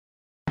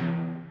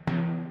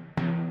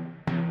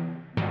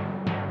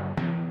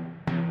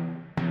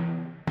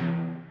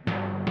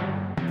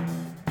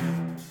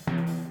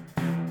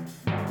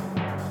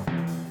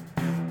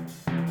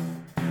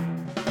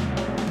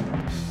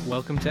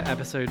welcome to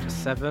episode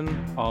 7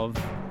 of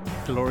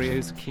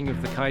GLORIO's King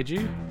of the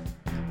Kaiju.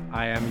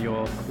 I am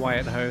your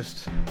quiet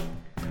host,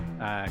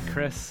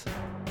 Chris,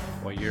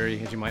 or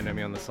Yuri, as you might know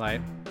me on the site,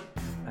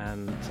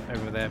 and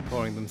over there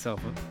pouring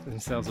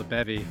themselves a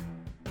bevy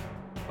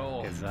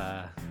is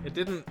It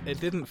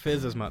didn't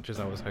fizz as much as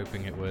I was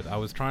hoping it would. I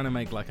was trying to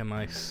make like a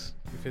nice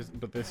fizz,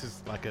 but this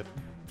is like a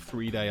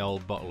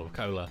 3-day-old bottle of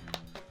cola.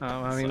 Oh,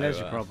 I mean, there's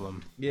your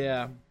problem.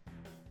 Yeah.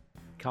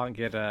 Can't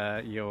get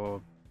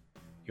your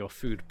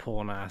food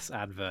porn ass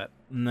advert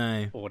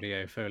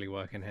audio Foley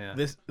working here.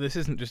 This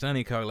isn't just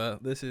any cola.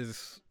 This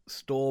is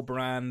store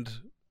brand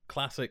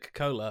classic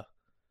cola.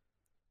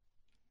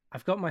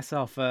 I've got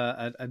myself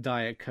a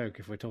Diet Coke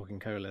if we're talking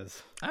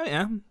colas. Oh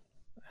yeah,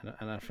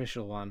 an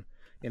official one.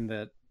 In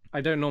that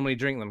I don't normally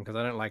drink them because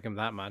I don't like them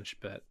that much,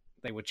 but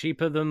they were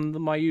cheaper than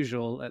my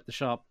usual at the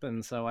shop,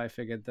 and so I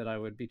figured that I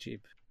would be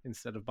cheap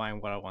instead of buying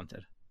what I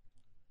wanted.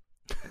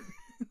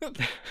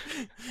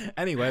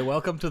 Anyway,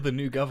 welcome to the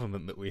new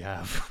government that we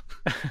have.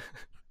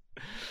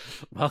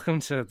 Welcome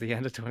to the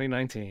end of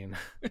 2019.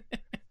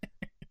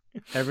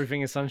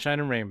 Everything is sunshine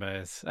and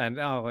rainbows. And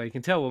you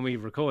can tell when we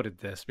recorded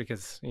this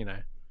because,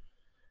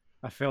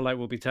 I feel like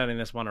we'll be turning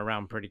this one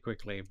around pretty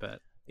quickly,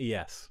 but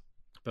yes.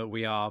 But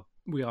we are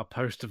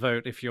post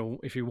vote if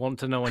you want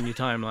to know on your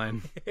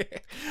timeline.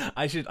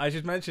 I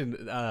should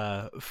mention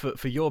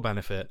for your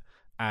benefit,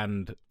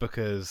 and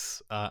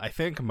because I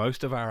think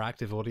most of our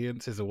active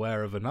audience is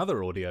aware of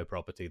another audio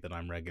property that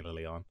I'm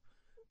regularly on.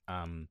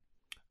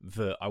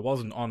 That I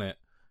wasn't on it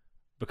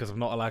because I'm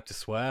not allowed to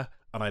swear,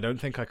 and I don't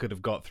think I could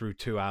have got through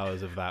 2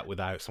 hours of that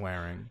without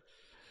swearing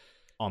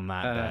on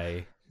that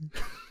day.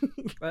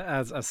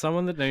 As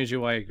someone that knows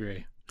you, I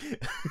agree.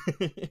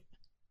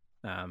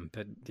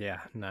 But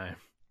yeah, no.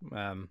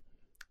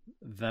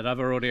 That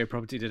other audio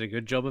property did a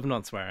good job of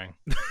not swearing.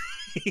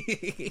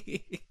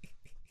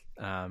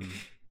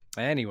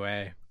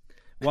 Anyway,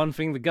 one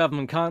thing the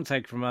government can't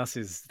take from us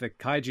is the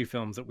kaiju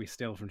films that we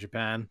steal from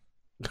Japan.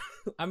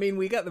 I mean,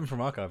 we get them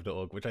from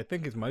archive.org, which I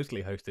think is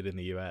mostly hosted in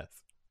the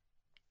US.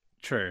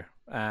 True.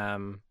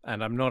 And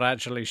I'm not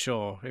actually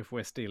sure if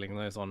we're stealing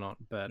those or not,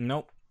 but...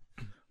 Nope.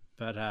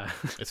 But,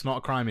 it's not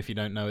a crime if you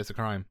don't know it's a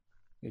crime.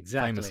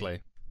 Exactly.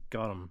 Famously.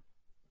 Got 'em.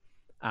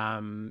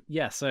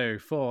 So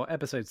for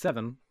episode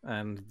 7,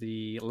 and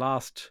the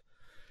last,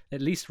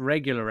 at least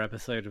regular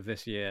episode of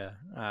this year,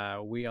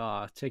 we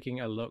are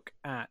taking a look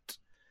at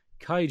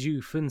Kaiju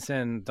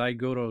Funsen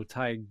Daigoro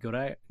Tai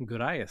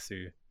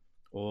Goriasu,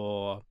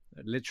 or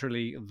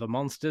literally The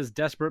Monster's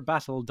Desperate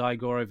Battle,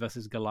 Daigoro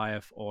versus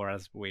Goliath, or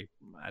as we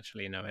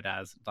actually know it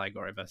as,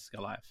 Daigoro versus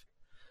Goliath.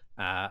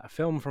 A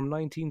film from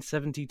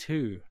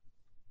 1972.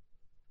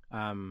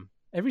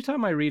 Every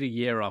time I read a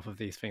year off of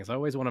these things, I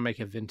always want to make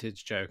a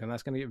vintage joke, and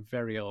that's going to get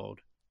very old.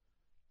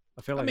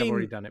 I feel like I've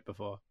already done it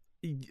before.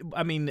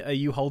 I mean, are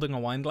you holding a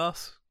wine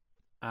glass?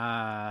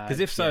 Because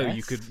if so,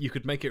 yes. you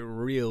could make it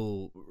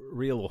real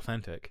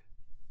authentic.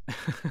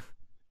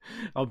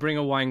 I'll bring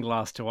a wine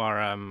glass to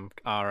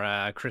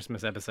our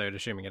Christmas episode,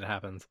 assuming it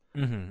happens.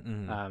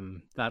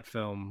 That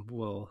film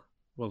will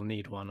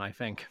need one, I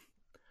think.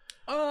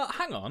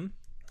 Hang on.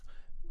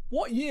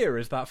 What year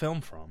is that film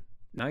from?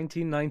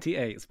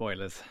 1998.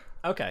 Spoilers.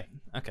 Okay.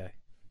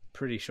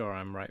 Pretty sure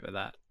I'm right with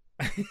that.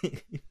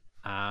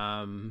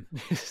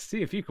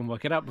 See if you can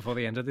work it out before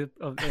the end of the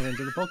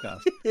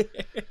podcast.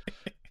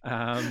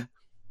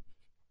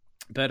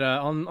 But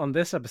on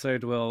this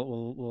episode,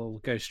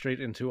 we'll go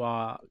straight into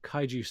our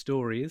kaiju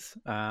stories.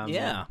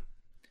 Yeah.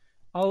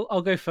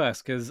 I'll go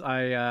first because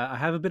I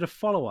have a bit of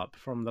follow up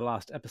from the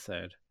last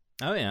episode.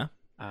 Oh yeah.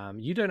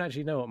 You don't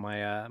actually know what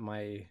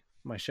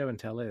my show and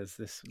tell is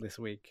this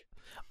week.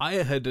 I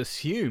had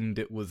assumed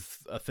it was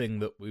a thing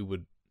that we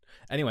would.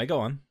 Anyway,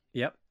 go on.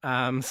 Yep.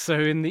 So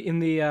in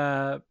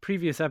the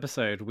previous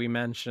episode, we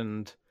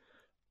mentioned,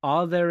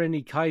 are there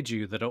any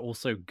kaiju that are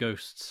also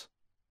ghosts?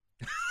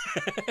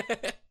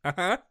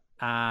 Uh-huh.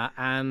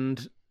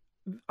 And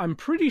I'm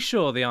pretty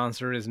sure the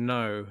answer is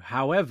no.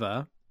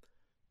 However,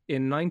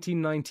 in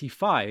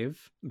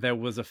 1995, there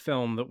was a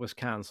film that was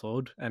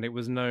cancelled, and it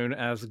was known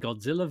as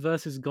Godzilla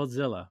vs.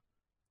 Godzilla.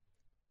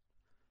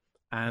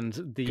 And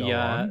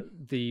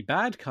the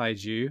bad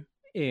kaiju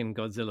in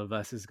Godzilla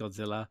vs.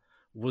 Godzilla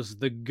was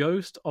the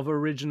ghost of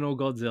original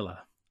Godzilla.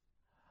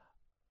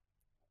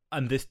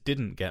 And this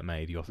didn't get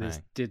made, you're saying? This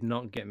did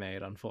not get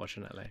made,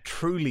 unfortunately.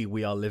 Truly,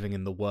 we are living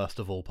in the worst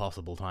of all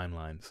possible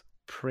timelines.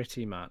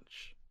 Pretty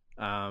much.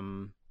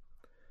 Yeah,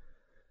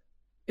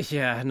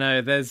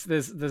 no, there's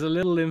a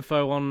little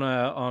info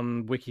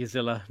on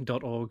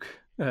wikizilla.org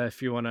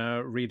if you want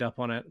to read up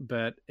on it,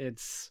 but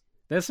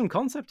there's some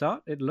concept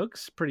art. It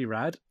looks pretty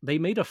rad. They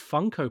made a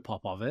Funko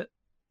Pop of it.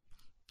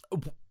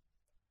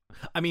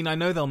 I mean, I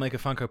know they'll make a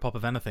Funko Pop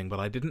of anything, but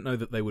I didn't know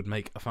that they would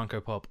make a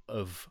Funko Pop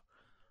of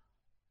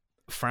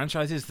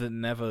franchises that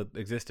never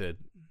existed.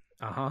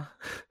 Uh-huh.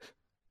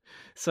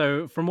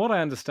 So, from what I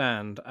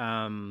understand,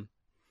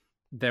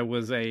 there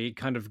was a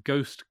kind of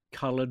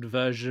ghost-colored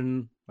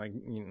version. I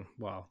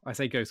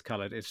say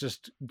ghost-colored. It's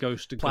just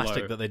ghost glow.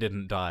 Plastic that they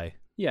didn't dye.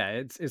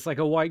 Yeah, it's like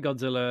a white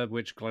Godzilla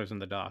which glows in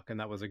the dark, and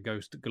that was a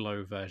Ghost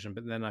Glow version.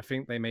 But then I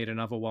think they made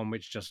another one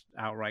which just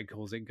outright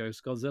calls it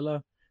Ghost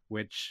Godzilla,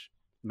 which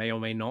may or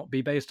may not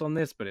be based on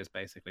this, but it's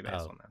basically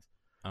based on this.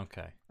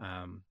 Okay.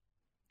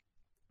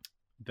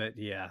 But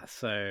yeah,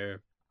 so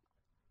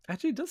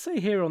actually it does say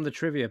here on the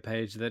trivia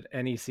page that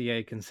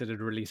NECA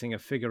considered releasing a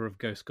figure of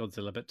Ghost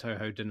Godzilla, but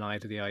Toho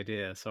denied the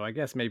idea. So I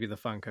guess maybe the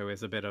Funko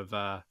is a bit of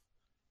a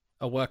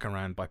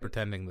workaround by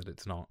pretending that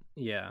it's not.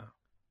 Yeah.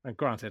 And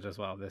granted as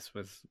well, this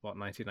was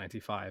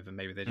 1995, and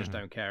maybe they just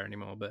don't care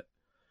anymore. But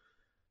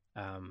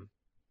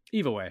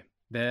either way,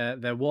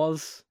 there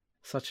was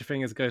such a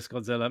thing as Ghost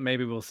Godzilla.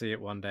 Maybe we'll see it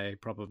one day.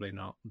 Probably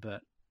not, but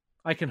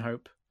I can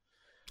hope.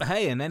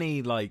 Hey, and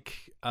any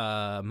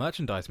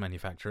merchandise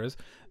manufacturers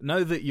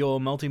know that your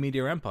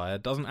multimedia empire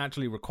doesn't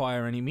actually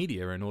require any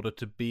media in order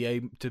to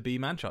be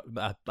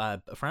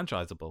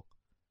franchisable.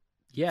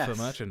 Yes. For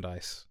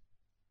merchandise.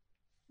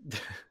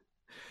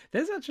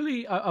 There's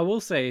actually, I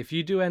will say, if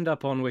you do end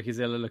up on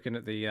Wikizilla looking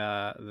at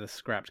the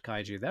scrapped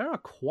kaiju, there are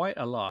quite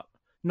a lot.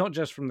 Not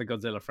just from the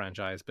Godzilla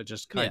franchise, but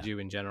just kaiju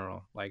in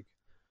general. Like,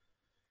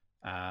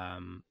 I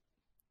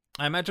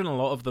imagine a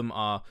lot of them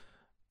are,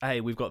 hey,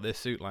 we've got this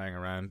suit lying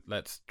around.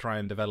 Let's try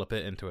and develop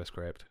it into a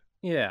script.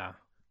 Yeah,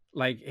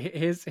 like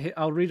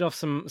I'll read off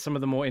some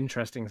of the more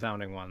interesting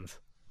sounding ones.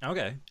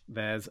 Okay.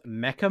 There's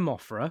Mecha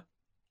Mothra.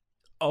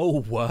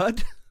 Oh,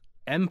 word?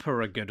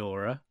 Emperor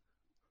Ghidorah.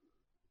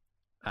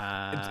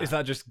 Is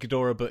that just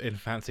Ghidorah but in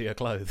fancier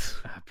clothes?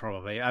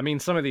 Probably. I mean,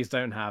 some of these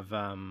don't have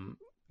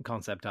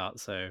concept art,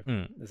 so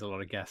there's a lot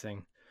of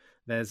guessing.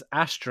 There's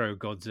Astro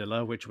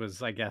Godzilla, which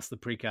was, I guess, the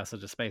precursor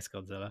to Space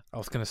Godzilla. I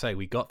was going to say,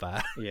 we got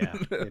that. Yeah,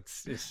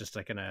 it's just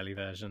like an early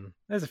version.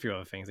 There's a few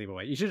other things either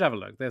way. You should have a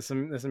look. There's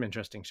some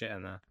interesting shit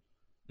in there.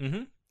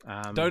 Mm-hmm.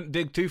 Don't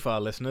dig too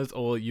far, listeners,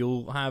 or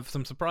you'll have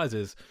some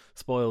surprises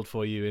spoiled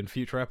for you in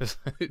future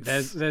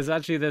episodes.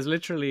 There's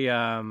literally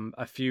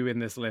a few in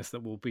this list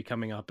that will be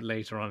coming up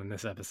later on in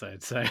this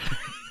episode. So,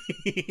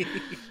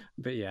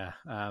 but yeah,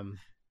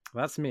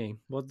 that's me.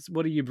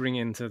 What do you bring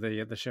into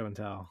the show and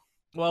tell?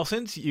 Well,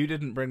 since you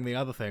didn't bring the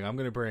other thing, I'm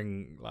going to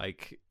bring,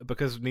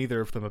 because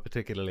neither of them are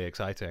particularly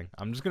exciting,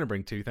 I'm just going to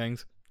bring two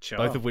things. Sure.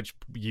 Both of which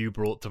you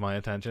brought to my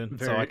attention.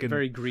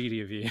 Very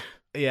greedy of you.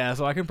 Yeah,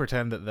 so I can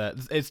pretend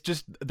that it's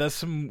just, there's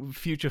some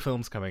future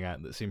films coming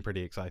out that seem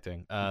pretty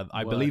exciting.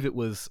 I believe it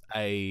was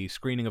a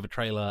screening of a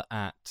trailer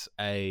at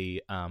a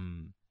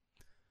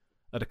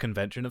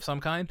convention of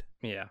some kind.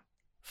 Yeah.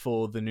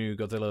 For the new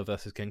Godzilla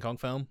vs. King Kong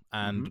film,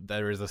 and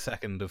there is a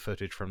second of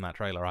footage from that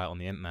trailer out on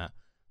the internet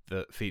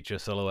that feature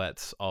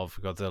silhouettes of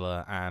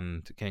Godzilla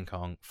and King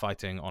Kong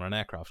fighting on an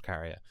aircraft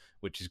carrier,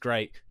 which is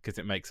great because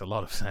it makes a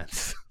lot of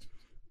sense.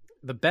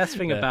 The best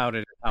thing about it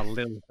is how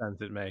little sense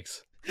it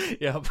makes.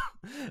 Yep,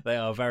 they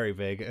are very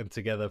big and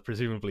together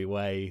presumably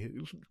weigh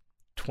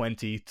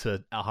 20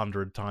 to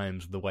 100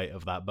 times the weight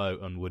of that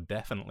boat and would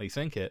definitely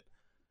sink it.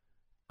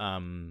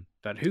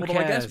 But who cares?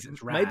 I guess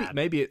it's rad.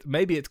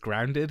 maybe it's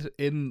grounded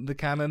in the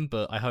canon,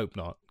 but I hope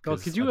not.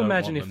 God, could you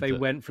imagine if they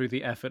went through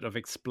the effort of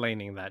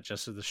explaining that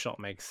just so the shot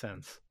makes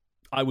sense?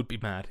 I would be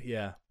mad.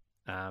 Yeah.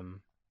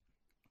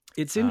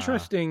 It's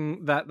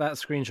interesting that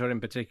screenshot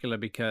in particular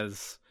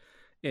because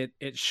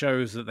it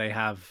shows that they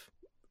have,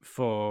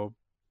 for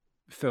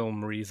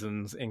film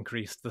reasons,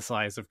 increased the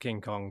size of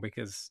King Kong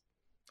because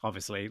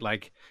obviously,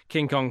 like,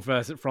 King Kong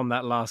from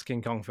that last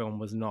King Kong film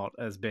was not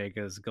as big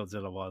as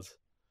Godzilla was.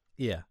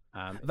 Yeah.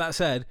 That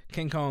said,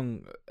 King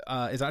Kong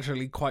is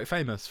actually quite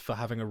famous for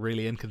having a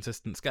really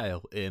inconsistent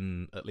scale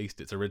in at least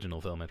its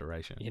original film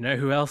iteration. You know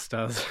who else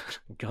does?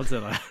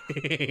 Godzilla.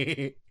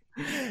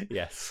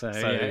 Yes. So yeah,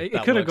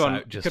 it could have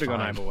gone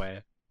either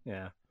way.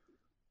 Yeah.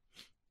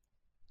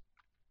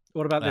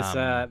 What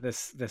about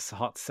this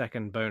hot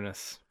second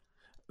bonus?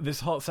 This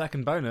hot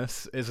second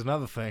bonus is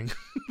another thing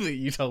that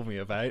you told me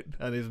about,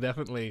 and is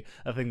definitely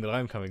a thing that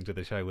I'm coming to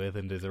the show with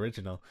and is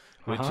original,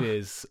 which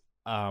is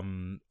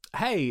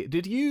hey,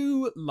 did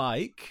you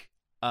like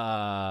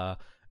Kamen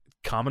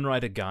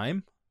Rider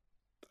Gaim?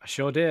 I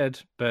sure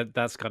did, but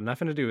that's got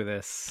nothing to do with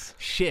this.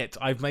 Shit,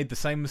 I've made the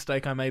same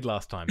mistake I made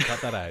last time.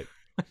 Cut that out.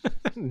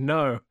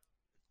 No.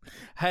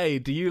 Hey,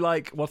 do you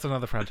like... What's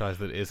another franchise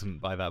that isn't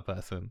by that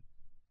person?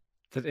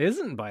 That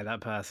isn't by that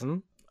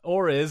person?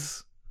 Or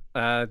is?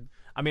 I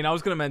mean, I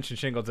was going to mention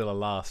Shin Godzilla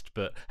last,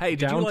 but hey,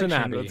 do you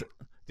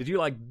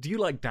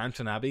like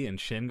Downton Abbey and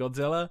Shin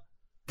Godzilla?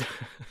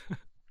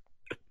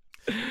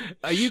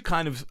 Are you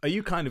kind of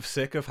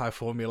sick of how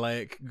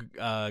formulaic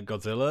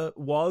Godzilla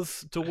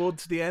was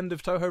towards the end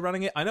of Toho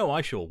running it? I know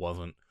I sure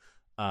wasn't.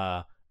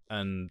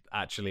 And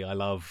actually, I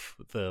love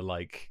the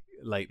late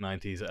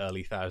 90s,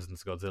 early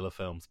thousands Godzilla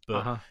films,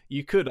 but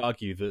you could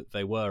argue that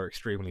they were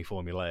extremely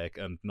formulaic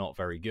and not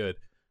very good.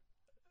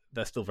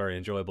 They're still very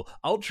enjoyable.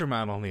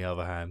 Ultraman, on the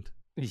other hand,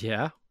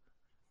 yeah,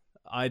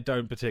 I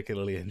don't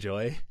particularly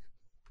enjoy.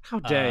 How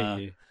dare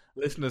you?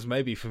 Listeners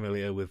may be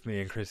familiar with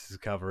me and Chris's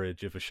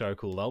coverage of a show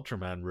called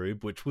Ultraman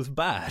Rube, which was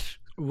bad.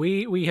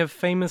 We have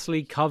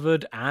famously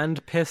covered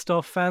and pissed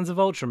off fans of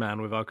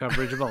Ultraman with our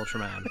coverage of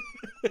Ultraman.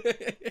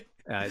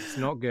 It's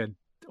not good.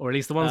 Or at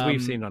least the ones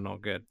we've seen are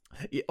not good.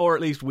 Or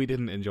at least we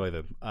didn't enjoy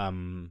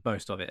them.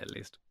 Most of it, at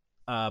least.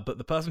 But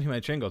the person who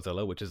made Shin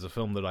Godzilla, which is a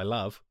film that I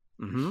love,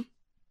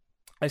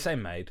 I say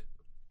made.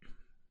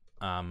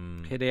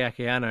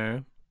 Hideaki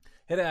Anno.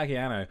 Hideaki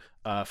Anno,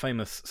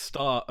 famous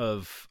star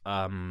of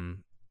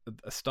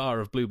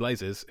Blue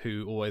Blazes,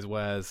 who always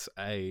wears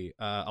a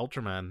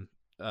Ultraman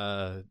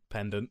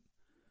pendant,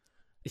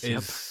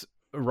 is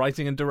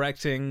writing and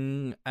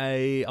directing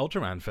a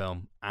Ultraman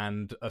film,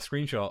 and a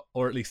screenshot,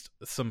 or at least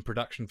some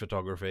production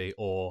photography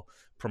or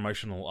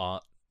promotional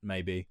art,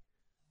 maybe,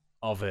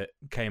 of it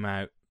came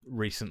out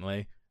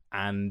recently,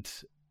 and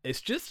it's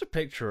just a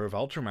picture of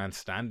Ultraman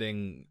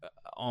standing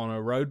on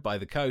a road by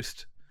the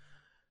coast,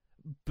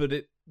 but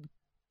it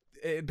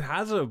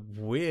has a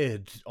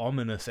weird,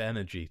 ominous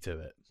energy to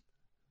it.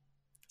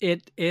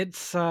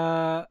 It's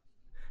I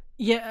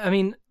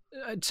mean,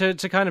 to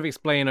kind of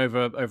explain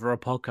over a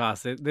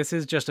podcast, this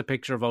is just a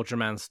picture of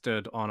Ultraman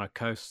stood on a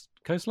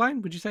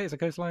coastline. Would you say it's a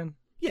coastline?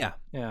 Yeah.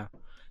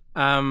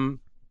 And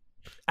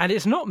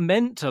it's not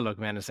meant to look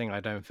menacing, I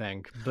don't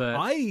think. But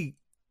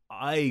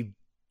I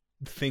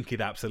think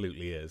it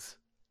absolutely is.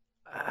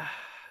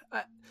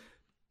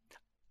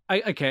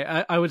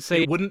 I would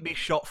say it wouldn't be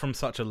shot from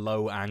such a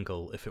low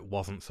angle if it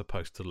wasn't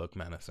supposed to look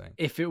menacing.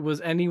 If it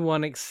was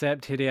anyone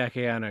except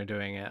Hideaki Anno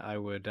doing it, I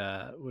would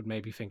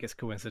maybe think it's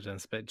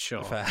coincidence, but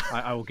sure,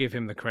 I will give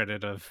him the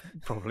credit of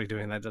probably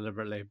doing that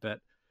deliberately. But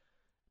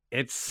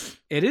it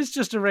is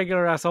just a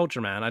regular ass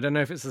Ultraman. I don't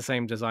know if it's the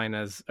same design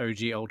as OG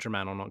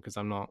Ultraman or not, because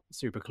I'm not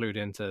super clued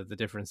into the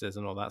differences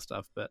and all that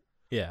stuff. But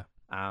yeah,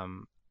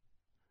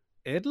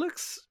 it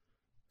looks.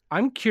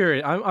 I'm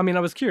curious. I mean, I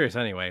was curious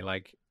anyway.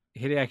 Like,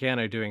 Hideaki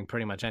Anno doing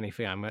pretty much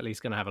anything, I'm at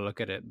least going to have a look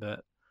at it.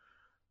 But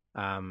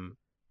I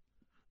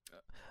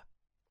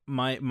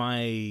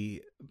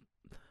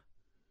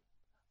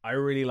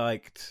really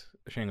liked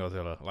Shin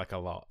Godzilla, like, a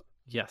lot.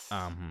 Yes.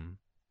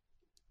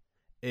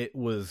 It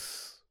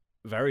was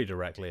very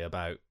directly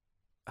about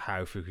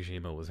how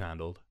Fukushima was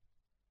handled,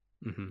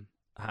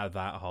 how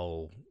that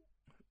whole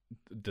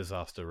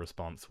disaster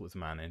response was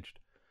managed.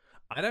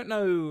 I don't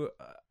know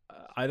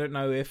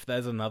if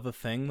there's another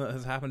thing that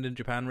has happened in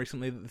Japan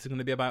recently that this is going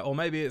to be about, or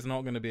maybe it's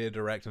not going to be a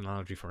direct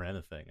analogy for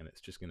anything and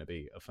it's just going to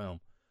be a film.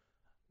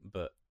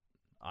 But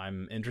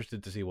I'm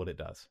interested to see what it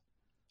does.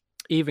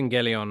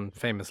 Evangelion,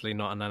 famously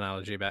not an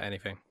analogy about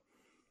anything.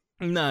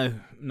 No,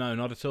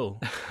 not at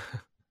all.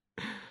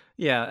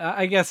 Yeah,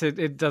 I guess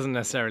it doesn't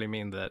necessarily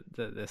mean that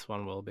this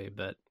one will be,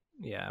 but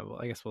yeah, well,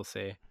 I guess we'll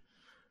see.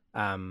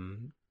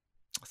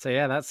 So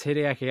yeah, that's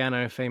Hideaki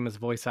Anno, famous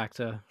voice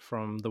actor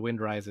from The Wind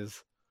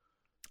Rises.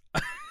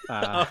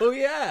 Oh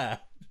yeah.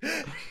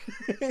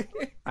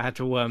 I had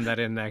to worm that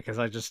in there because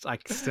I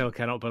still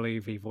cannot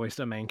believe he voiced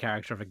a main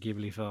character of a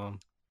Ghibli film.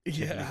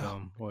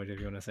 Film, or whatever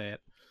you want to say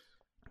it.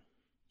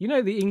 You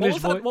know the English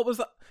voice. What was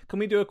that? Can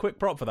we do a quick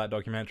prop for that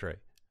documentary?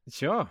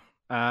 Sure.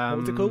 What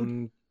was it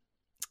called?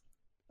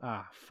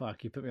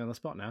 Fuck! You put me on the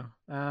spot now.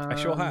 I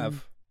sure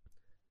have.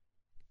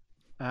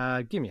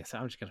 Give me a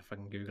sec. I'm just gonna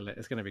fucking Google it.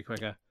 It's gonna be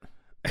quicker.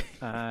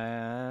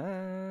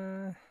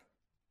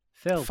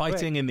 Phil,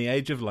 Fighting in the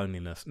Age of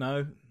Loneliness.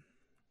 No.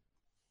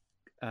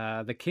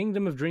 The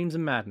Kingdom of Dreams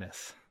and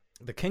Madness.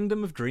 The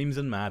Kingdom of Dreams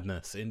and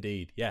Madness,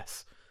 indeed.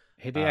 Yes.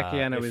 Hideaki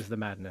Anno is the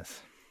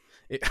madness.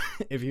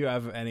 If you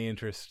have any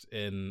interest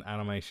in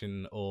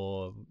animation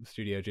or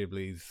Studio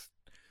Ghibli's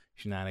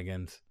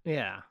shenanigans,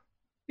 yeah,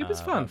 it was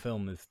fun.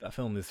 That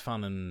film is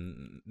fun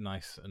and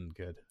nice and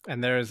good.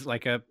 And there's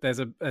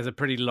a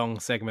pretty long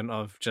segment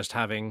of just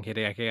having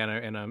Hideaki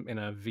Anno in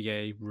a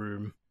VA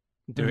room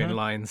doing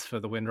lines for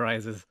The Wind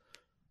Rises.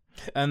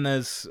 And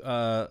there's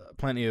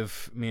plenty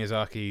of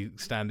Miyazaki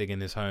standing in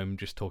his home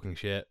just talking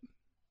shit.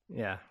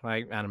 Yeah,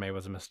 like anime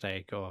was a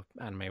mistake, or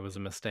anime was a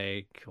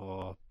mistake,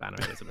 or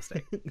anime is a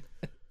mistake.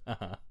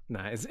 No,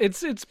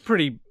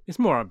 it's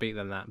more upbeat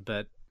than that.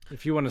 But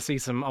if you want to see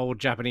some old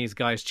Japanese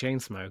guys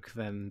chain smoke,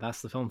 then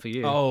that's the film for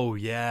you. Oh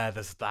yeah,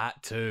 there's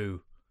that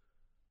too.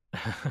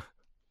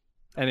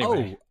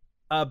 Anyway,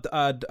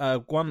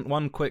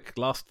 one quick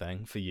last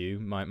thing for you,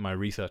 my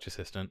research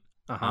assistant.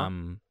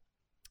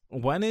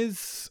 When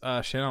is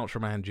Shin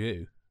Ultraman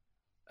due?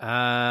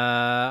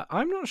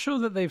 I'm not sure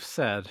that they've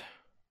said.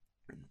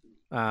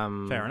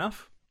 Fair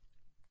enough.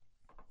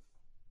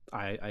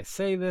 I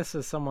say this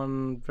as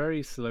someone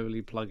very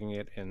slowly plugging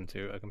it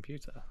into a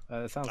computer.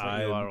 It sounds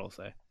like you are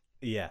also.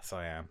 Yes,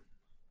 I am.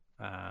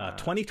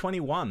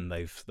 2021.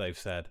 They've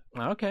said.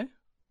 Okay.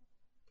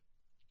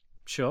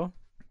 Sure.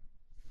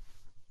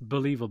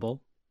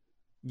 Believable.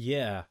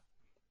 Yeah.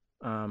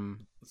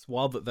 It's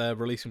wild that they're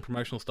releasing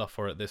promotional stuff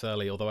for it this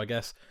early. Although I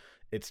guess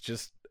it's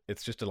just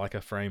like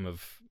a frame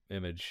of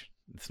image.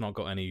 It's not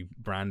got any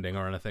branding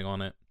or anything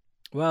on it.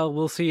 Well,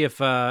 we'll see if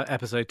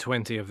episode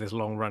 20 of this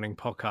long-running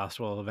podcast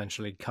will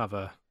eventually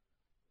cover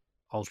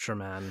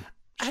Ultraman.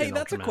 Hey,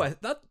 that's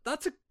Ultraman.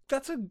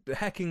 That's a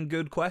hecking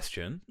good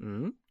question.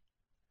 Mm-hmm.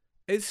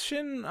 Is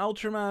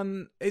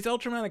Ultraman a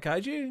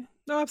kaiju?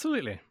 No,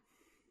 absolutely.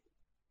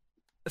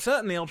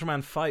 Certainly,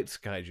 Ultraman fights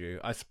kaiju,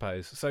 I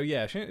suppose. So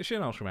yeah, Shin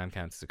Ultraman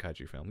counts as a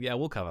kaiju film. Yeah,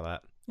 we'll cover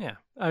that. Yeah.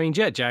 I mean,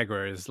 Jet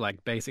Jaguar is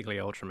like basically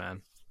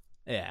Ultraman.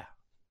 Yeah.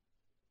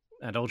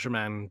 And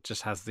Ultraman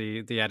just has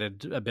the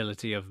added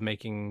ability of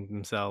making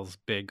themselves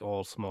big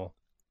or small,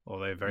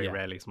 although very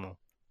rarely small.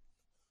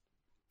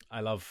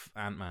 I love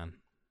Ant-Man.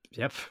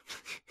 Yep.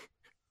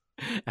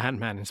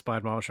 Ant-Man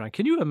inspired by Ultraman.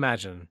 Can you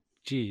imagine?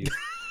 Jeez.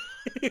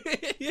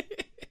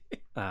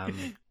 I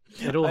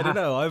don't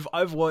know.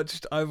 I've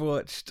watched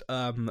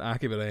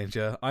Akiba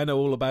Ranger. I know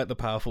all about the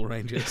powerful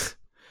Rangers.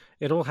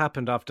 It all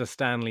happened after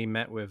Stan Lee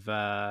met with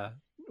Toho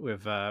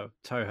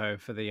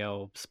for the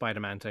old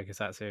Spider-Man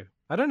tokusatsu.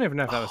 I don't even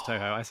know if that was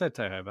Toho. I said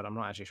Toho, but I'm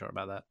not actually sure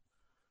about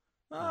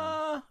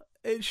that.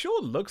 It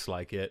sure looks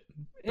like it.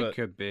 It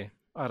could be.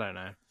 I don't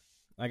know.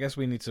 I guess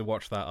we need to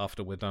watch that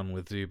after we're done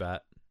with Zubat.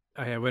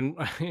 Oh yeah, when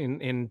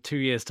in 2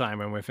 years' time,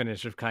 when we're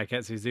finished with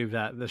Kaiketsu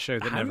Zubat, the show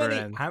that never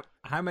ends.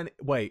 How many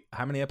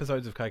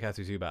episodes of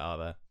Kaiketsu Zubat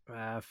are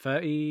there?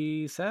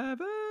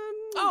 37.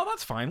 Oh,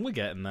 that's fine. We're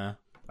getting there.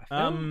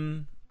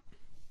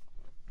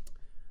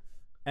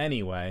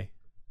 Anyway,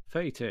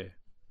 32.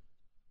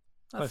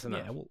 Close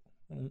enough. Yeah,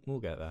 we'll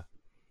get there.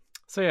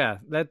 So yeah,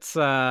 let's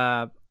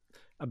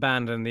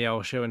abandon the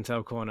old show and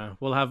tell corner.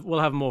 We'll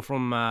have more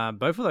from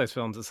both of those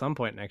films at some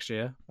point next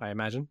year, I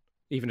imagine.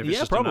 Even if it's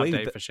just probably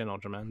an update for Shin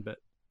Ultraman, but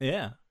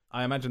yeah,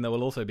 I imagine there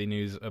will also be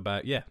news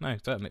about. Yeah, no,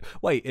 certainly.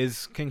 Wait,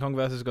 is King Kong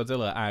vs.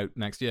 Godzilla out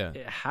next year?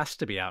 It has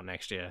to be out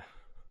next year.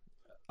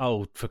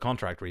 Oh, for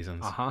contract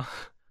reasons.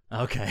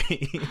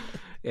 Okay.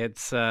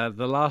 It's the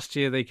last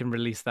year they can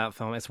release that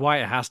film. It's why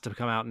it has to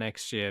come out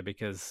next year,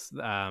 because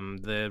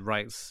the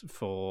rights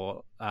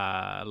for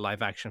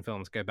live action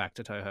films go back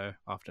to Toho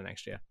after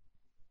next year.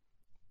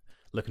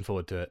 Looking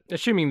forward to it.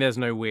 Assuming there's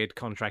no weird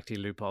contracty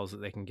loopholes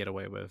that they can get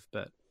away with,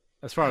 but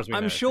as far as we know,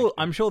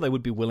 I'm sure they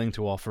would be willing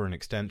to offer an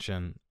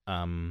extension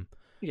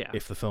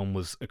if the film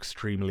was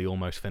extremely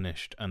almost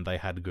finished and they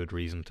had good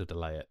reason to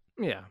delay it.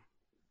 Yeah.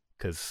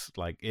 Because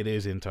it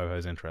is in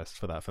Toho's interest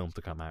for that film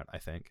to come out, I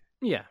think.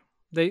 Yeah.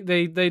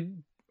 They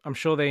I'm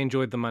sure they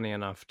enjoyed the money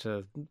enough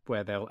to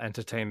where they'll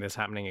entertain this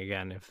happening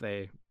again if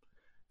they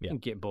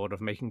get bored of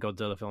making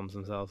Godzilla films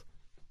themselves.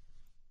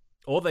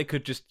 Or they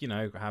could just,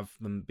 have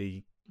them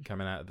be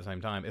coming out at the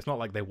same time. It's not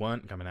like they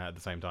weren't coming out at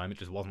the same time, it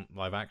just wasn't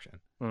live action.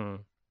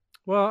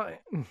 Well,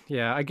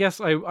 yeah, I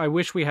guess I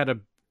wish we had a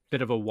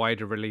bit of a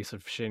wider release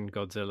of Shin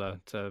Godzilla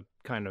to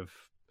kind of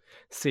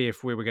see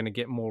if we were going to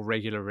get more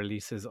regular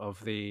releases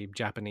of the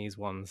Japanese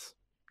ones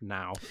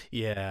now.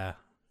 Yeah.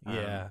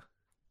 I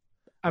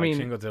mean,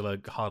 Shin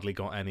Godzilla hardly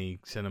got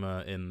any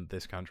cinema in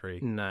this country.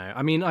 No,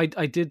 I mean, I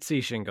did see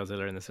Shin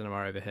Godzilla in the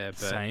cinema over here, but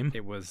Same.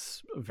 It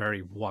was a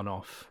very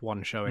one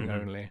showing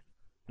only.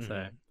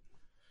 So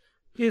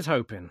here's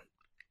hoping.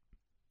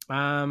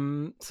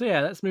 So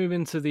yeah, let's move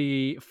into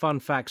the fun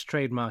facts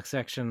trademark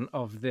section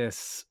of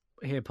this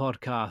here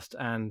podcast,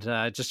 and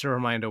just a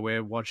reminder,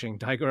 we're watching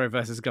Daigoro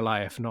versus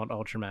Goliath, not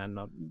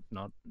Ultraman,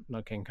 not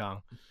King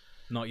Kong.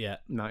 Not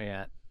yet.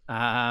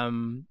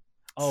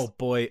 Oh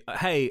boy.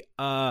 Hey,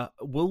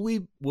 will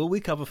we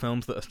cover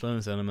films that are still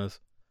in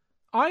cinemas?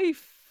 I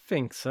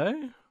think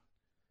so.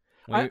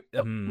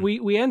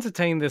 We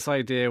entertained this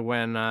idea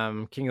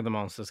when King of the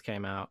Monsters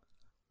came out.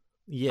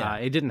 Yeah.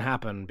 It didn't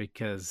happen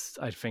because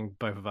I think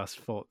both of us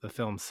thought the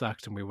film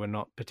sucked and we were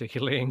not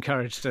particularly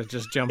encouraged to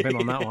just jump in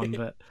on that one.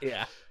 But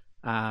yeah.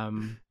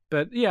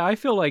 But yeah, I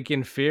feel like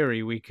in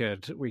theory we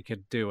could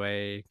do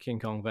a King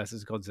Kong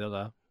versus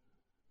Godzilla.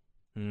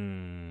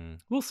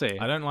 We'll see.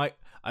 I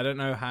don't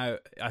know how.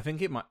 I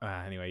think it might.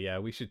 Anyway, yeah,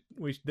 we should.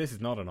 This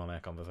is not an on-air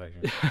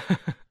conversation.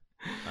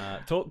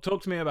 Talk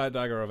to me about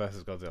Daigoro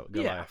versus Goliath.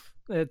 Yeah.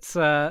 Let's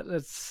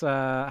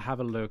have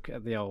a look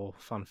at the old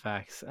fun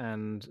facts.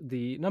 And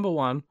the number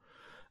one,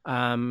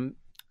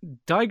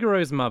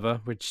 Daigoro's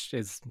mother, which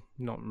is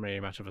not really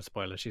much of a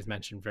spoiler, she's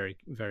mentioned very,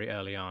 very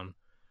early on.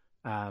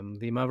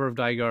 The mother of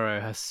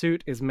Daigoro, her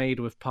suit is made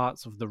with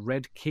parts of the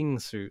Red King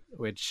suit,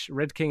 which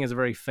Red King is a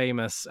very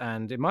famous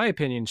and, in my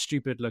opinion,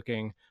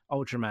 stupid-looking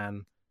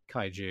Ultraman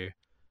kaiju.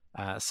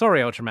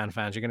 Sorry, Ultraman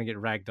fans, you're going to get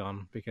ragged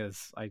on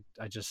because I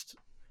just...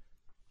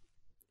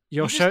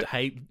 You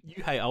hate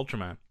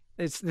Ultraman.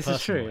 This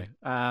is true.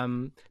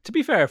 To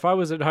be fair, if I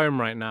was at home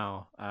right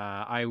now,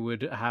 I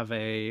would have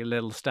a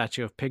little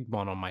statue of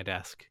Pigmon on my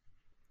desk.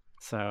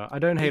 So I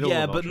don't hate all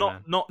of Ultraman.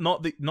 Yeah, but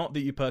not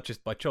that you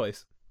purchased by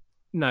choice.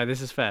 No,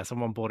 this is fair.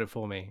 Someone bought it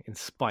for me in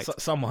spite.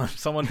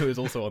 Someone who is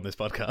also on this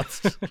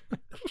podcast.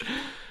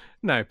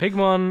 No,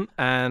 Pigmon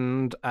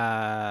and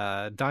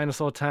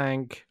Dinosaur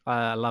Tank.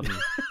 I love them.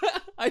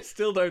 I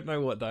still don't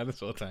know what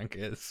Dinosaur Tank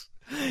is.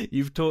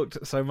 You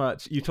talked so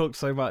much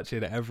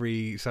in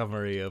every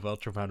summary of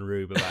Ultraman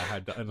Rube about how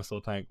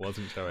Dinosaur Tank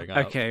wasn't showing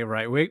up. Okay,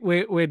 right.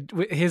 We're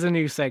here's a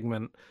new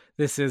segment.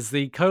 This is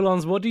the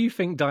colons. What do you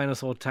think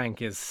Dinosaur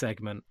Tank is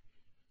segment?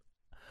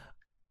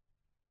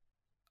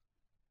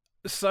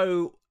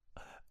 So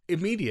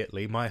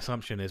immediately, my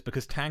assumption is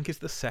because tank is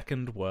the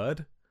second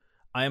word,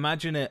 I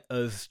imagine it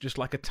as just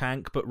like a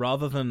tank, but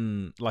rather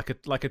than like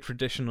a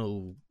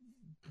traditional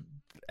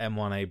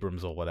M1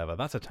 Abrams or whatever.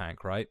 That's a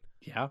tank, right?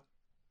 Yeah.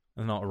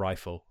 And not a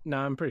rifle. No,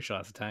 I'm pretty sure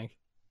that's a tank.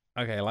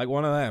 Okay, like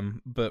one of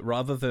them, but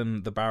rather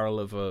than the barrel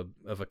of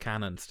a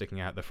cannon sticking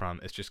out the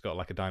front, it's just got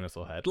like a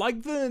dinosaur head,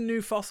 like the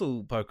new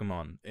fossil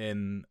Pokemon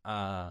in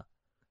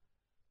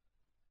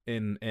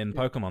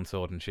Pokemon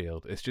Sword and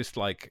Shield. It's just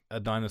like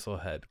a dinosaur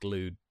head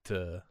glued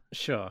to.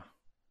 Sure.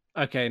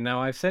 Okay,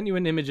 now I've sent you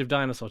an image of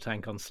dinosaur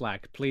tank on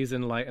Slack. Please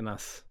enlighten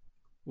us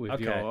with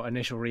your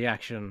initial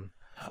reaction.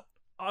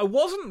 I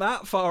wasn't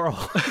that far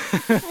off.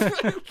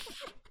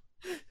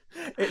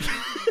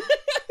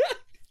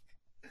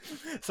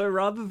 So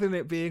rather than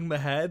it being the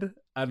head,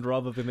 and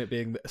rather than it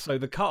being so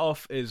the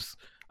cutoff is,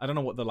 I don't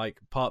know what the like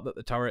part that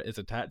the turret is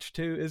attached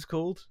to is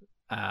called.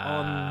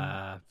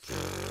 The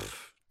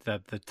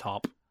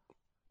top.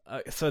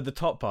 So the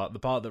top part, the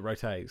part that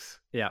rotates,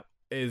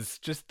 is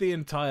just the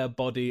entire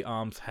body,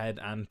 arms, head,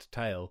 and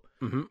tail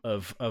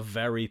of a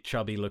very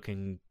chubby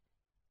looking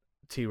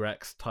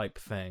T-Rex type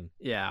thing.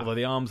 Yeah. Although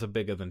the arms are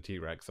bigger than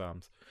T-Rex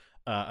arms,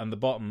 and the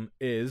bottom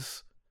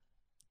is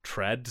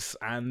treads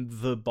and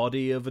the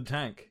body of a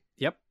tank.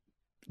 Yep.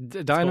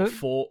 It's got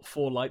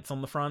four lights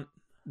on the front.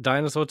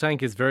 Dinosaur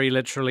tank is very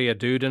literally a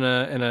dude in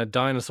a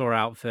dinosaur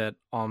outfit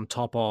on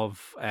top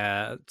of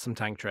some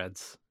tank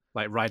treads,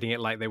 like riding it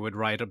like they would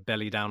ride a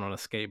belly down on a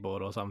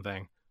skateboard or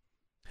something.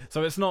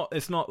 So it's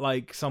not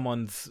like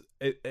someone's.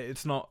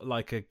 It's not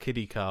like a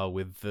kiddie car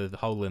with the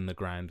hole in the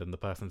ground and the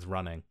person's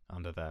running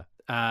under there.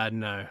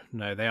 No,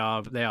 they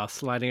are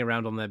sliding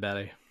around on their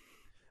belly.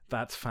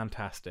 That's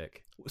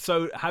fantastic.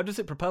 So how does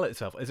it propel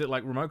itself? Is it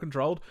like remote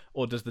controlled,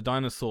 or does the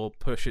dinosaur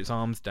push its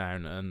arms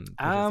down and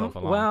push itself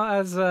along? Well,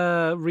 as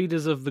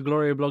readers of the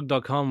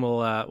GLORIOblog.com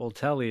will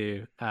tell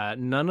you,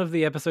 none of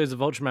the episodes of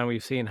Ultraman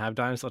we've seen have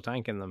Dinosaur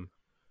Tank in them.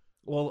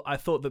 Well, I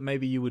thought that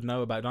maybe you would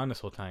know about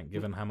Dinosaur Tank,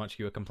 given how much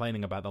you were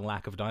complaining about the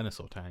lack of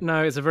Dinosaur Tank.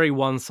 No, it's a very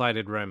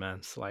one-sided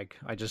romance. Like,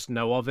 I just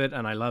know of it,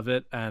 and I love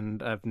it,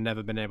 and I've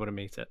never been able to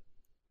meet it.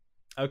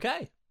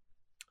 Okay.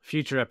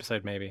 Future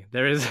episode, maybe.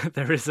 There is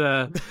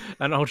an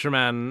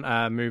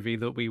Ultraman movie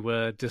that we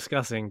were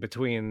discussing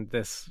between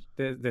this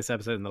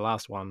episode and the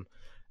last one,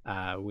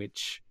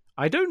 which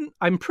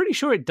I'm pretty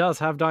sure it does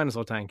have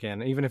Dinosaur Tank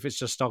in, even if it's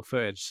just stock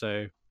footage.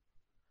 So,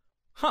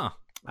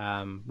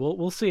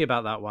 we'll see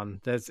about that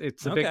one.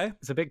 It's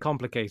a bit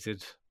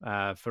complicated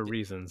for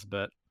reasons,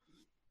 but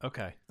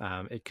okay,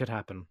 it could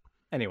happen.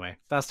 Anyway,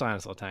 that's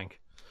Dinosaur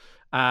Tank.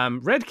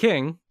 Red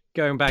King.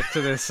 Going back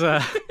to this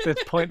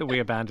this point that we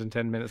abandoned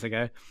 10 minutes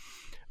ago,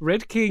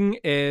 Red King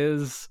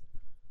is,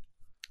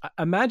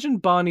 imagine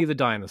Barney the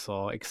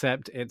dinosaur,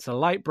 except it's a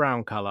light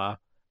brown color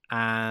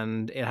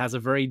and it has a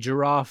very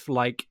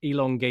giraffe-like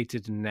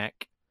elongated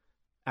neck,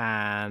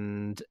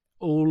 and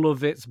all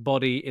of its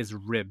body is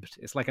ribbed.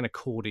 It's like an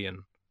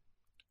accordion.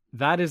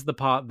 That is the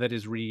part that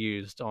is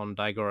reused on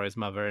Daigoro's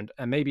mother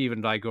and maybe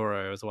even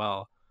Daigoro as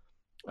well.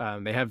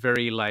 They have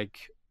very like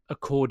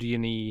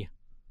accordion-y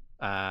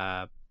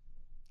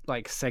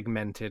like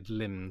segmented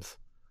limbs,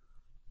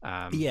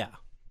 and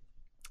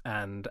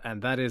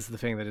that is the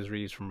thing that is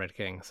reused from Red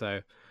King.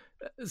 So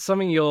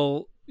something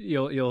you'll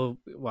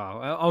well,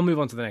 I'll move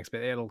on to the next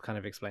bit. It'll kind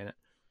of explain it,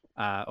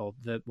 or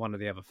one of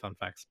the other fun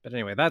facts. But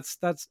anyway, that's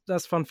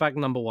fun fact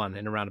number one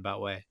in a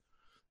roundabout way.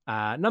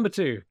 Number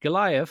two,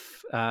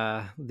 Goliath,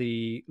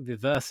 the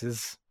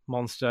versus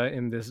monster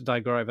in this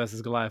Daigoro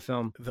versus Goliath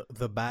film,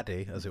 the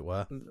baddie, as it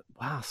were.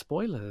 Wow,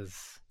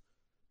 spoilers.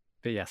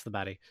 But yes, the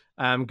baddie.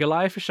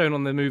 Goliath is shown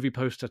on the movie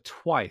poster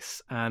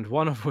twice, and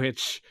one of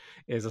which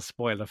is a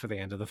spoiler for the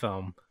end of the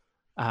film.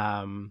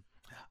 I'm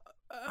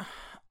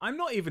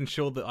not even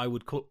sure that I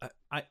would call...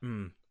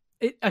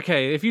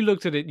 Okay, if you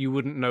looked at it, you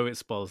wouldn't know it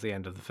spoils the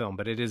end of the film,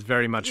 but it is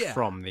very much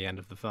from the end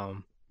of the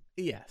film.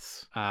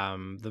 Yes.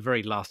 The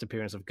very last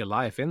appearance of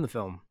Goliath in the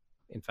film,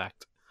 in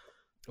fact.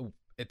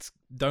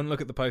 Don't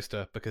look at the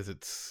poster because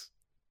it's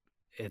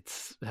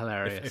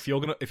hilarious. If you're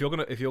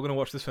gonna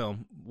watch this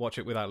film, watch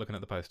it without looking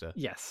at the poster.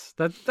 Yes,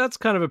 that's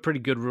kind of a pretty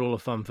good rule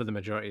of thumb for the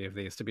majority of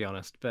these, to be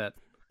honest. But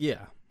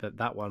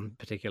that one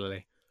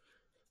particularly.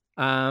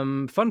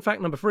 Fun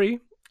fact number 3: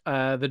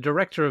 the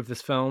director of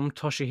this film,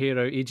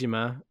 Toshihiro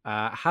Iijima,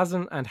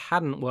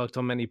 hadn't worked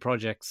on many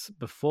projects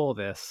before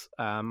this.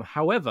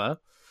 However,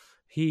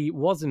 he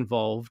was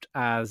involved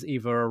as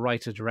either a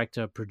writer,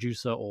 director,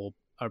 producer, or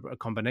a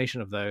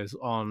combination of those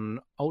on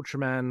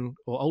Ultraman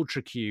or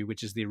Ultra Q,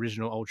 which is the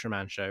original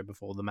Ultraman show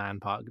before the man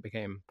part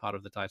became part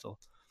of the title.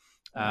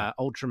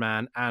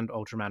 Ultraman and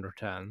Ultraman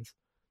Returns.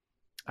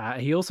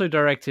 He also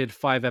directed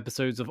 5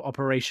 episodes of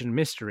Operation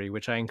Mystery,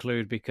 which I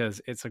include because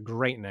it's a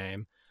great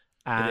name.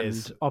 And it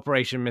is.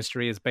 Operation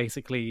Mystery is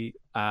basically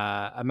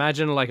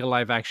imagine like a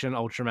live action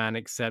Ultraman,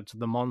 except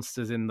the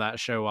monsters in that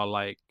show are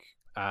like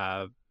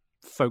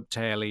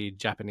folktale-y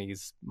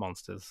Japanese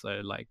monsters.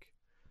 So like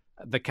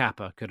the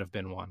Kappa could have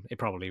been one. It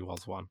probably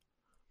was one.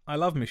 I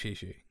love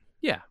Mishishi.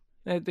 Yeah,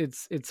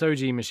 it's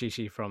Oji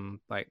Mishishi from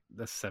like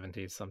the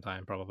 70s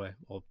sometime, probably,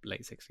 or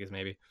late 60s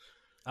maybe.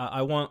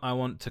 I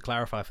want to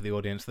clarify for the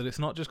audience that it's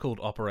not just called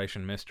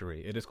Operation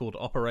Mystery. It is called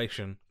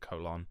Operation :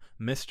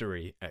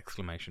 Mystery !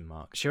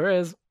 Sure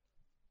is.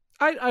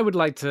 I would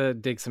like to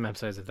dig some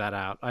episodes of that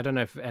out. I don't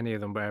know if any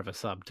of them were ever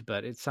subbed,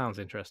 but it sounds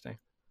interesting.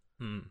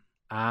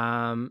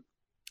 Um,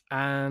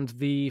 and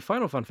the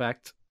final fun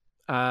fact: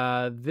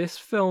 this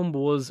film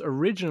was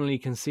originally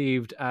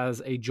conceived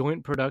as a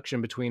joint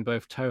production between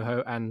both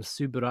Toho and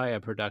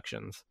Tsuburaya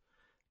Productions.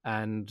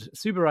 And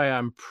Tsuburaya,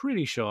 I'm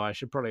pretty sure, I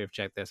should probably have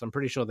checked this. I'm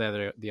pretty sure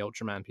they're the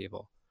Ultraman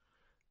people.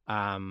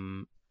 I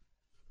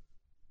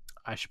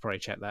should probably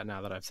check that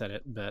now that I've said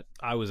it, but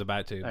I was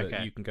about to, but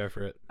okay. you can go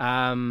for it.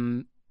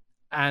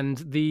 And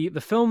the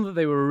film that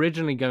they were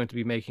originally going to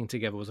be making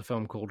together was a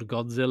film called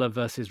Godzilla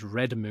versus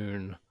Red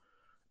Moon.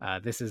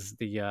 This is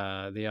the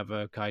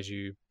other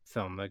kaiju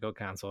film that got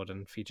cancelled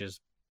and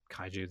features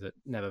kaiju that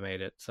never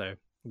made it. So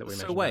that we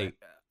mentioned. So wait,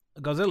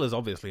 Godzilla's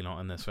obviously not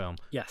in this film.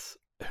 Yes.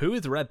 Who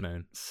is Red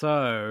Moon?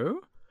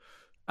 So,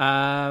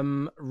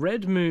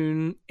 Red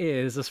Moon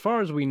is, as far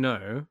as we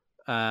know,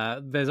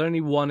 there's only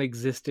one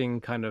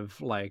existing kind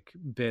of like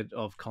bit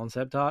of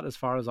concept art as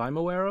far as I'm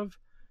aware of.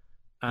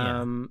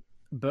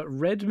 But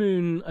Red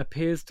Moon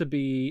appears to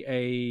be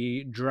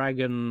a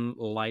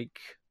dragon-like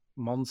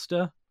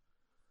monster.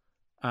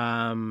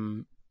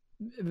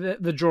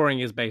 The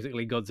drawing is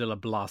basically Godzilla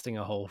blasting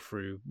a hole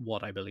through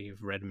what I believe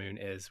Red Moon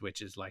is,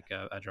 which is like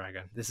a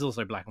dragon. This is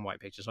also black and white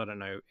picture, so I don't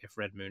know if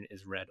Red Moon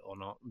is red or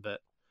not,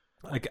 but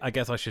I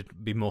guess I should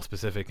be more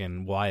specific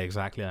in why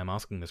exactly I'm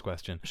asking this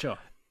question. Sure.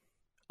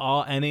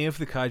 Are any of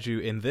the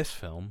kaiju in this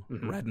film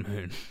Red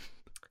Moon?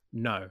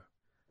 No.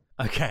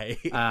 Okay.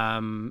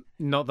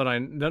 Not that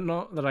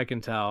I can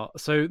tell.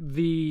 So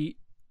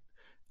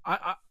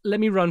let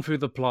me run through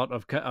the plot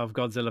of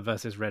Godzilla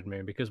versus Red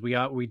Moon, because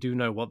we do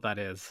know what that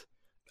is.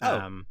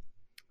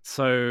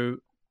 So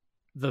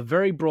the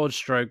very broad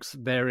strokes,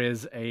 there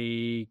is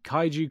a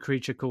kaiju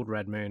creature called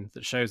Red Moon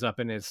that shows up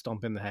and is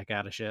stomping the heck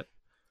out of shit.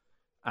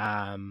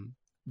 Then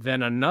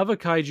another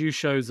kaiju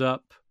shows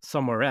up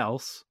somewhere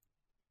else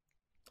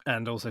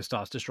and also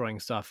starts destroying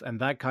stuff, and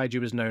that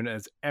kaiju is known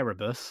as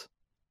Erebus.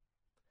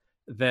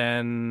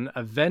 Then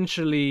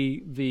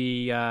eventually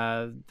the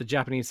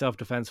Japanese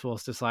self-defense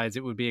force decides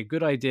it would be a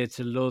good idea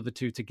to lure the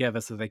two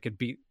together so they could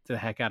beat the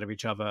heck out of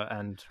each other,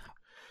 and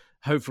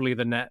hopefully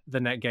the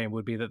net game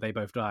would be that they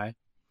both die.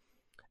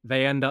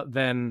 They end up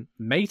then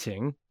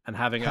mating and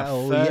having a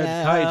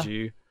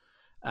third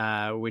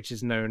kaiju, which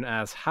is known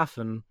as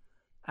Hafen,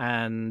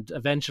 and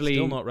eventually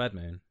still not Red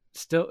Moon.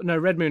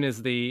 Red Moon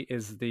is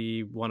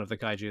the one of the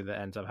kaiju that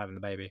ends up having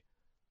the baby.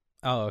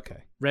 Oh,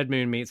 okay. Red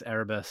Moon meets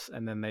Erebus,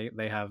 and then they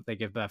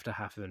give birth to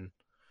Hafen.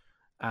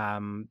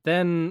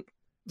 Then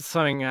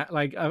something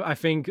like I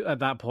think at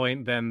that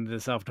point, then the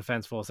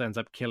self-defense force ends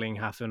up killing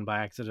Hafen by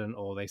accident,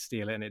 or they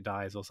steal it and it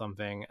dies or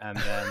something, and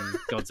then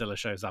Godzilla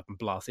shows up and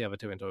blasts the other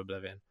two into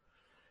oblivion.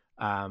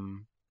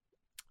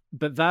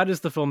 But that is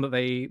the film that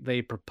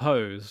they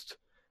proposed.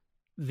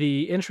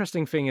 The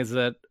interesting thing is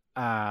that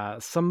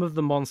some of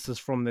the monsters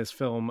from this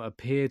film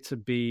appear to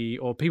be,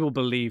 or people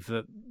believe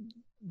that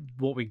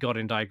what we got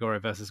in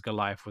Daigoro versus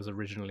Goliath was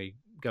originally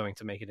going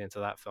to make it into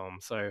that film.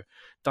 So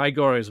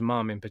Daigoro's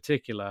mum in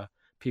particular,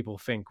 people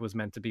think was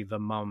meant to be the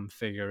mum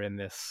figure in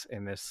this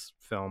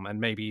film, and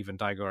maybe even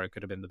Daigoro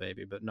could have been the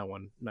baby, but no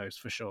one knows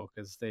for sure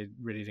because they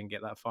really didn't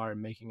get that far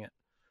in making it.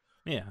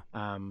 Yeah.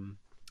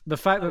 The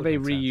fact that they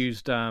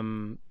reused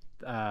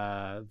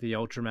the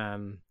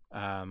Ultraman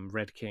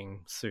Red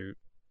King suit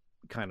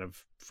kind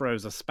of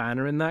throws a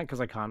spanner in that, because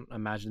I can't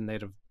imagine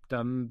they'd have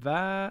done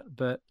that.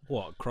 But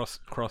what, cross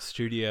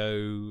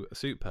studio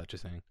suit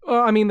purchasing?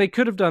 Well, I mean, they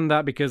could have done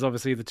that because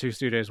obviously the two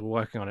studios were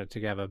working on it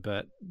together,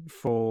 but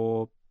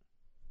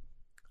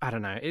I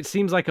don't know, it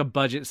seems like a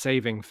budget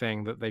saving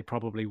thing that they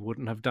probably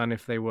wouldn't have done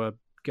if they were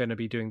going to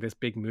be doing this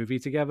big movie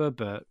together.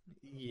 But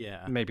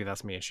yeah, maybe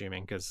that's me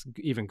assuming, because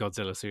even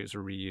Godzilla suits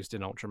are reused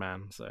in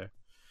Ultraman. So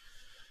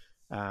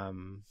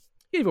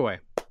either way,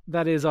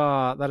 that is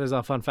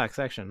our fun fact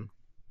section.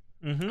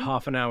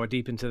 Half an hour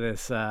deep into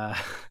this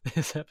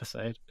this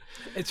episode.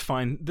 It's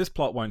fine. This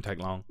plot won't take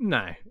long.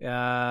 No.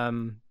 Yeah.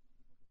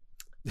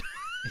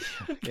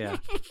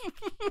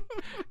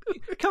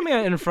 Coming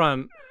out in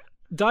front,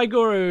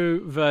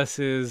 Daigoro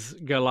versus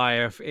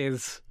Goliath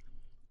is,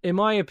 in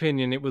my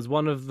opinion, it was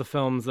one of the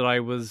films that I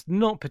was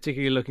not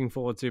particularly looking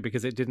forward to,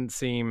 because it didn't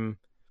seem...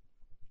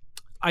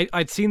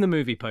 I'd seen the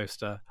movie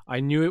poster. I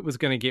knew it was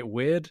going to get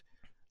weird,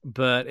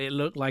 but it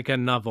looked like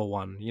another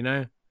one, you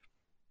know?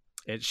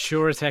 It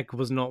sure as heck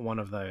was not one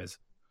of those.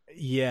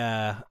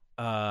 Yeah,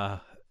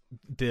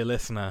 dear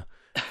listener,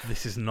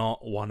 this is not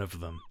one of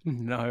them.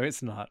 No,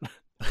 it's not.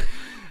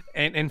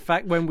 And in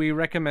fact, when we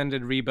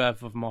recommended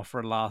Rebirth of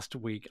Mothra last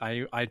week,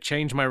 I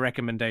changed my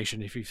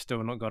recommendation. If you've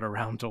still not got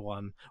around to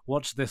one,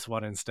 watch this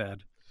one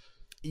instead.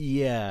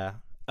 Yeah.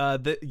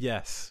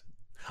 Yes.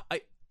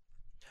 I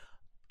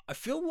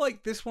feel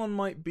like this one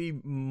might be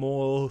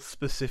more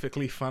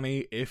specifically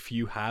funny if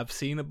you have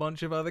seen a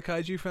bunch of other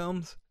kaiju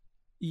films.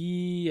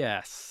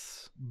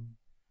 Yes.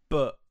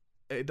 But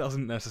it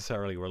doesn't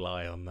necessarily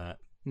rely on that.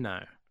 No.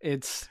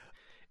 It's...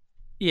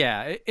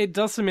 Yeah, it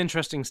does some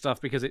interesting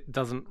stuff because it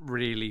doesn't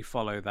really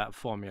follow that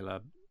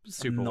formula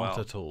super well. Not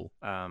at all.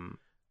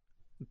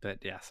 But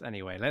yes,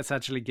 anyway, let's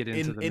actually get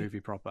into the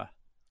movie proper.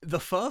 The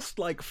first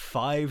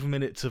 5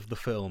 minutes of the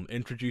film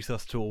introduce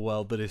us to a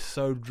world that is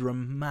so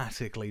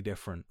dramatically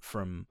different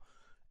from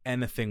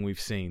anything we've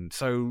seen.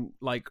 So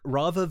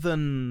rather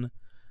than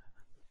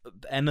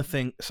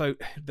anything, so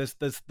there's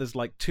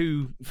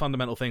two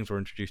fundamental things we're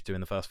introduced to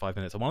in the first 5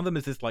 minutes, and one of them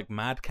is this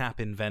madcap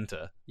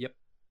inventor. Yep.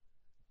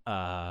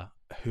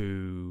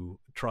 Who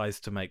tries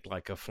to make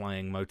a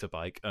flying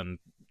motorbike and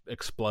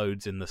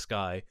explodes in the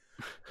sky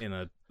in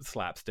a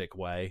slapstick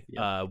way.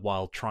 Yep.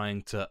 While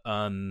trying to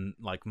earn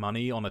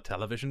money on a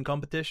television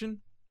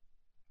competition.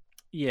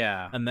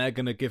 Yeah. And they're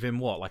gonna give him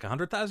what,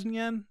 100,000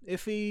 yen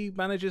if he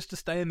manages to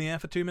stay in the air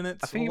for 2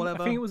 minutes or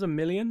whatever? I think it was 1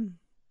 million.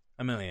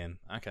 1 million,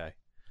 okay.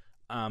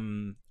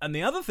 And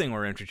the other thing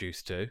we're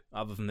introduced to,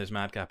 other than this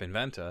madcap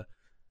inventor,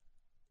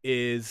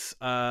 is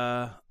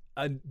a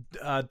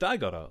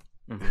Daigoro,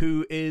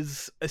 who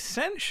is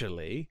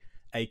essentially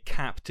a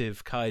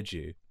captive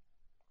kaiju.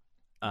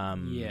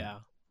 Yeah.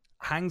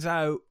 Hangs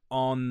out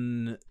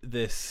on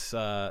this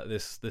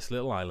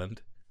little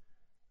island.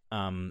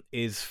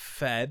 Is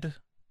fed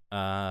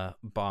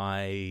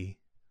by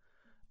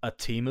a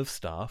team of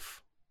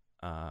staff,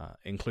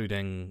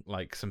 including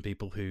some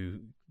people who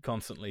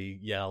constantly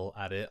yell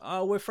at it,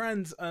 "Oh, we're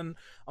friends, and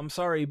I'm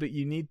sorry, but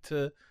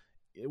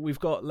we've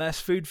got less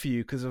food for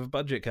you because of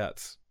budget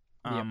cuts."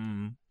 Yep.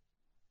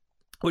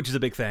 Which is a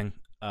big thing.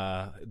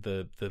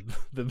 The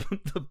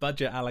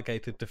budget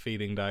allocated to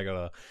feeding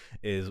Daigoro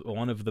is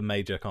one of the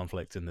major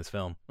conflicts in this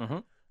film.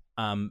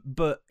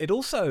 But it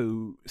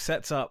also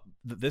sets up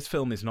that this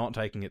film is not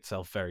taking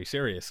itself very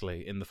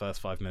seriously in the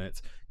first 5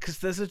 minutes, because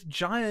there's a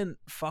giant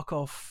fuck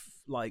off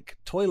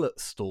toilet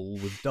stall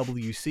with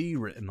WC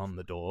written on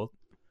the door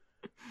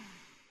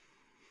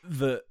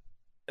that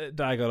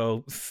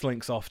Daigoro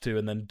slinks off to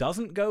and then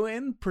doesn't go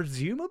in,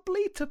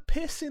 presumably to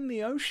piss in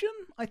the ocean,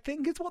 I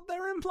think is what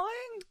they're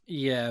implying.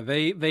 Yeah,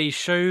 they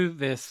show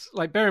this,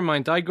 bear in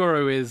mind,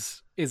 Daigoro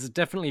is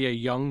definitely a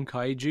young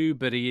kaiju,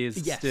 but he is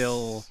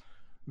still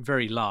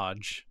very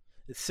large.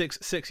 It's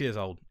six years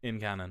old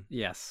in canon.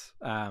 Yes.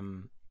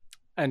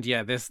 And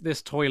yeah,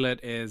 this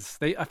toilet is,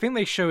 I think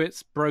they show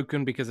it's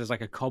broken because there's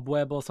a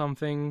cobweb or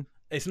something.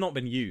 It's not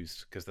been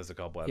used because there's a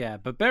cobweb. Yeah,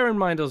 but bear in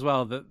mind as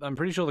well that I'm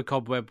pretty sure the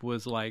cobweb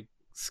was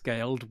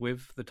scaled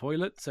with the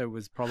toilet, so it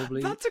was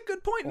probably. That's a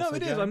good point. No,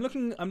 it is. I'm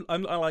looking.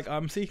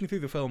 I'm seeking through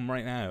the film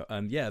right now,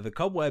 and yeah, the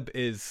cobweb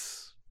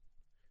is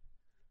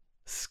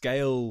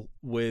scale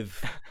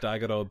with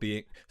Daigoro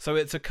being. So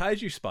it's a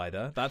kaiju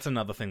spider. That's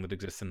another thing that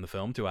exists in the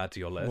film to add to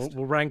your list.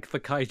 We'll rank the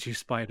kaiju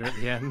spider at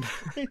the end.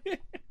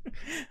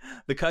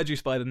 The kaiju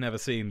spider never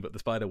seen, but the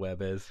spider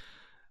web is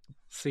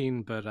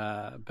seen, but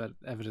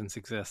evidence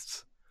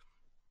exists.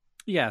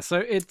 Yeah,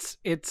 so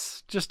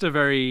it's just a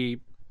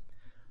very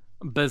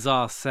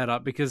bizarre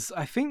setup, because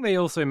I think they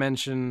also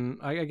mention,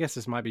 I guess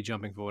this might be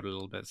jumping forward a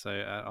little bit, so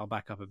I'll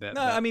back up a bit.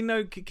 No, but... I mean,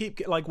 no,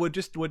 keep we're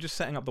just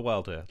setting up the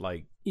world here.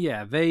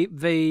 Yeah,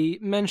 they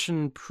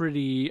mention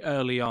pretty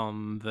early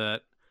on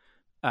that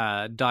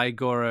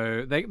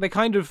Daigoro,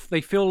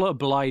 they feel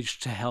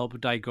obliged to help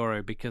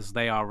Daigoro because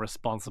they are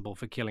responsible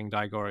for killing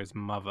Daigoro's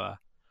mother.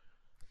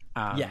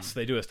 Yes,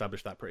 they do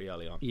establish that pretty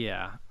early on.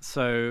 Yeah,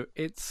 so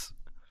it's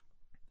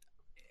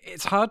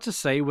hard to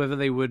say whether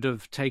they would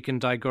have taken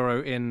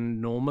Daigoro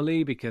in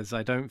normally, because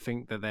I don't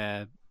think that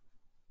they're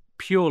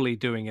purely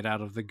doing it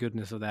out of the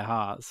goodness of their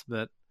hearts,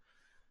 but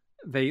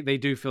they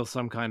do feel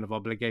some kind of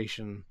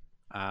obligation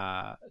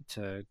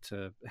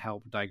to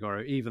help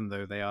Daigoro, even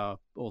though they are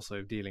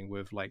also dealing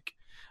with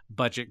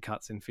budget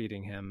cuts in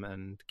feeding him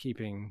and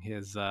keeping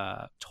his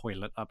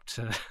toilet up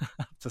to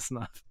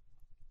snuff.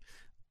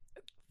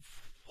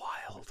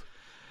 Wild.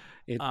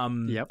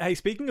 Yep. Hey,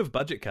 speaking of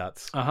budget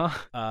cuts,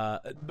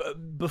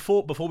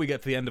 before we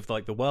get to the end of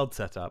the world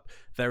setup,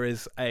 there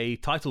is a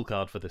title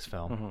card for this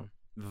film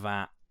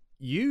that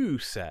you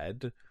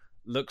said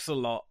looks a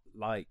lot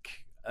like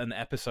an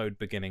episode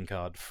beginning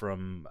card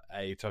from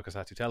a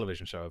tokusatsu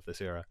television show of this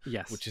era.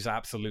 Yes, which is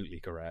absolutely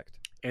correct.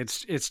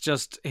 It's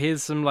just,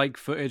 here's some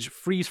footage,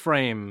 freeze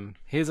frame.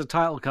 Here's a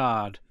title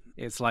card.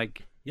 It's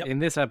in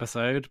this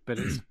episode, but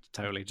it's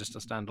totally just a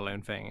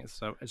standalone thing.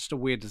 It's just a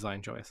weird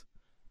design choice.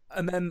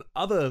 And then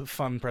other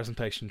fun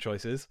presentation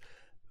choices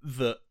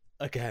that,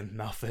 again,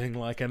 nothing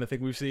like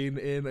anything we've seen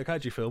in a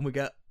kaiju film. We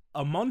get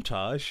a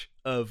montage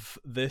of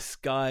this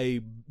guy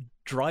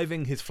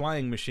driving his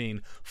flying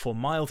machine for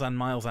miles and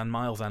miles and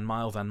miles and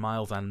miles and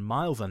miles and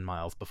miles and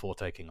miles before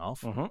taking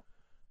off.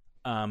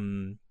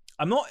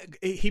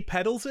 He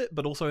pedals it,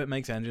 but also it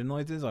makes engine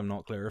noises. I'm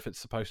not clear if it's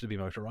supposed to be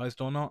motorized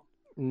or not.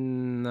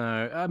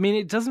 No, I mean,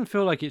 it doesn't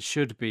feel like it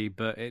should be,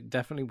 but it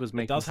definitely was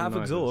making. It does have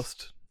noises.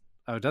 Exhaust.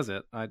 Oh, does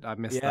it? I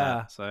missed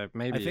that. So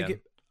maybe I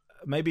think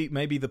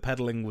maybe the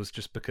pedaling was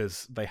just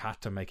because they had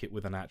to make it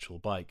with an actual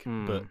bike.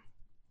 But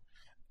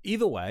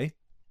either way,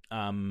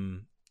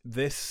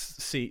 this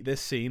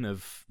scene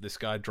of this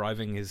guy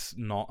driving his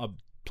not a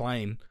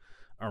plane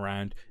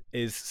around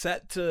is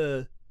set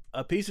to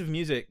a piece of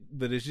music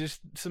that is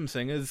just some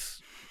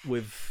singers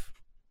with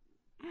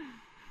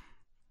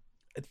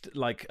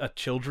like a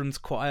children's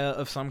choir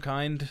of some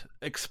kind,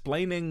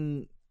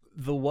 explaining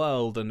the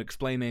world and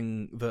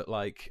explaining that,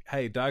 like,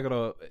 hey,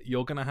 Daigoro,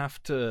 you're gonna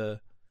have to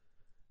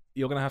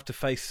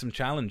face some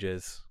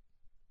challenges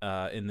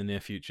in the near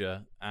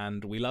future,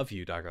 and we love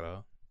you,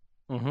 Daigoro.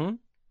 Mm-hmm.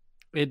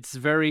 It's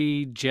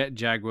very Jet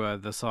Jaguar,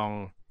 the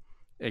song,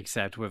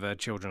 except with a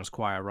children's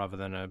choir rather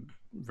than a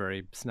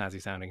very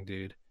snazzy sounding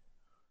dude.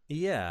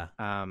 Yeah.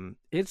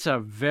 It's a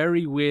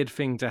very weird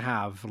thing to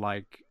have,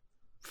 like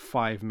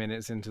 5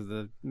 minutes into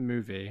the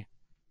movie.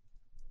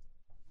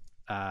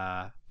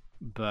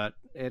 But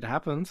it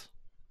happens,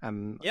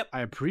 and Yep.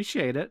 I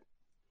appreciate it.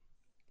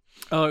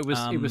 Oh, it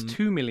was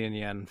 2 million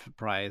yen for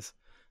prize.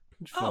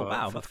 Oh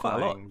wow, for that's quite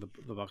a lot.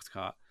 the box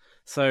cart.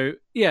 So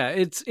yeah,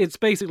 it's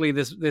basically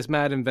this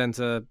mad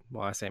inventor.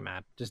 Well, I say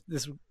mad, just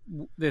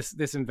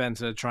this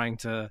inventor trying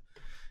to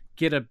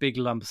get a big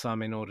lump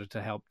sum in order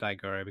to help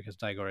Daigoro, because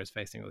Daigoro is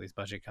facing all these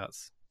budget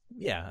cuts.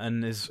 Yeah,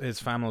 and his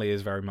family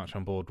is very much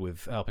on board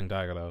with helping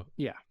Daigoro.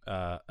 Yeah.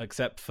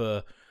 Except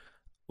for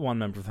one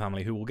member of the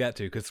family who we'll get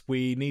to, because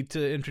we need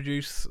to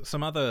introduce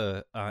some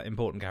other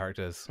important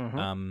characters.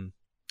 Mm-hmm.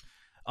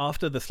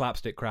 After the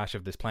slapstick crash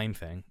of this plane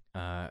thing,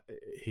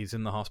 he's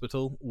in the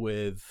hospital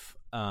with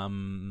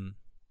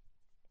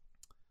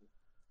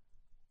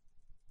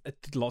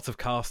lots of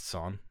casts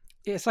on.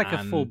 It's like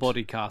a full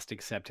body cast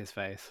except his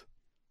face.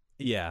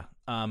 Yeah.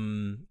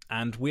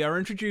 And we are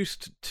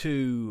introduced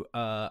to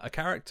a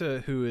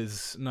character who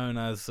is known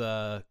as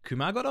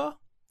Kumagoro.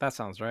 That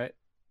sounds right.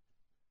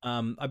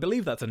 I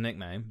believe that's a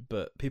nickname,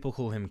 but people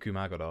call him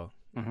Kumagoro,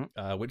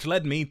 which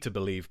led me to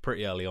believe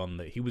pretty early on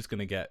that he was going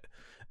to get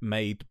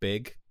made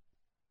big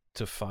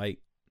to fight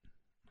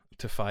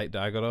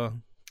Daigoro.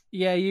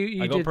 Yeah,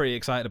 I got pretty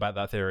excited about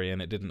that theory,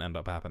 and it didn't end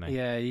up happening.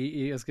 Yeah,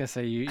 I was gonna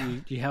say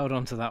you held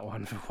on to that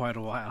one for quite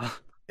a while.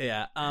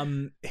 Yeah.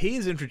 He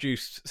is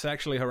introduced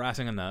sexually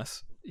harassing a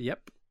nurse.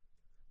 Yep.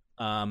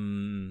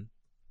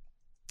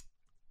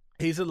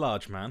 He's a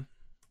large man.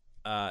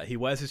 He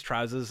wears his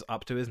trousers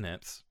up to his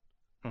nips.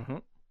 Mm-hmm.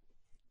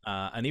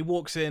 And he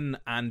walks in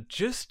and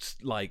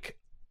just, like,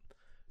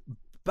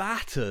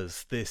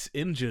 batters this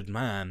injured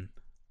man.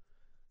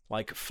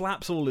 Like,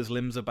 flaps all his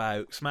limbs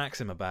about, smacks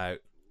him about,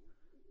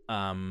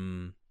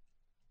 and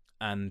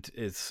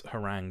is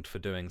harangued for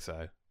doing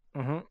so.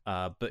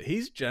 Mm-hmm. But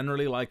he's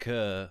generally like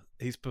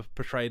he's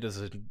portrayed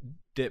as a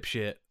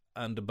dipshit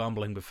and a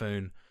bumbling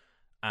buffoon,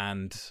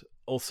 and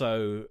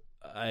also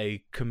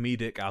a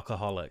comedic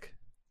alcoholic.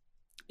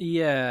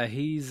 Yeah,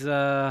 he's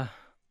I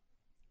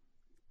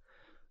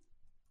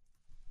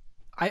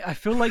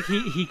feel like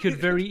he could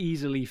very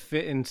easily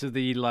fit into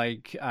the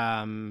like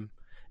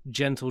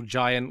gentle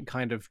giant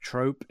kind of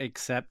trope,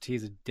 except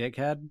he's a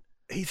dickhead.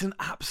 He's an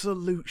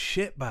absolute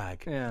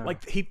shitbag. Yeah.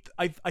 Like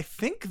I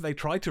think they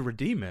try to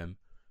redeem him,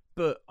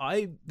 but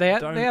they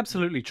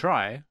absolutely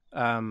try.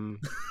 And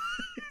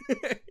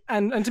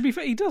to be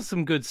fair, he does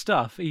some good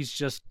stuff. He's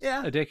just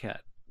a dickhead.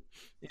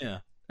 Yeah.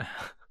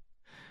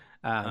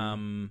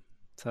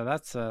 So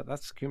that's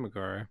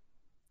Kumagoro.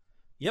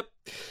 Yep.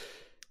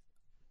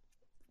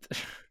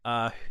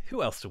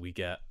 Who else do we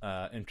get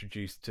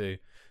introduced to?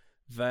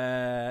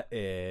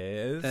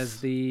 There's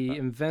the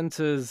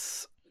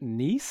inventor's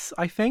niece,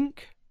 I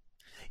think.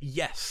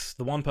 Yes,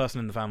 the one person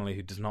in the family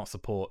who does not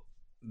support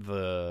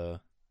the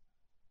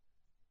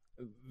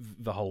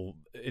whole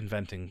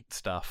inventing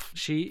stuff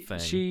thing.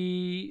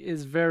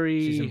 She's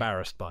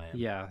embarrassed by him.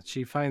 Yeah,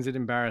 she finds it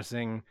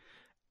embarrassing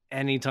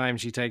anytime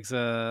she takes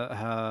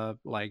her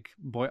like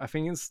boy. I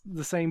think it's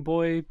the same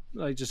boy.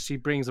 Like, just she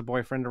brings a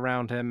boyfriend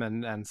around him,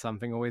 and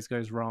something always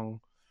goes wrong.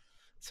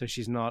 So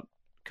she's not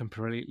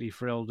completely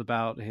thrilled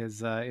about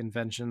his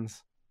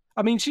inventions.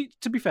 I mean,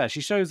 to be fair,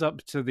 she shows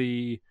up to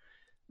the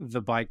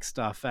bike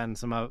stuff and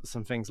some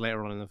things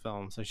later on in the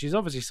film. So she's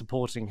obviously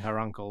supporting her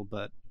uncle,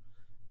 but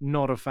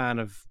not a fan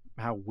of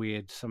how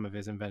weird some of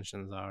his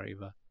inventions are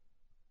either.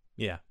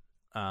 Yeah.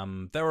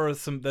 There are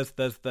some.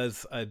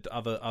 There's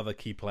other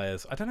key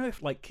players. I don't know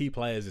if like key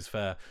players is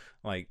fair.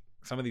 Like,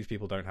 some of these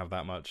people don't have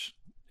that much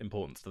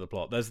importance to the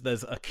plot.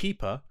 There's a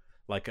keeper,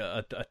 like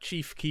a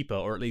chief keeper,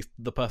 or at least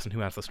the person who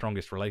has the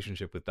strongest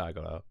relationship with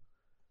Daigoro.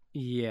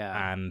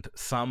 Yeah. And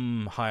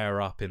some higher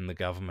up in the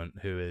government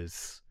who the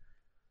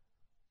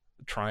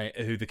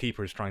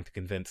keeper is trying to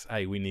convince,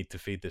 hey, we need to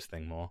feed this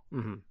thing more.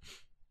 Mm-hmm.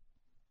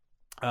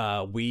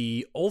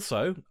 We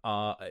also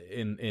are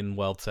in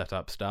world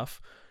setup stuff.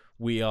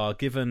 We are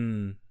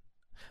given.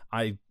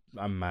 I'm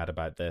mad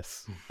about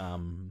this.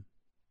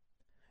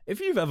 If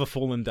you've ever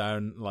fallen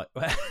down, like,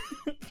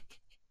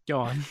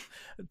 go on.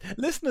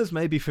 Listeners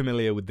may be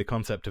familiar with the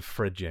concept of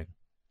fridging.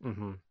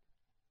 Mm-hmm.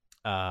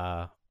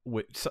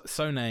 Which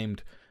so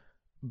named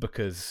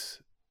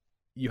because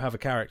you have a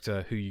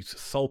character whose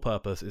sole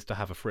purpose is to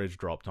have a fridge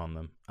dropped on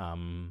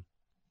them.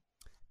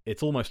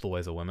 It's almost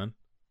always a woman,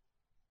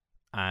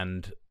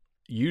 and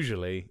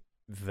usually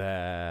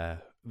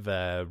their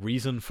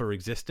reason for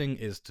existing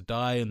is to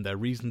die, and their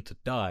reason to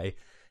die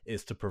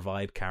is to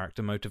provide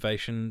character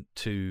motivation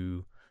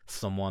to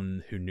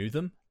someone who knew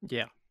them.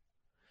 Yeah.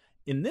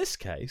 In this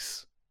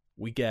case,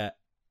 we get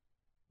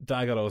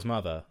Daigoro's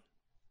mother,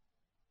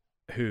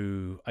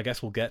 who I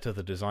guess we'll get to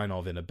the design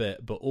of in a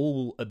bit, but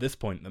all at this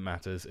point that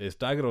matters is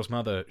Daigoro's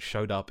mother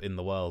showed up in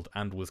the world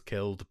and was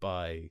killed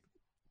by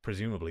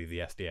presumably the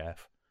SDF.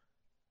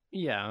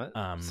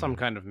 Yeah, some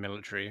kind of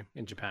military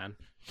in Japan.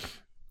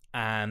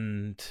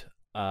 And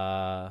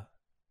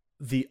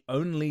the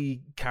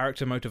only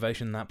character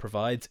motivation that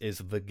provides is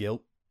the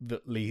guilt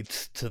that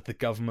leads to the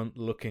government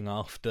looking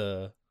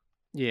after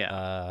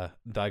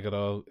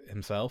Daigoro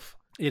himself.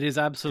 It is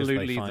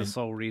absolutely the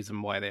sole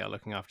reason why they are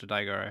looking after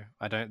Daigoro.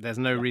 There's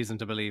no reason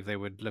to believe they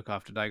would look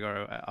after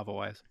Daigoro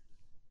otherwise.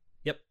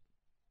 Yep.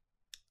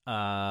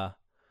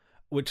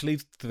 Which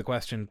leads to the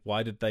question,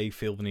 why did they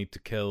feel the need to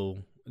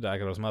kill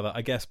Daigoro's mother?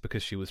 I guess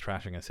because she was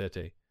trashing a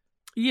city.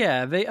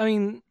 Yeah,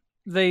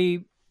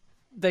 they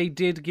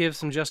did give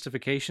some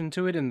justification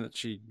to it in that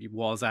she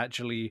was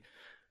actually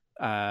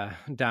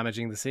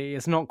damaging the city.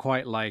 It's not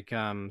quite like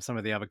some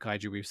of the other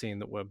kaiju we've seen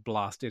that were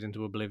blasted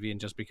into oblivion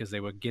just because they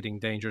were getting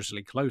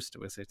dangerously close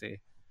to a city.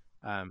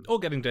 Or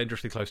getting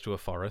dangerously close to a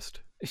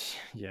forest.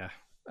 Yeah.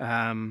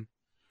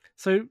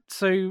 So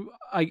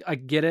I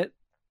get it.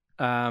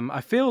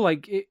 I feel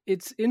like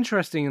it's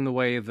interesting in the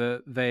way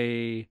that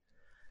they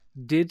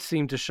did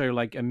seem to show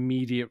like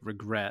immediate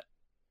regret,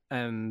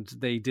 and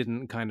they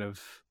didn't kind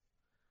of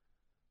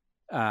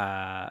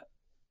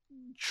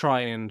try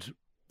and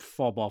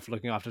fob off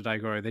looking after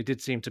Daigoro. They did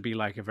seem to be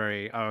like a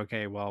very,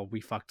 okay, well, we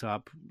fucked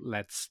up.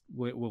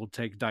 We'll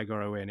take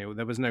Daigoro in.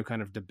 There was no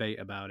kind of debate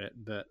about it.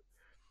 But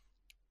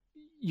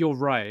you're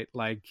right.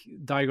 Like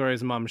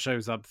Daigoro's mum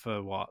shows up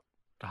for what,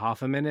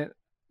 half a minute,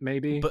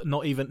 maybe, but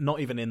not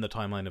even in the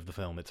timeline of the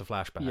film. It's a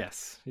flashback.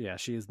 Yes, yeah,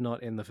 she is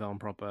not in the film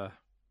proper.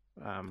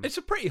 It's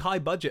a pretty high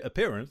budget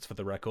appearance for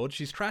the record.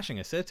 She's trashing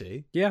a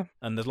city. Yeah,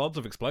 and there's lots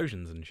of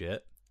explosions and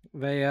shit.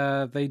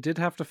 They did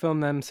have to film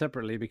them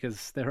separately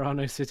because there are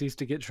no cities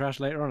to get trashed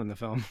later on in the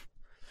film.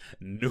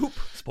 Nope.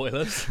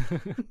 Spoilers.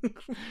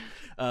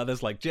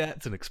 There's like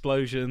jets and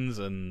explosions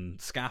and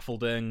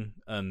scaffolding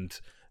and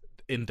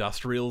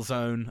industrial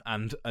zone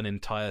and an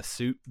entire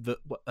suit that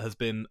has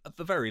been, at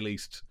the very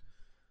least,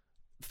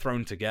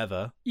 thrown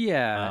together.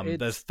 Yeah.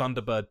 There's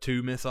Thunderbird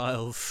 2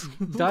 missiles.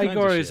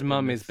 Daigoro's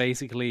mum is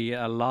basically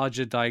a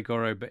larger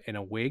Daigoro but in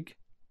a wig.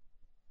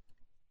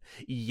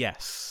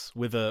 Yes,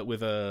 with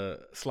a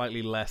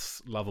slightly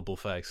less lovable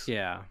face.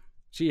 Yeah.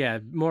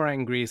 More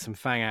angry, some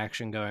fang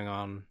action going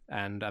on,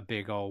 and a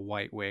big old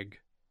white wig.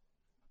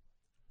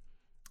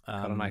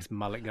 Got a nice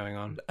mullet going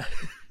on.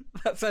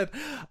 That said,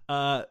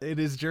 it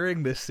is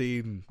during this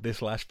scene, this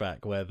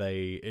flashback, where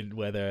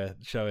they're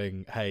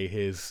showing, hey,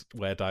 here's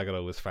where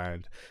Daigoro was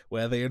found,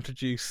 where they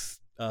introduce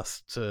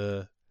us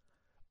to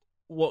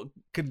what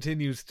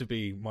continues to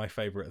be my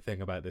favorite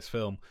thing about this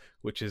film,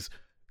 which is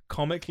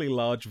comically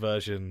large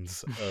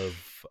versions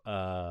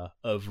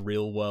of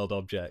real world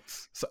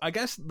objects. So I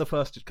guess the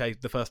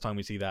first time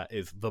we see that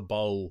is the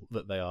bowl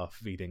that they are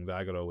feeding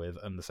Daigoro with,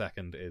 and the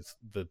second is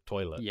the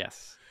toilet.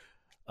 Yes.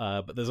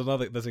 But there's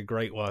a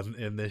great one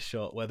in this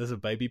shot where there's a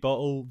baby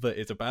bottle that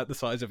is about the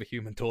size of a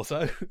human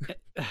torso.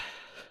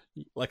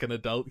 Like an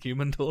adult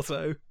human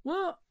torso.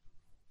 Well,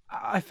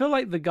 I feel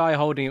like the guy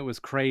holding it was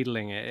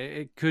cradling it.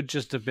 It could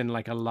just have been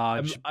like a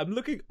large... I'm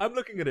looking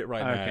at it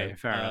right now. Okay,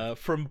 fair enough.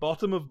 From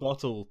bottom of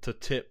bottle to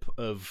tip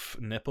of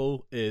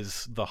nipple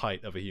is the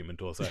height of a human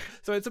torso.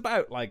 So it's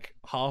about like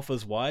half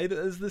as wide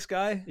as this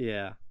guy.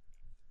 Yeah.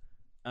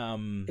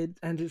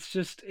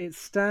 It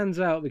stands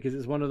out because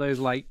it's one of those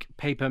like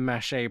paper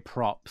mache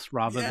props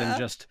rather than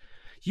just...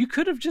 You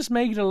could have just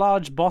made a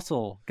large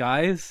bottle,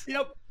 guys.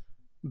 Yep.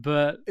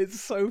 But it's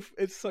so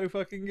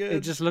fucking good.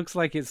 It just looks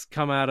like it's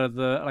come out of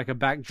like a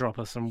backdrop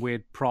of some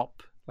weird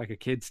prop, like a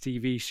kids'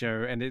 TV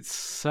show, and it's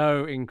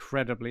so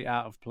incredibly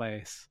out of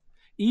place,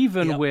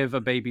 even with a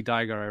baby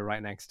Daigoro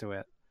right next to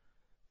it.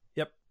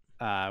 Yep.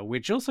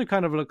 Which also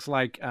kind of looks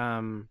like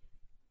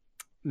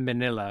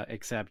Manila,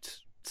 except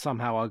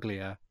somehow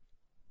uglier.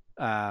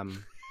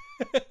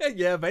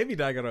 Yeah, baby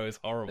Daigoro is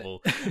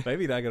horrible.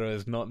 Baby Daigoro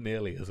is not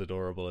nearly as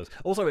adorable as.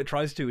 Also, it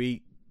tries to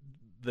eat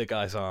the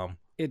guy's arm.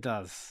 It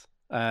does.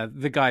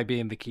 The guy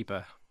being the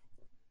keeper.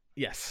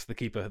 Yes, the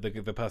keeper,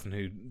 the person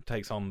who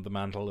takes on the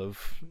mantle of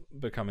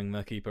becoming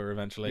the keeper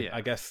eventually. Yeah.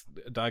 I guess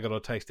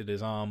Daigoro tasted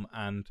his arm,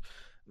 and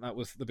that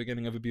was the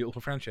beginning of a beautiful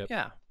friendship.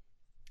 Yeah.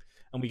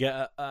 And we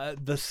get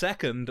the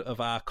second of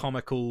our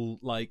comical,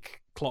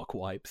 like, clock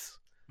wipes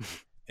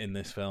in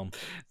this film.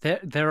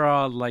 There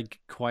are, like,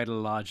 quite a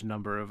large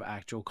number of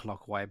actual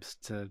clock wipes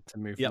to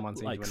move from one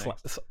scene to the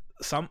next.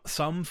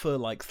 Some for,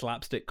 like,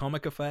 slapstick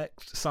comic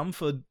effect, some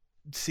for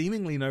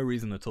seemingly no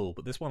reason at all,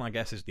 but this one I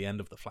guess is the end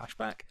of the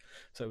flashback,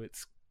 so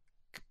it's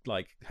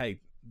like,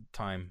 hey,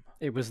 time.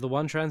 It was the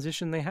one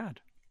transition they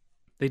had.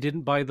 They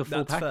didn't buy the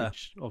full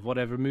package of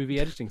whatever movie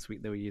editing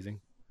suite they were using.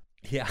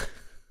 Yeah.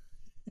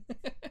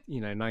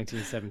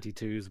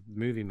 1972's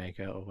Movie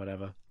Maker or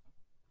whatever.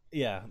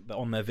 Yeah,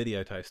 on their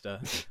video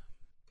toaster.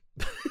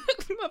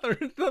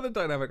 another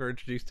dynamic we're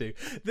introduced to.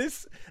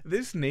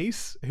 This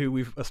niece, who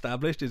we've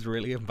established is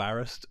really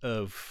embarrassed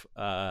of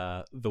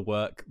the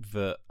work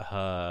that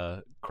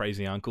her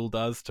crazy uncle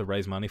does to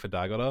raise money for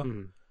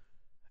Daigoro,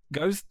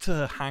 goes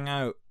to hang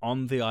out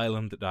on the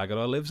island that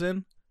Daigoro lives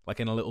in, like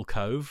in a little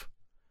cove,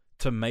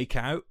 to make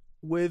out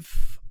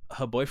with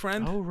her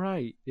boyfriend. Oh,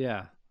 right.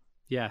 Yeah.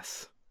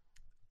 Yes.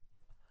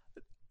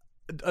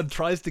 And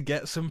tries to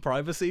get some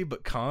privacy,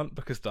 but can't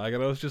because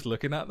Daigoro's just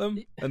looking at them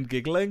and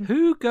giggling.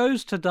 Who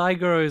goes to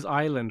Daigoro's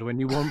island when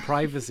you want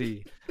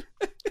privacy?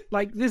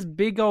 Like, this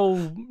big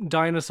old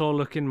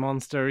dinosaur-looking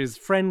monster is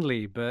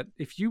friendly, but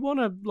if you want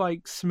to,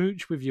 like,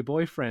 smooch with your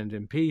boyfriend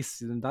in peace,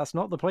 then that's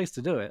not the place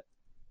to do it.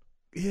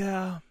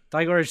 Yeah.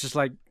 Daigoro's just,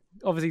 like,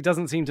 obviously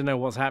doesn't seem to know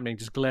what's happening,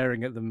 just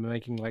glaring at them,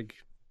 making, like,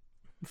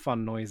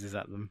 fun noises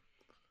at them.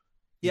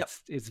 Yep.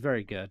 It's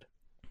very good.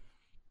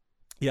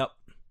 Yep.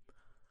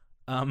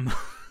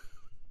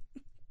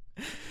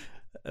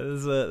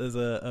 There's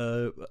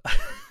a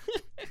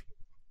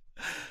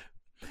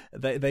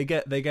they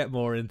get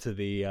more into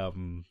the I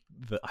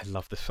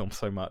love this film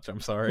so much. I'm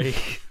sorry.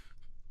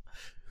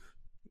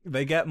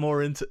 They get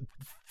more into.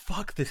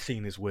 Fuck, this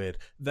scene is weird.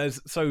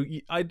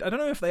 I don't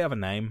know if they have a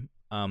name.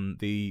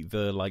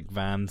 The like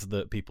vans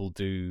that people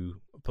do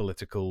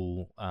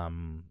political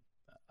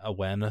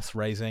awareness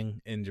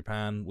raising in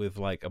Japan with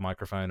like a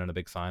microphone and a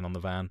big sign on the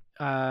van.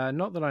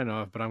 Not that I know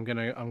of, but I'm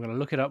gonna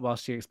look it up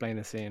whilst you explain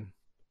the scene.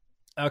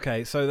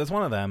 Okay, so there's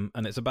one of them,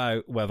 and it's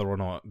about whether or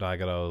not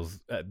Daigoro's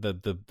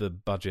the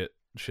budget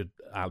should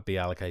be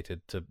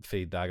allocated to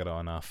feed Daigoro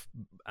enough,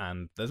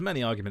 and there's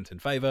many arguments in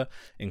favor,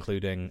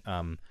 including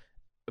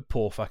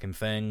poor fucking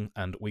thing,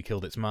 and we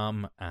killed its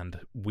mum,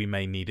 and we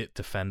may need it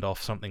to fend off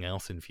something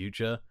else in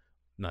future.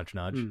 Nudge,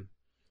 nudge.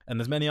 And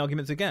there's many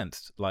arguments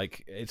against,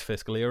 like it's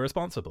fiscally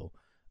irresponsible,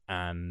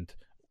 and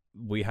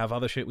we have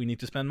other shit we need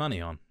to spend money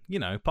on. You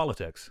know,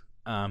 politics.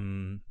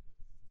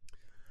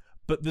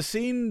 But the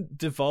scene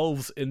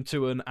devolves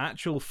into an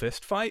actual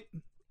fist fight,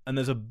 and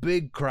there's a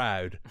big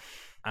crowd,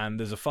 and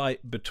there's a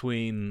fight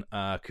between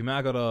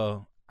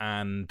Kumagoro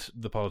and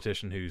the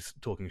politician who's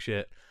talking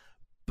shit.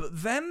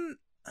 But then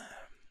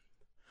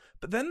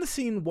the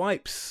scene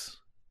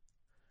wipes,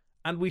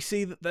 and we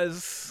see that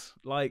there's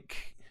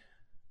like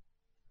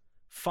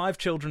 5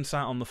 children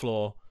sat on the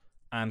floor,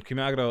 and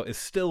Kumagoro is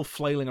still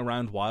flailing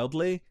around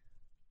wildly,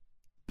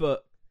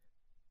 but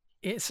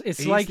it's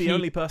he's like the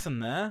only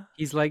person there.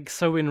 He's like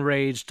so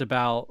enraged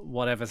about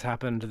whatever's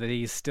happened that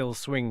he's still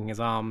swinging his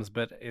arms,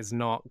 but is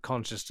not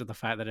conscious to the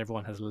fact that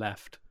everyone has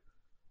left.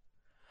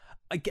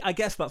 I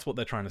guess that's what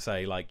they're trying to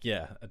say. Like,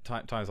 yeah, at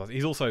times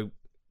he's also,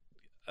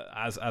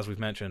 as we've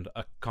mentioned,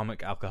 a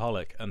comic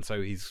alcoholic, and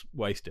so he's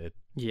wasted.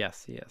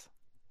 Yes, he is.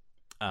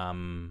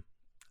 And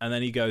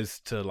then he goes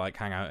to like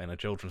hang out in a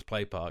children's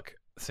play park,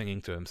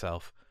 singing to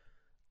himself,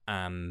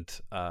 and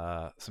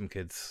some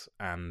kids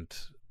and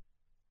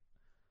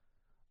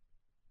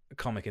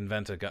comic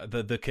inventor guy,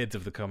 the kids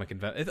of the comic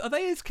inventor, are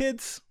they his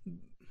kids?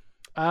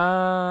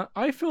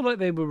 I feel like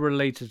they were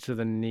related to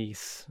the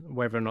niece,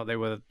 whether or not they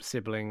were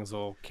siblings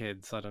or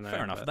kids. I don't know.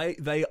 Fair enough.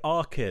 They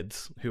are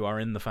kids who are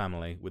in the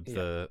family with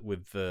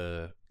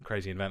the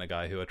crazy inventor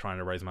guy who are trying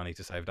to raise money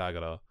to save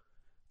Daigoro.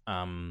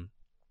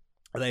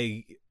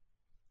 They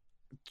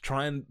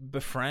try and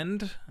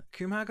befriend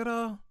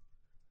Kumagoro.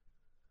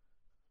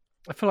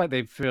 I feel like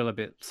they feel a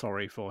bit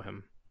sorry for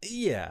him.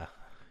 Yeah,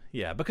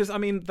 because I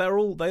mean they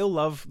all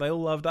love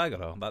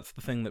Daigoro. That's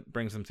the thing that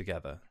brings them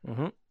together.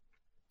 Mm-hmm.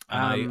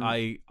 And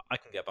I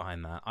can get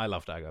behind that. I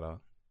love Daigoro.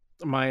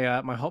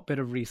 My hot bit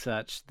of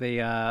research: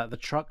 the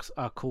trucks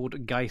are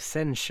called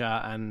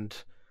Gaisensha, and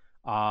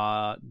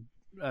are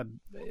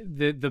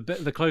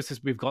the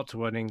closest we've got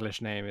to an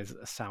English name is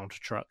a sound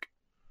truck.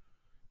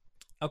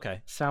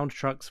 Okay, sound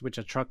trucks, which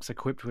are trucks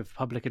equipped with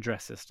public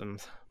address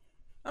systems.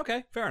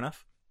 Okay, fair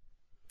enough.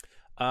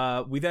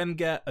 We then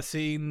get a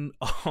scene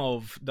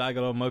of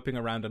Daigoro moping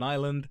around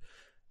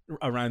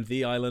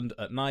the island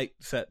at night,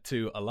 set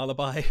to a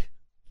lullaby.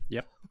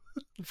 Yep.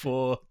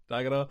 For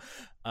Daigoro,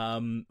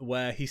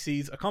 where he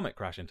sees a comet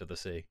crash into the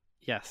sea.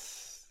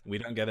 Yes. We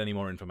don't get any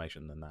more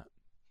information than that.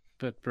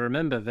 But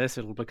remember this,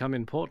 it'll become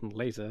important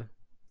later.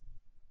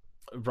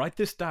 Write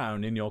this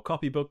down in your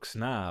copybooks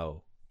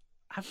now.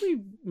 Have we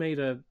made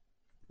a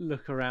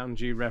look around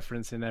you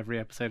reference in every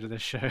episode of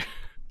this show?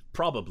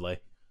 Probably.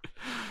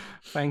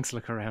 Thanks,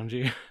 look around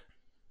you.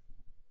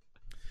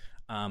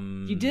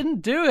 You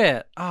didn't do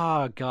it.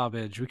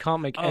 Garbage. We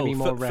can't make any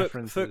more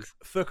references.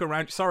 Thuck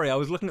around. Sorry, I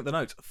was looking at the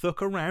notes.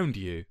 Thuck around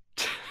you.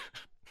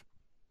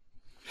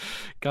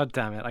 God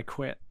damn it! I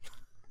quit.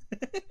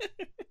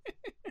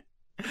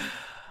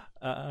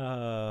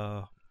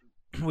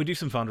 We do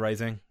some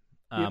fundraising.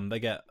 Yep.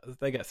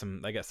 They get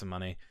some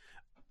money,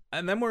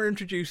 and then we're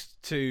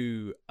introduced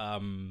to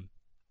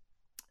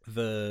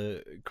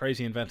the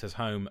crazy inventor's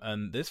home,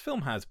 and this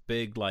film has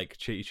big like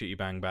chitty chitty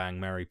bang bang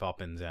Mary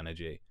Poppins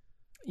energy.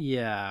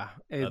 Yeah,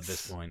 at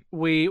this point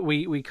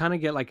we kind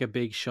of get like a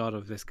big shot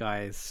of this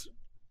guy's.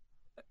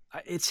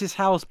 It's his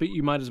house, but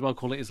you might as well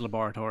call it his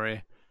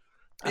laboratory.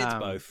 It's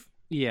both.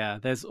 Yeah,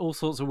 there's all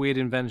sorts of weird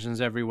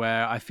inventions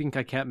everywhere. I think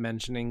I kept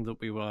mentioning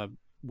that we were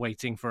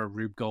waiting for a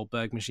Rube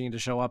Goldberg machine to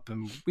show up,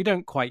 and we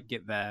don't quite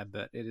get there,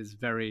 but it is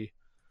very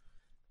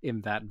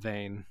in that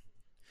vein.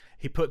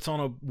 He puts on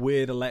a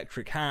weird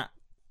electric hat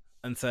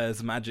and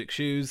says magic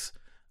shoes,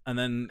 and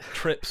then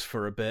trips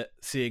for a bit,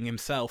 seeing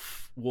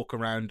himself walk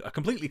around a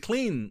completely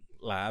clean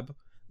lab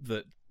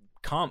that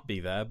can't be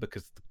there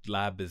because the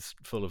lab is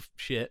full of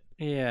shit.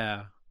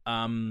 Yeah.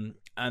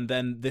 And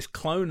then this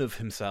clone of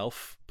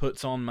himself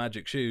puts on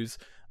magic shoes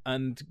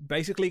and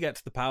basically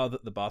gets the power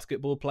that the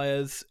basketball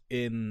players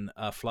in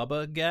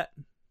Flubber get.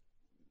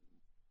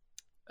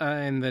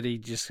 And that he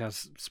just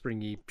has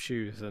springy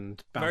shoes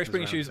and Very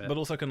springy shoes, but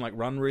also can like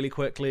run really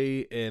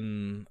quickly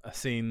in a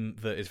scene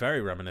that is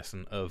very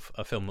reminiscent of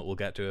a film that we'll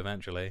get to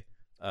eventually.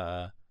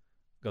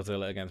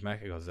 Godzilla against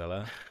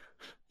Mechagodzilla.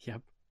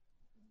 Yep.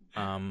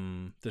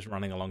 Just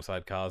running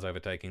alongside cars,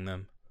 overtaking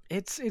them.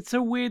 It's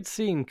a weird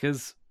scene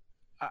because,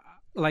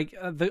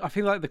 I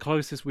feel like the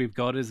closest we've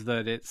got is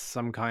that it's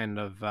some kind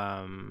of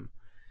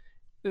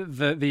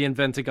the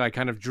inventor guy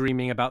kind of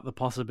dreaming about the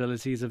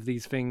possibilities of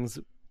these things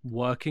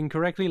working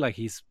correctly. Like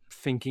he's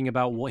thinking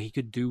about what he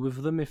could do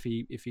with them if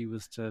he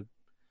was to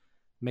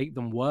make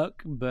them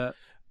work. But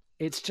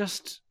it's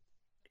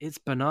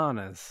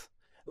bananas.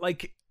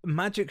 Like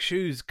magic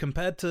shoes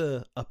compared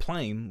to a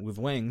plane with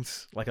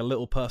wings, like a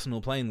little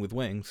personal plane with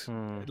wings.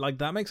 Like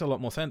that makes a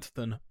lot more sense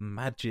than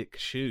magic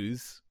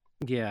shoes.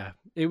 Yeah,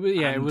 it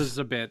was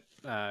a bit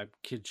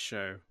kids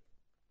show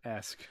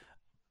esque.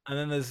 And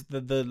then there's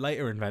the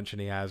later invention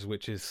he has,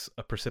 which is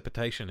a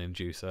precipitation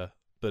inducer,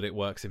 but it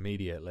works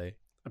immediately.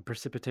 A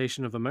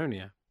precipitation of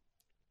ammonia.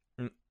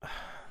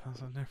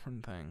 That's a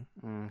different thing.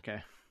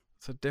 Okay,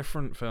 it's a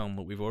different film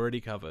that we've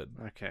already covered.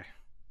 Okay,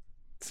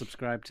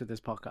 subscribe to this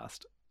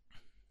podcast,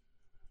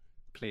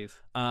 please.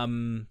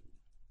 Kumaguro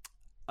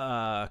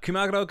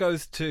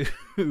goes to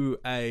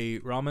a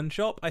ramen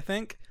shop, I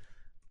think.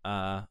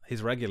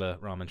 His regular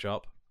ramen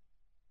shop.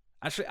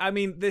 Actually, I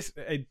mean,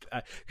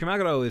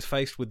 Kumaguro is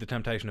faced with the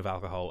temptation of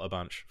alcohol a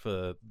bunch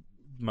for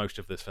most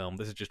of this film.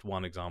 This is just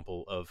one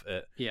example of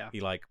it. Yeah.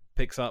 He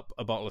picks up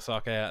a bottle of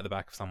sake out of the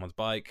back of someone's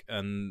bike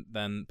and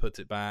then puts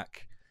it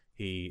back.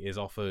 He is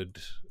offered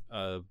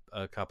a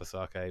cup of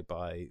sake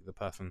by the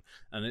person,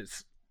 and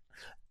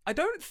I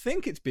don't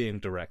think it's being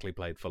directly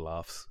played for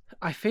laughs.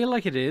 I feel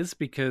like it is,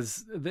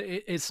 because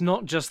it's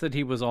not just that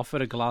he was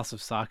offered a glass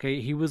of sake.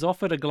 He was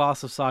offered a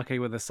glass of sake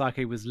where the sake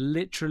was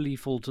literally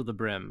full to the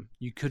brim.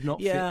 You could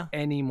not fit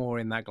any more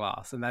in that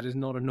glass, and that is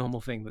not a normal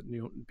thing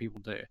that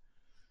people do.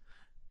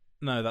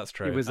 No, that's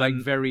true. It was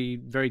very,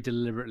 very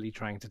deliberately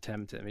trying to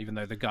tempt him, even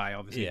though the guy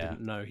obviously didn't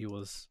know he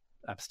was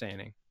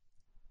abstaining.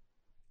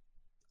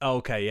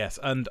 Okay, yes.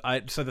 And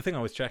so the thing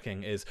I was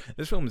checking is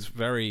this film is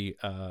very,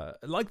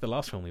 like the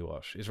last film we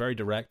watched, is very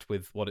direct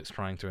with what it's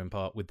trying to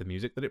impart with the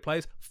music that it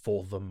plays,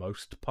 for the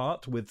most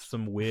part, with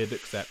some weird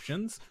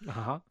exceptions.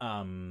 Uh-huh.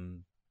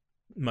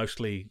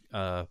 Mostly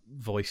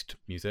voiced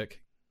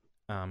music.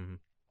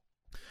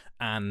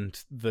 And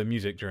the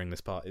music during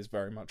this part is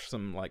very much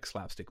some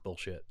slapstick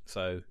bullshit.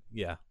 So,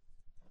 yeah.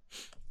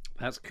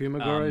 That's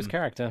Kumagoro's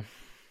character.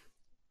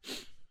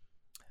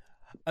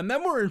 And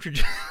then we're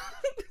introduced...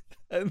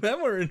 And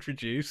then we're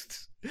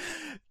introduced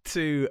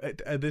to,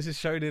 this is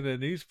shown in a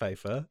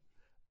newspaper,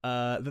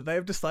 that they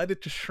have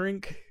decided to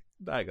shrink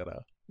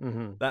Daigoro.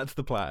 Mm-hmm. That's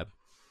the plan.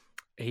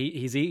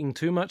 He's eating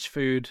too much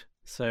food,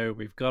 so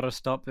we've got to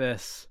stop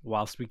this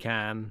whilst we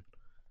can.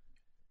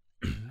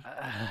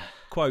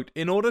 Quote,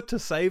 in order to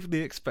save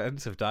the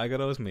expense of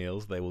Daigoro's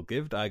meals, they will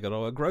give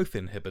Daigoro a growth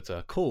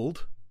inhibitor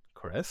called,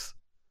 Chris?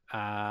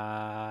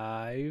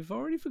 I've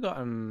already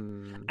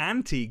forgotten.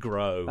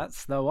 Anti-Grow.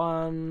 That's the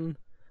one.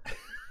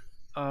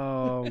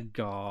 Oh,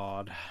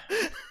 God.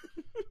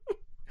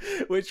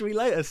 Which we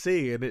later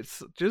see, and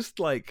it's just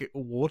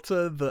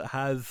water that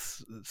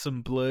has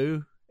some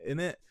blue in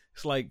it.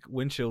 It's like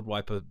windshield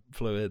wiper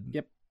fluid.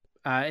 Yep.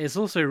 It's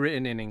also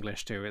written in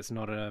English too. It's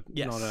not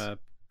a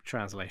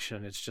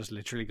translation. It's just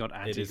literally got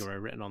Anti-Grow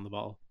written on the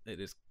bottle. It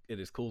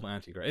is called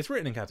Anti-Grow. It's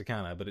written in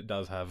katakana, but it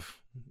does have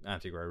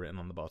Anti-Grow written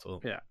on the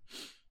bottle. Yeah.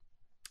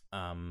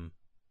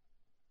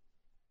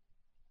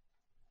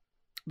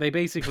 They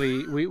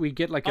basically we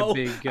get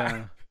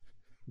a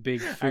big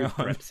food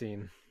prep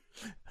scene.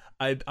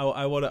 I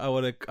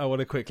want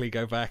to quickly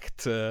go back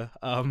to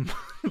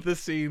the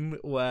scene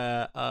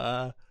where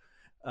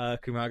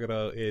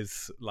Kumaguro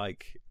is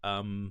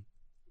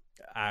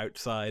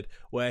outside,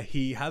 where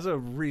he has a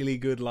really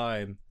good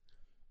line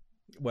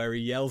where he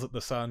yells at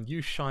the sun,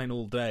 "You shine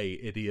all day,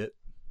 idiot."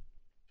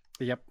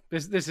 Yep.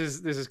 This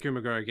is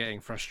Kumaguro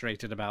getting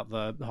frustrated about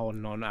the whole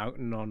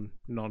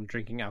non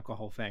drinking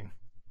alcohol thing.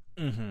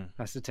 Mm-hmm.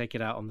 Has to take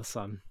it out on the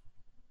sun.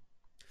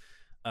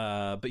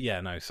 But yeah,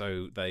 no.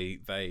 So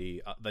they've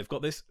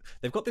got this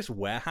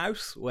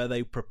warehouse where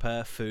they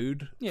prepare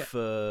food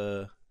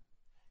for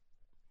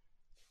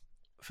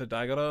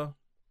Daigoro.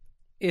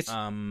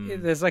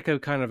 There's a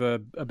kind of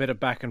a bit of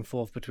back and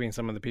forth between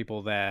some of the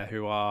people there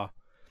who are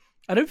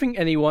I don't think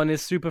anyone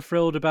is super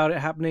thrilled about it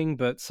happening,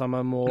 but some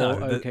are more No,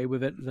 okay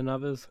with it than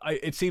others.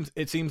 It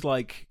seems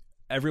like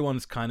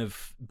everyone's kind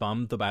of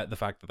bummed about the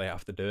fact that they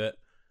have to do it.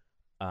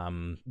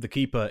 The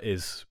keeper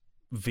is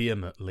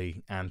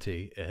vehemently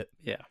anti it.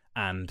 Yeah.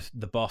 And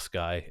the boss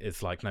guy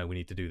is like, no, we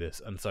need to do this,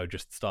 and so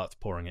just starts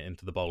pouring it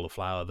into the bowl of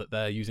flour that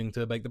they're using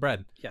to bake the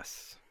bread.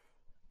 Yes.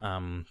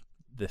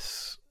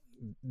 This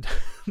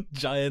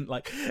giant,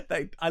 like,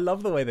 I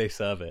love the way they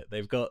serve it.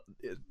 They've got,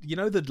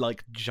 the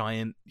like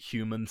giant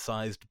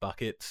human-sized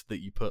buckets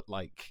that you put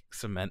like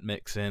cement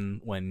mix in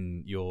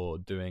when you're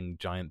doing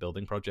giant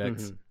building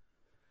projects. Mm-hmm.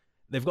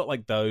 They've got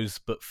like those,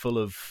 but full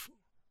of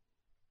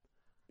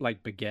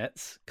like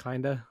baguettes,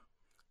 kinda.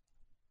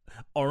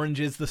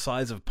 Oranges the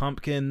size of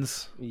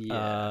pumpkins.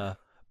 Yeah.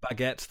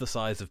 Baguettes the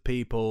size of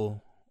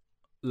people.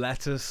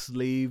 Lettuce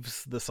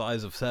leaves the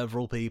size of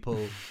several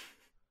people.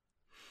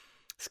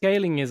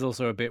 Scaling is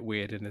also a bit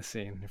weird in this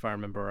scene, if I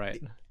remember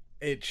right.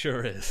 It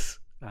sure is.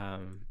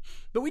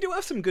 But we do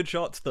have some good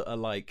shots that are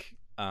like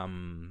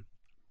Daigoro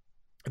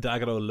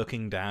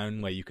looking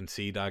down, where you can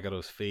see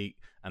Daigoro's feet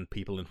and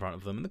people in front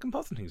of them, and the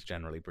compositing is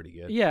generally pretty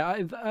good.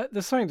 Yeah,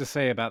 there's something to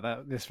say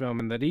about this film,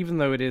 and that even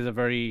though it is a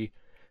very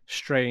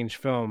strange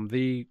film,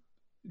 the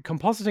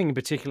compositing in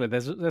particular,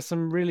 there's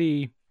some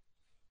really,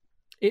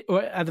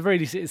 at the very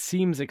least, it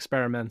seems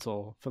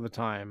experimental for the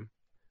time.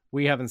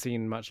 We haven't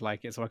seen much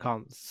like it, so I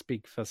can't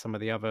speak for some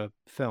of the other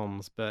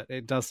films, but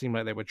it does seem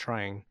like they were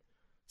trying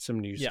some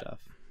new stuff.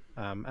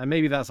 And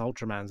maybe that's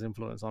Ultraman's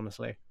influence,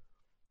 honestly.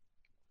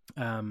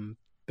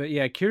 But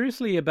yeah,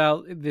 curiously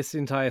about this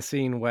entire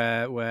scene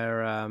where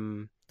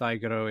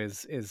Daigoro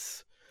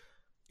is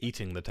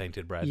eating the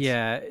tainted breads.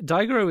 Yeah,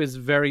 Daigoro is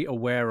very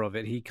aware of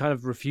it. He kind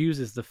of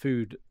refuses the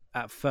food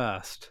at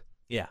first.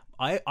 Yeah,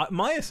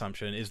 my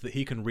assumption is that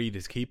he can read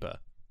his keeper.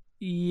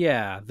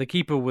 Yeah, the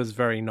keeper was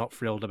very not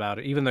thrilled about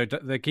it, even though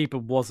the keeper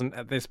wasn't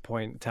at this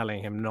point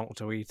telling him not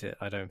to eat it,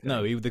 I don't think.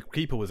 No, the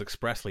keeper was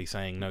expressly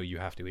saying, no, you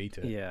have to eat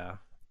it. Yeah.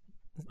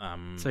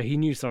 So he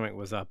knew something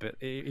was up,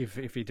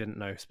 if he didn't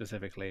know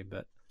specifically,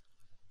 but...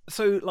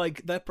 So,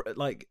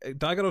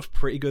 Daigoro's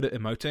pretty good at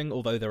emoting,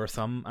 although there are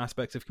some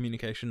aspects of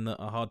communication that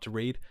are hard to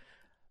read.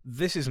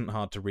 This isn't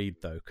hard to read,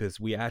 though, because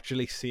we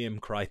actually see him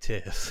cry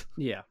tears.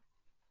 Yeah.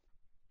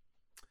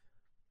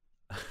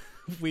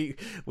 we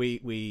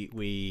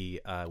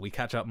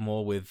catch up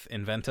more with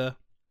Inventor,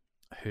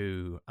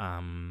 who,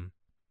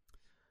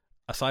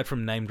 aside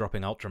from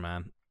name-dropping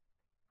Ultraman,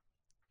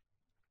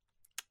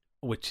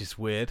 which is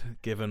weird,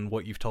 given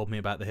what you've told me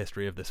about the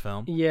history of this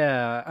film.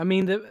 Yeah, I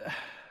mean...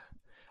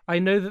 I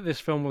know that this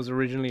film was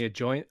originally a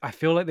joint. I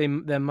feel like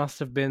there must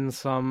have been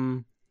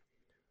some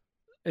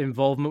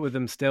involvement with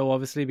them still,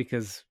 obviously,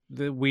 because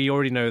we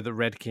already know that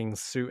Red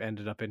King's suit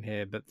ended up in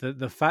here. But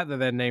the fact that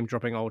they're name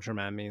dropping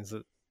Ultraman means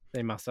that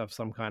they must have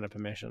some kind of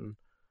permission.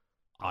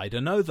 I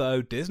don't know,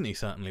 though. Disney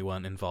certainly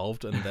weren't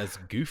involved, and there's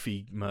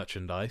Goofy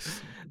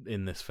merchandise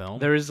in this film.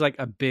 There is like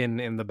a bin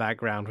in the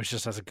background which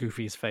just has a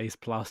Goofy's face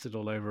plastered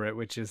all over it,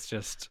 which is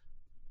just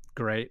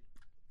great.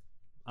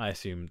 I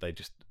assume they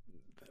just...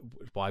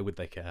 Why would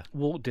they care?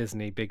 Walt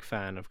Disney, big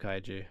fan of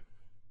kaiju.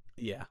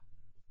 Yeah.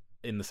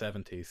 In the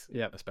 70s,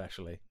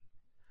 especially.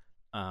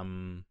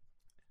 I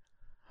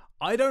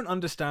don't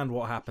understand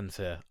what happens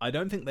here. I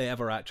don't think they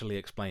ever actually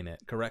explain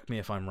it. Correct me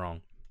if I'm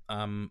wrong.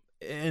 Our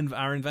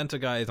inventor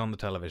guy is on the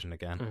television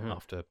again,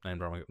 after name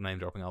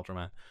dropping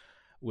Ultraman,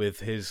 with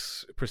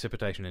his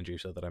precipitation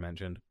inducer that I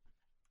mentioned.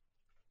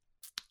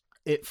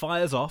 It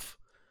fires off,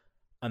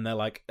 and they're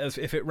like, as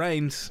if it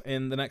rains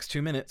in the next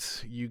 2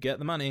 minutes, you get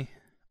the money.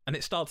 And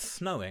it starts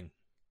snowing.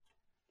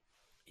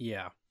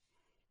 Yeah.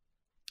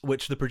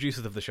 Which the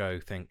producers of the show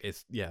think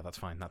is, yeah, that's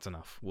fine, that's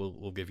enough.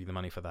 We'll give you the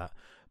money for that.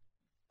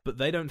 But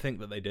they don't think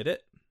that they did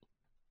it.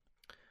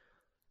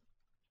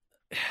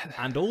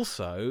 And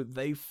also,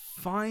 they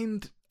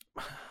find...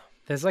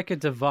 There's like a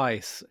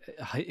device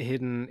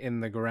hidden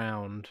in the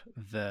ground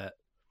that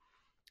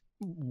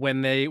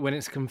when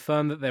it's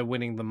confirmed that they're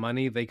winning the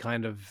money, they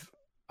kind of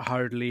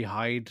hardly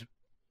hide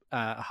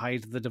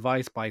the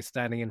device by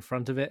standing in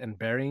front of it and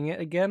burying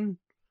it again.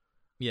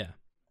 Yeah.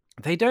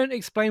 They don't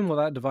explain what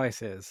that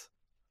device is.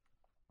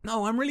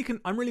 No, I'm really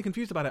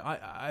confused about it.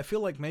 I feel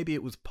like maybe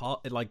it was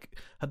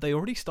had they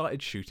already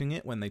started shooting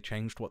it when they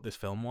changed what this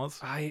film was?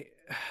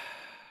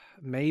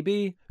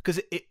 Maybe,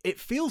 because it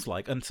feels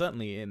like, and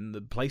certainly in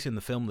the place in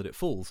the film that it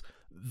falls,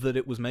 that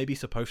it was maybe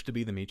supposed to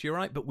be the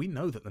meteorite, but we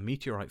know that the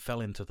meteorite fell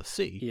into the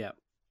sea. Yeah.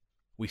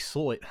 We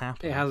saw it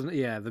happen. It hasn't.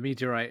 Yeah, the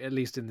meteorite, at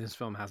least in this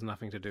film, has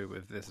nothing to do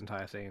with this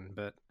entire scene.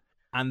 But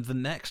and the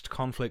next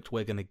conflict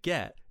we're going to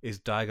get is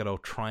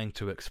Daigoro trying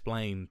to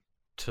explain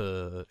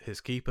to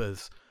his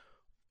keepers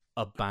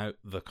about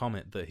the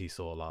comet that he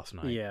saw last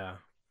night. Yeah,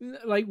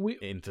 like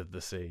into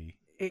the sea.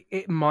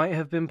 It might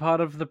have been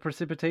part of the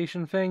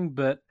precipitation thing,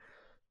 but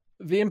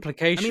the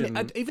implication.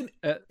 I mean,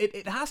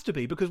 it has to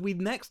be, because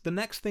the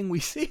next thing we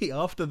see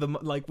after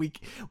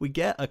we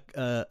get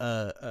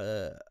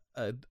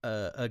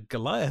a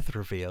Goliath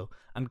reveal,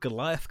 and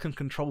Goliath can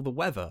control the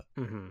weather.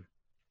 Mm-hmm.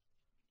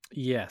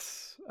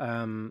 Yes.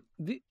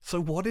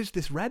 So what is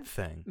this red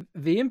thing?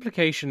 The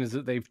implication is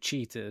that they've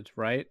cheated,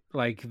 right?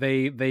 Like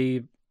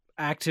they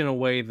act in a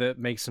way that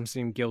makes them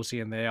seem guilty,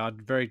 and they are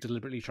very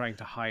deliberately trying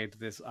to hide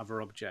this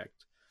other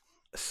object.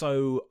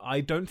 So I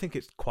don't think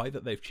it's quite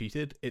that they've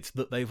cheated. It's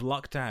that they've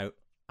lucked out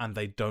and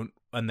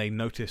they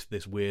notice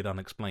this weird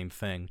unexplained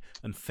thing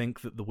and think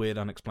that the weird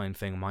unexplained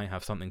thing might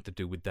have something to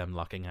do with them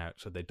lucking out,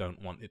 so they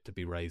don't want it to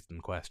be raised in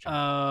question. Oh,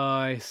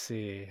 I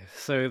see.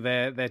 So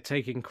they're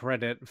taking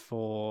credit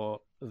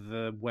for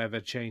the weather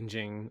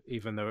changing,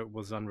 even though it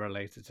was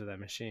unrelated to their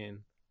machine.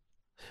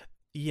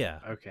 Yeah.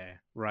 Okay,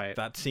 right.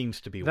 That seems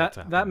to be what's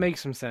happening. That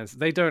makes some sense.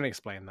 They don't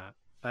explain that.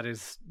 That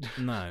is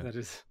No.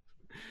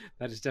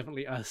 that is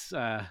definitely us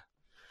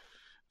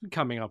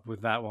coming up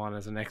with that one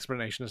as an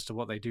explanation as to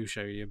what they do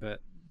show you,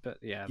 but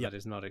yeah, Yep. that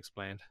is not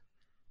explained.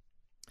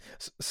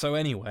 So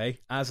anyway,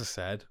 as I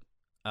said,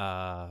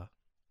 Daigoro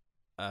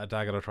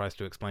tries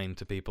to explain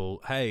to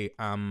people, hey,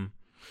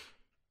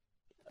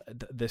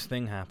 this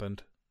thing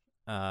happened.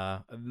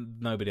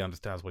 Nobody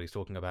understands what he's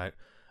talking about.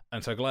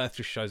 And so Goliath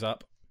just shows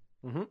up,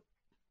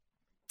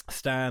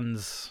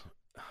 stands,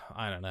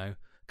 I don't know,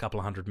 a couple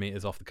of 100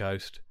 meters off the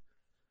coast,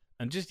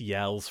 and just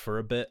yells for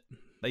a bit.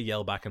 They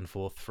yell back and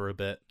forth for a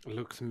bit.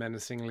 Looks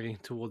menacingly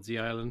towards the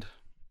island.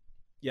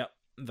 Yep.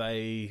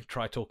 They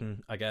try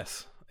talking, I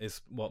guess, is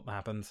what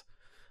happens.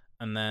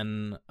 And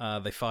then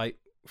they fight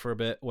for a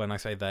bit. When I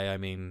say they, I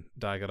mean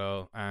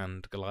Daigoro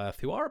and Goliath,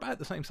 who are about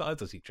the same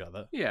size as each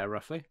other. Yeah,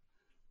 roughly.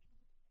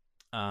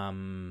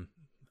 The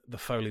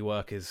Foley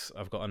work is,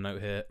 I've got a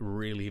note here,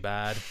 really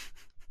bad.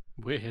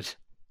 Weird.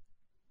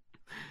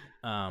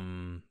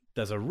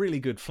 There's a really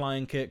good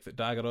flying kick that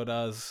Daigoro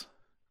does,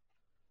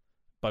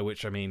 by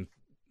which I mean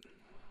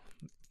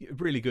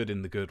really good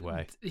in the good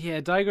way. Yeah,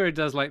 Daigoro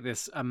does like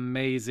this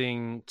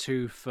amazing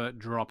 2-foot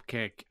drop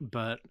kick,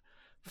 but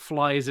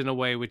flies in a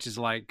way which is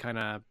like kind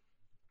of,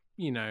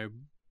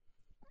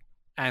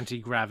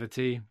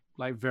 anti-gravity,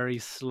 like very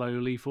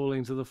slowly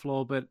falling to the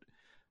floor, but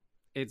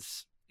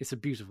it's a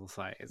beautiful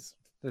sight.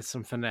 There's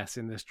some finesse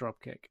in this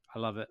drop kick. I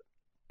love it.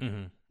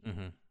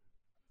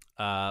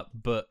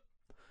 But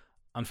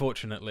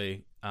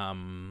unfortunately,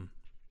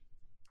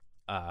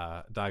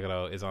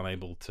 Daigoro is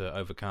unable to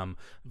overcome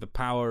the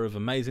power of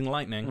amazing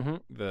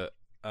lightning that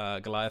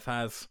Goliath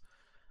has,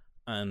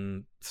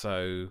 and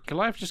so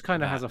Goliath just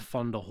kind of has a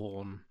thunder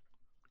horn.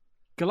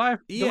 Goliath,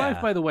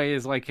 by the way,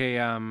 is like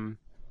a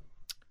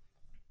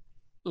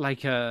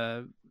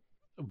walrusy,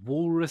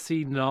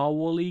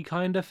 narwhal-y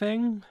kind of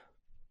thing,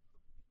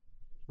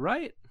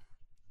 right?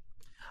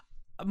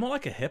 More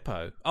like a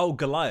hippo. Oh,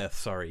 Goliath.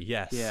 Sorry.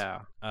 Yes.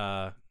 Yeah.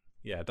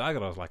 Yeah.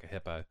 Daigoro's like a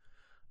hippo.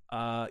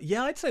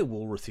 Yeah, I'd say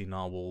walrusy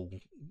narwhal,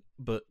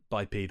 but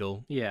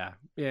bipedal. Yeah.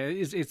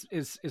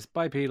 It's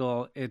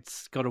bipedal.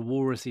 It's got a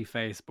walrusy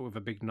face, but with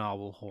a big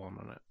narwhal horn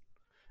on it,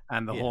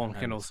 and the horn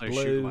can also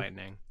shoot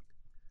lightning.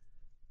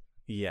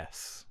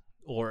 Yes,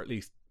 or at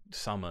least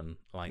summon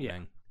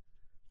lightning,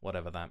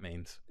 whatever that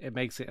means. It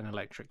makes it an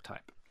electric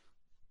type.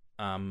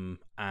 And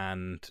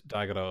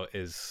Daigoro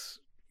is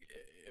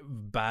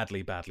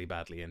badly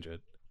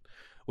injured,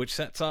 which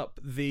sets up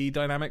the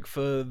dynamic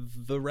for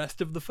the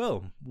rest of the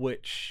film,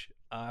 which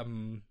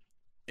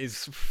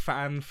is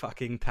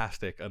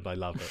fan-fucking-tastic, and I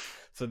love it.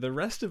 So the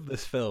rest of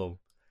this film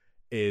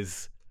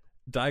is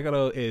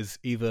Daigoro is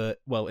either,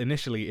 well,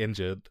 initially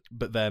injured,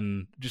 but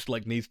then just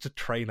like needs to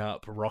train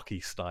up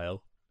Rocky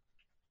style.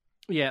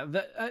 Yeah,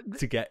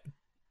 to get.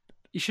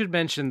 You should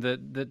mention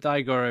that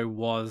Daigoro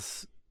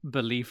was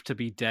believed to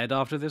be dead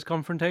after this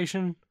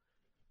confrontation.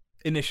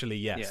 Initially,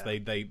 yes, they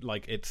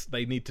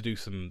they need to do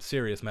some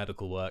serious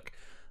medical work.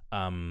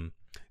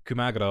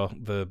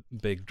 Kumaguro, the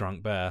big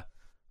drunk bear,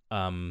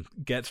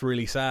 gets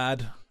really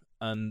sad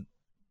and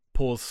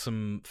pours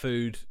some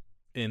food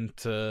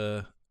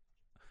into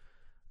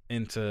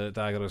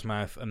Daigoro's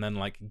mouth, and then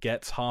like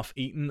gets half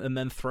eaten and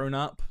then thrown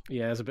up.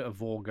 Yeah, there's a bit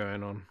of war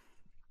going on.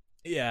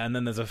 Yeah, and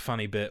then there's a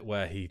funny bit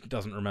where he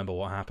doesn't remember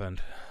what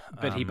happened,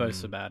 but he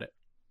boasts about it.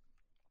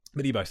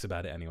 But he boasts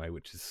about it anyway,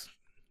 which is.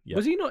 Yep.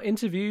 Was he not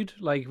interviewed?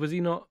 Like, was he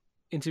not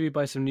interviewed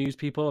by some news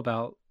people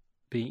about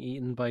being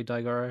eaten by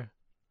Daigoro?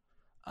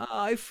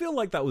 I feel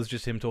like that was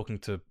just him talking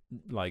to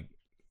like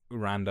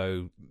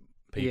rando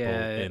people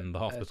in the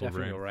hospital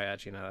room. You're right,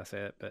 actually. Now that I say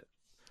it, but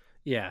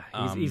yeah,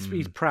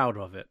 he's proud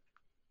of it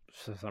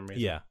for some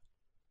reason. Yeah.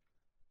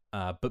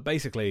 But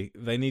basically,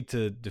 they need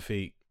to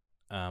defeat.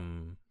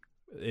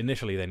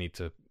 Initially, they need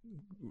to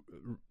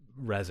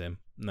res him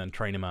and then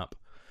train him up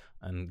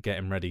and get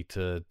him ready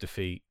to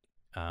defeat.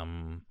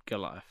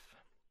 Goliath.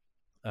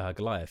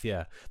 Goliath,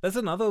 yeah. There's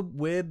another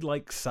weird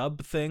like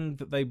sub thing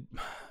that they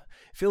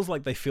feels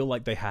like they feel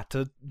like they had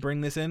to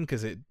bring this in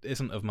because it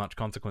isn't of much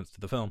consequence to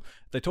the film.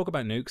 They talk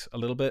about nukes a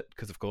little bit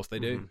because of course they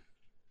do.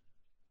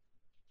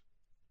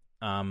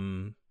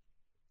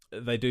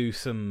 They do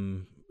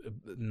some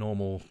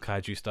normal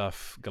kaiju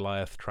stuff.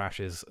 Goliath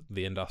trashes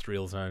the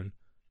industrial zone,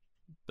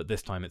 but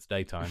this time it's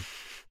daytime.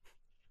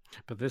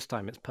 But this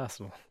time it's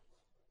personal.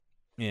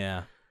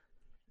 Yeah.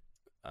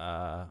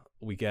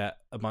 We get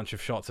a bunch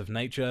of shots of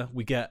nature.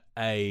 We get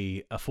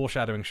a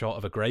foreshadowing shot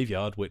of a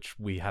graveyard, which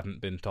we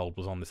hadn't been told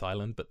was on this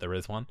island, but there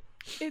is one.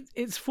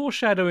 It's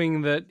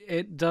foreshadowing that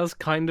it does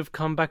kind of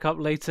come back up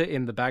later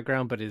in the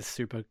background, but is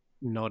super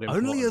not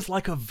important. Only as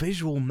like a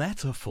visual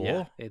metaphor.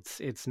 Yeah,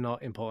 it's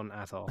not important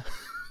at all.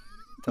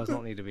 Does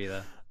not need to be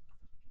there.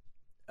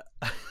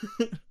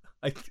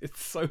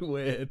 It's so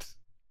weird.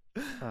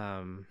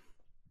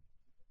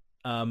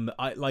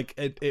 I like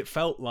it. It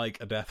felt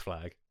like a death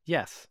flag.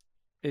 Yes,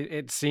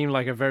 it seemed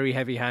like a very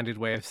heavy-handed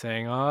way of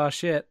saying, "Ah,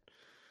 shit,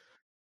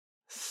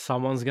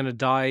 someone's gonna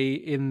die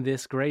in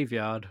this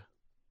graveyard."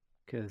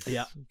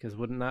 Because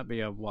wouldn't that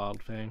be a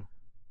wild thing?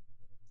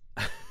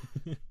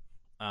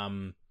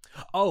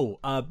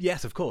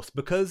 Yes, of course,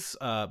 because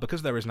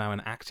there is now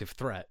an active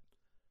threat.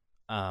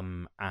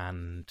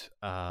 And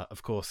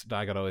of course,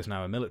 Daigoro is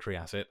now a military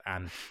asset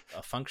and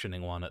a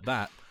functioning one at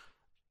that.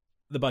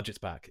 The budget's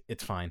back.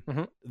 It's fine.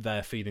 Mm-hmm.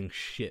 They're feeding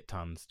shit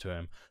tons to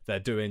him. They're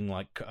doing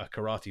like a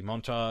karate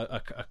montage,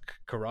 a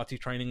karate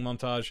training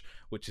montage,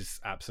 which is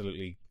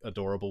absolutely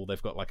adorable.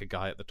 They've got like a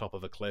guy at the top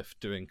of a cliff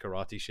doing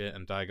karate shit,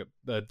 and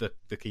the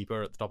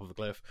keeper at the top of the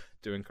cliff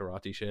doing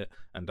karate shit,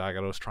 and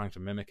Daigoro's trying to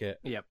mimic it.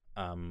 Yep.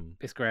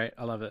 It's great.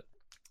 I love it.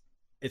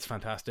 It's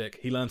fantastic.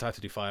 He learns how to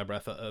do fire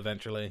breath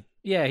eventually.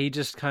 Yeah, he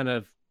just kind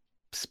of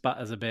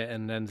sputters a bit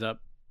and ends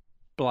up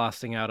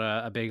blasting out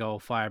a big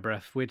old fire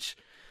breath, which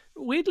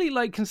weirdly,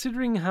 like,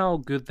 considering how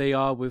good they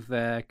are with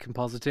their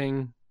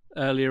compositing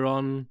earlier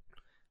on,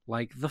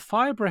 like, the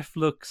fire breath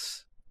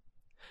looks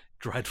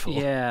dreadful.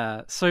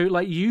 Yeah. So,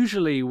 like,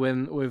 usually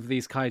with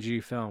these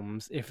kaiju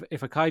films, if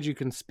a kaiju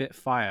can spit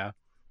fire,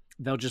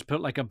 they'll just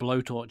put like a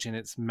blowtorch in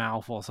its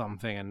mouth or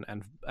something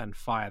and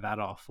fire that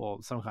off,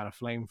 or some kind of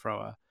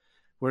flamethrower.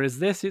 Whereas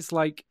this, it's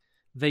like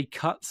they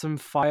cut some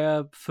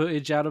fire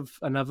footage out of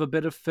another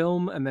bit of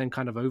film and then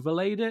kind of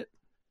overlaid it,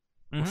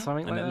 or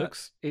something like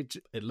that.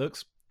 It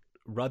looks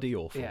ruddy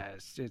awful. Yeah,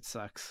 it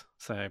sucks.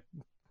 So,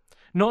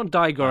 not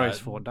Daigoro's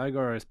fault.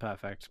 Daigoro is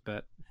perfect,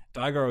 but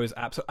Daigoro is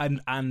absolutely,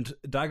 and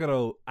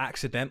Daigoro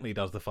accidentally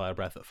does the fire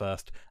breath at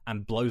first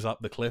and blows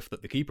up the cliff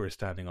that the keeper is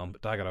standing on,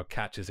 but Daigoro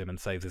catches him and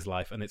saves his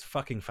life, and it's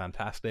fucking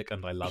fantastic,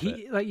 and I love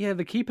it. Like, yeah,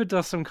 the keeper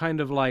does some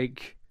kind of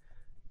like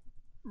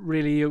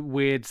really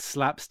weird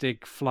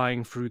slapstick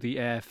flying through the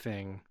air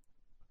thing.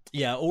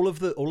 Yeah, all of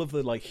the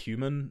like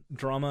human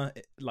drama,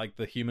 like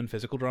the human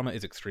physical drama,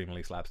 is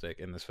extremely slapstick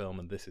in this film,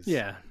 and this is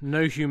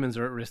no humans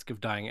are at risk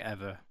of dying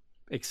ever,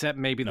 except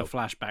maybe the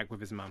flashback with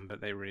his mum, but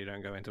they really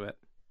don't go into it.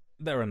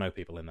 There are no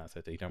people in that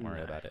city. Don't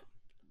worry about it.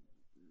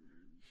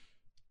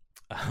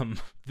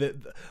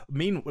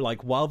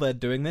 Like while they're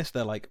doing this,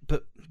 they're like,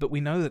 but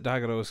we know that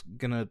Daigoro is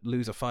gonna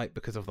lose a fight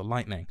because of the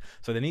lightning,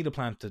 so they need a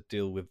plan to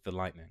deal with the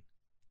lightning.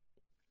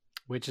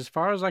 Which, as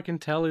far as I can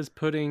tell, is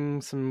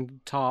putting some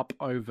tarp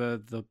over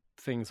the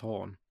thing's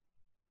horn.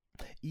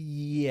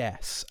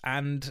 Yes,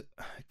 and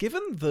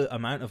given the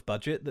amount of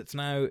budget that's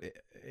now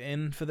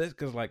in for this,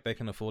 because like they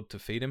can afford to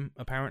feed him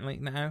apparently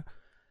now,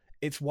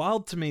 it's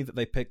wild to me that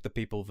they pick the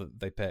people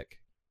that they pick.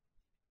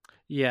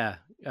 Yeah,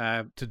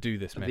 to do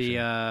this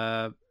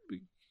mission.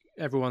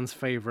 Everyone's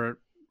favorite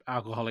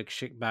alcoholic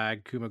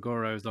shitbag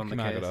Kumagoro is on the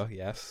case.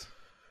 Yes.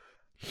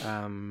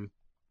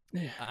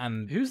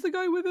 And who's the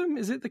guy with him?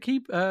 Is it the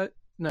keeper?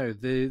 No, it's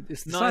the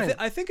science.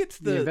 I think it's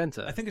the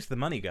inventor. I think it's the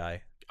money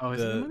guy. Oh,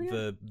 is it the money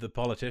guy? The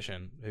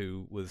politician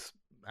who was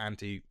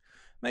anti.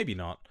 Maybe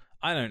not.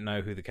 I don't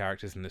know who the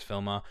characters in this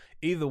film are.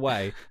 Either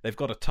way, they've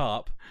got a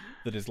tarp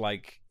that is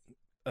like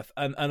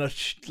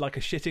like a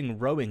shitting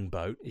rowing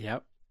boat.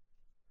 Yep.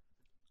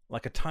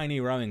 Like a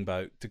tiny rowing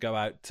boat to go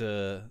out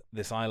to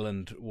this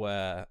island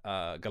where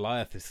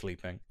Goliath is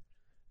sleeping.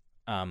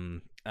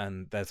 And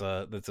there's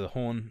a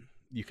horn.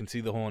 You can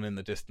see the horn in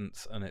the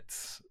distance, and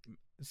it's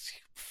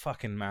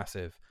fucking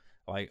massive.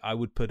 Like, I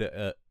would put it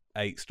at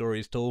 8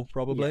 stories tall,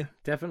 probably. Yeah,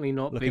 definitely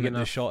not Looking big at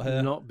enough. This shot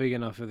here. Not big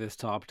enough for this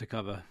tarp to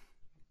cover.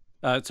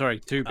 Sorry,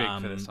 too big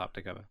for this tarp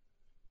to cover.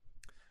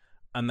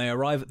 And they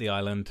arrive at the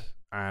island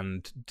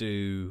and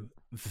do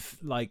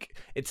like,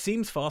 it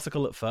seems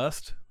farcical at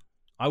first.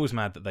 I was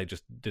mad that they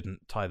just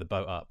didn't tie the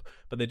boat up,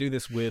 but they do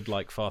this weird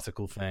like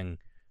farcical thing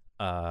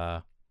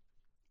about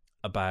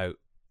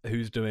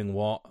who's doing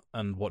what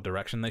and what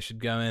direction they should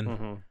go in.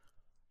 Mm-hmm.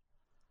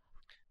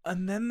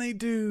 And then they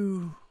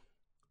do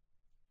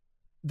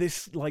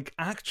this like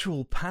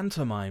actual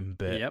pantomime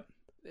bit. Yep.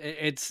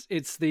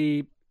 It's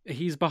the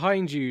he's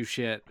behind you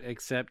shit,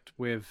 except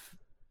with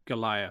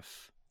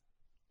Goliath.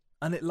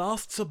 And it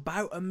lasts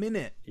about a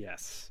minute.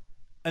 Yes.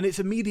 And it's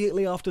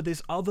immediately after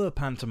this other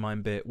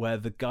pantomime bit where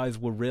the guys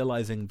were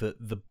realizing that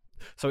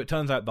so it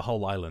turns out the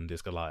whole island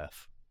is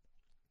Goliath.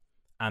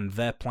 And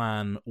their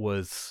plan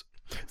was,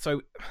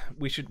 so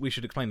we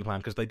should explain the plan,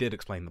 because they did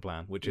explain the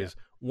plan, which is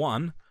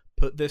 1,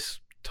 put this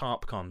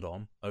tarp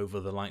condom over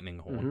the lightning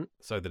horn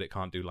so that it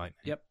can't do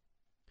lightning. Yep.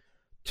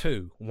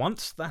 2,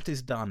 once that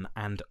is done,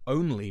 and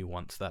only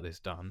once that is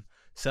done,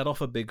 set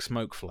off a big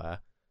smoke flare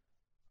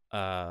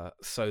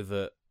so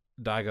that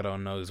Daigoro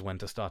knows when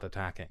to start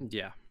attacking.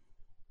 Yeah.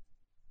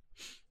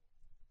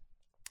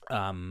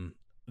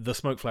 the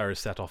smoke flare is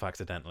set off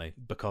accidentally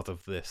because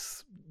of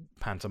this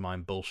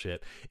pantomime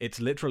bullshit. It's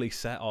literally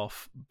set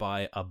off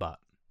by a butt.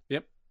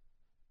 Yep.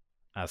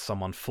 As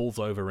someone falls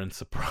over in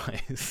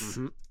surprise.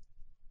 Mm-hmm.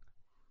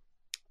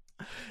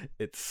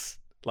 It's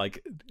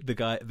like the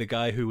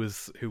guy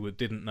who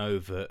didn't know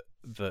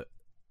that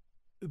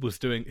was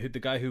doing the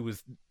guy who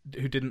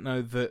didn't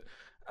know that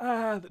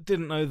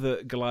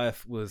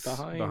Goliath was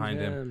behind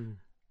him.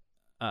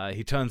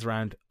 He turns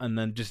around and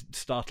then just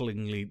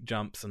startlingly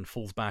jumps and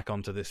falls back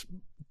onto this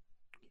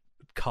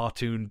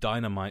cartoon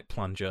dynamite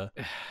plunger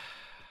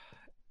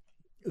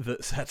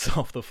that sets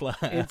off the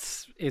flare.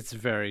 It's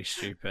very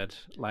stupid.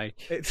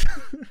 Like it's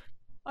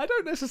I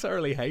don't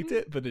necessarily hate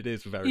it, but it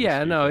is very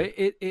stupid. No,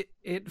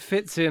 it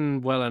fits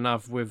in well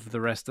enough with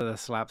the rest of the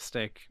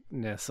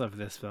slapstickness of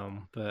this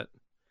film, but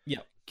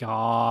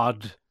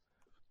God.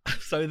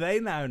 So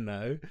they now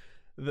know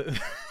that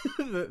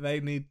that they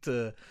need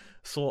to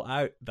sort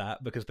out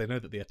that because they know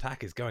that the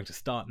attack is going to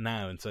start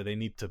now, and so they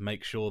need to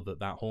make sure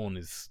that horn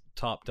is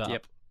topped up.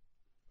 Yep.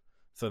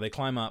 So they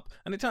climb up,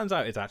 and it turns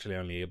out it's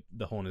actually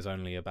the horn is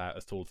only about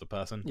as tall as a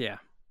person. Yeah,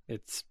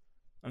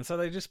 and so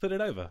they just put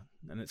it over,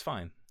 and it's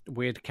fine.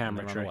 Weird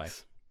camera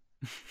tricks.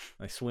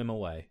 They swim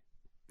away.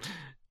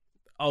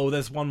 Oh,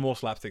 there's one more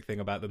slapstick thing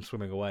about them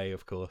swimming away,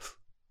 of course.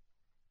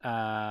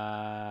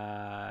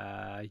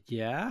 Yeah.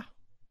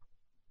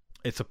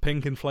 It's a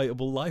pink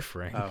inflatable life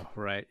ring. Oh,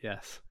 right,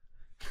 yes.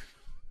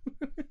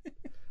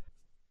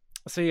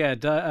 So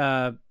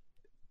yeah,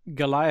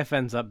 Goliath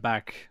ends up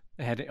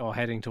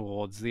heading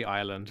towards the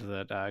island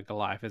that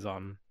Goliath is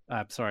on.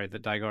 Sorry,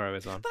 that Daigoro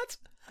is on.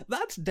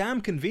 That's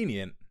damn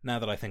convenient now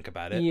that I think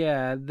about it.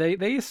 Yeah, they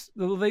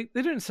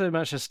don't so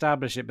much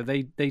establish it, but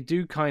they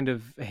do kind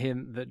of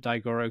hint that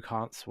Daigoro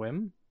can't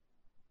swim.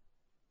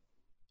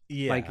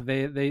 Yeah, like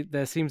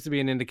there seems to be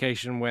an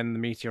indication when the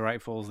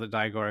meteorite falls that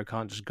Daigoro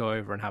can't just go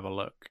over and have a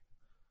look.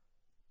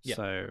 Yeah.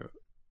 So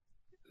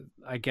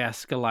I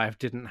guess Goliath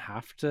didn't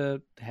have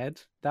to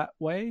head that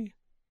way.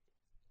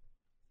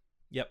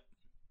 Yep.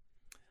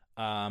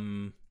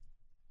 The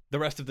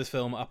rest of this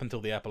film, up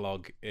until the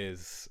epilogue,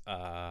 is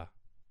the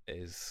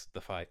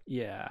fight.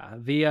 Yeah.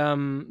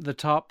 The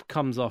top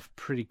comes off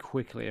pretty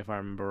quickly, if I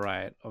remember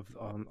right,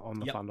 on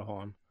the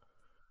Thunderhorn.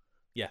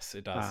 Yes,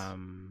 it does.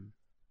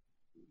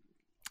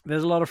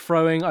 There's a lot of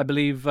throwing. I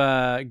believe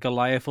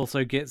Goliath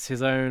also gets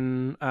his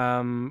own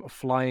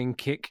flying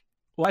kick.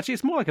 Well, actually,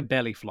 it's more like a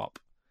belly flop.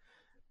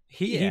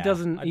 He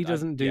doesn't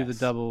do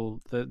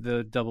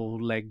the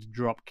double legged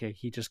drop kick.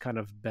 He just kind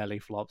of belly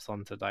flops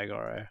onto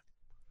Daigoro.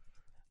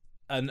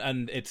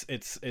 And it's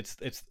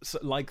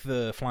like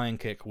the flying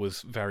kick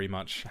was very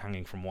much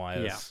hanging from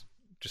wires,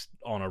 just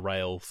on a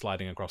rail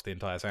sliding across the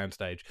entire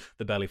soundstage.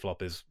 The belly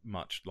flop is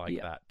much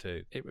like that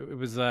too. It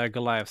was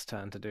Goliath's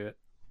turn to do it.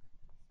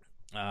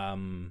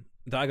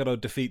 Daigoro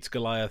defeats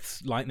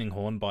Goliath's lightning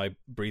horn by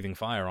breathing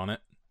fire on it.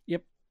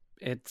 Yep.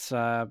 It's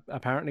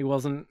apparently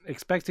wasn't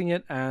expecting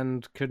it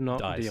and could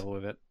not deal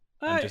with it.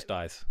 And just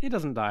dies. It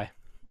doesn't die.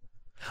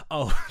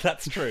 Oh,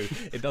 that's true.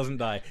 It doesn't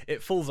die.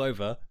 It falls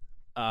over.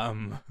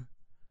 And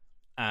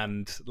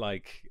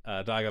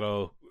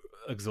Daigoro,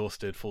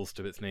 exhausted, falls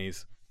to its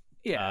knees.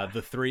 Yeah.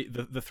 The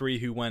three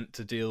who went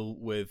to deal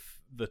with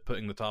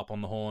putting the top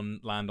on the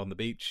horn land on the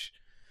beach,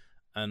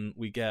 and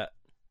we get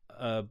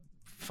a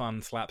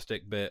fun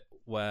slapstick bit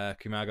where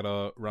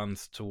Kumaguro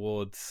runs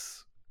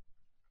towards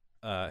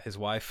his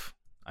wife.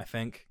 I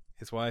think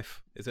his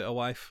wife. Is it a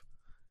wife?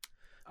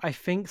 I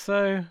think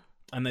so.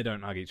 And they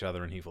don't hug each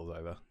other, and he falls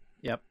over.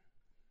 Yep.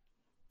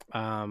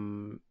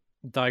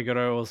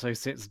 Daigoro also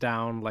sits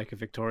down like a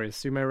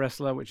victorious sumo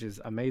wrestler, which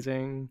is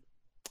amazing.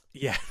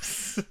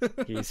 Yes.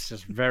 He's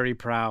just very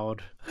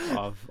proud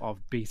of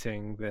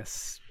beating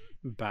this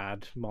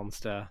bad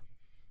monster.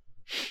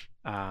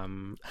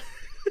 And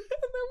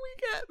then we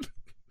get...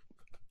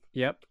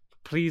 Yep.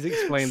 Please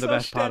explain the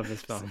best part of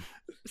this film.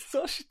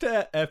 そし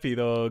て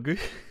epilogue.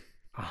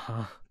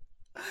 Uh-huh.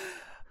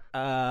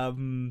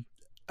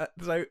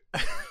 So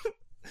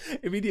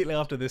immediately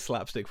after this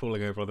slapstick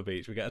falling over on the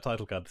beach, we get a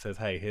title card that says,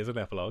 "Hey, here's an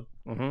epilogue."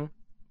 Mm-hmm.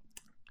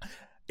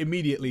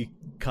 Immediately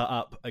cut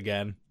up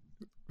again,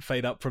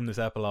 fade up from this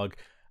epilogue,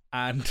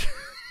 and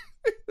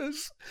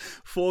there's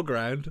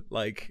foreground,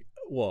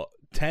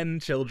 10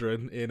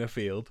 children in a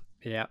field,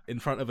 in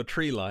front of a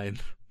tree line,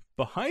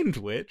 behind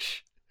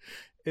which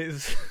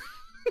is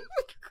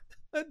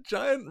a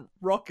giant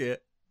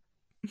rocket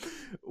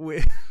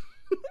with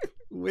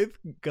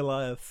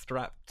Goliath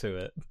strapped to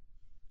it.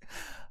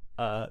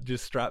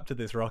 Just strapped to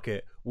this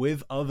rocket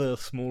with other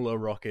smaller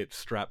rockets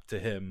strapped to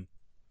him,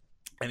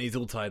 and he's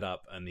all tied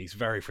up and he's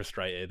very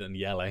frustrated and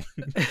yelling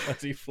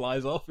as he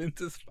flies off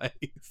into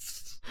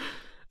space,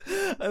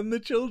 and the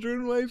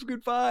children wave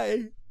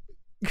goodbye.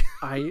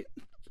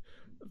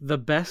 The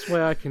best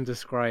way I can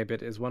describe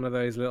it is one of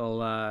those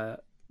little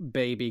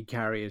baby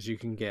carriers you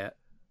can get.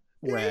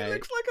 Where he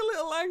looks like a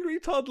little angry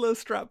toddler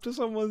strapped to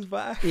someone's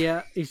back.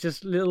 Yeah, he's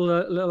just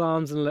little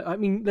arms and I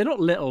mean they're not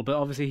little, but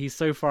obviously he's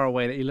so far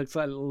away that he looks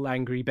like a little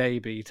angry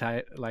baby,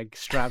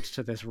 strapped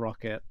to this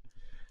rocket.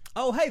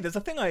 Oh, hey, there's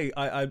a thing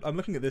I'm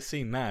looking at this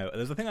scene now.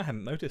 There's a thing I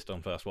hadn't noticed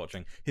on first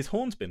watching. His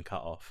horn's been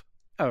cut off.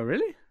 Oh,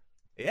 really?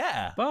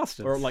 Yeah.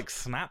 Bastards. Or, like,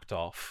 snapped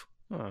off.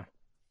 Oh.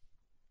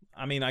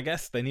 I mean, I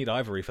guess they need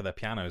ivory for their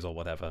pianos or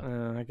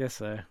whatever. I guess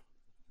so.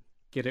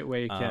 Get it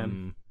where you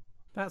can.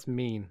 That's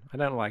mean. I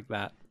don't like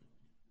that.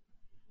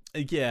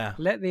 Yeah.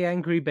 Let the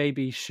angry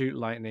baby shoot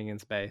lightning in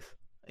space.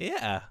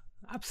 Yeah,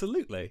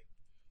 absolutely.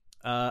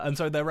 And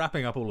so they're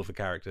wrapping up all of the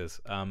characters.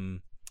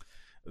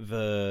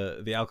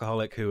 The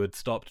alcoholic who had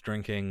stopped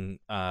drinking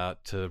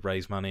to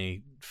raise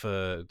money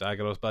for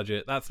Daigoro's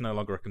budget, that's no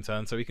longer a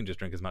concern, so he can just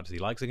drink as much as he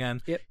likes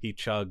again. Yep. He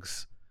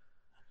chugs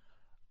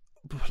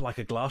like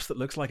a glass that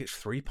looks like it's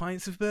 3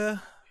 pints of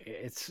beer.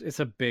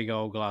 It's a big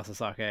old glass of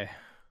sake.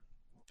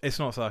 It's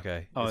not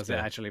sake. Oh, it's is beer.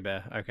 it actually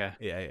beer? Okay.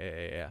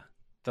 Yeah.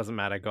 Doesn't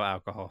matter, got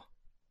alcohol.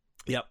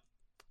 Yep.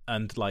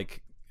 And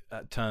like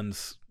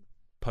turns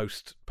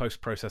post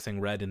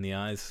processing red in the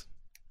eyes.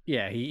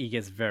 Yeah, he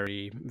gets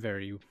very,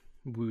 very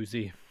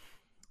woozy.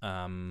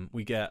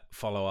 We get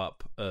follow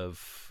up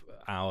of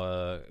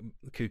our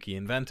kooky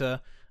inventor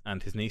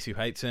and his niece who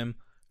hates him,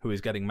 who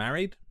is getting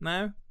married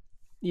now.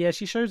 Yeah,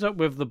 she shows up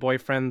with the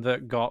boyfriend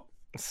that got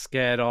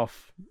scared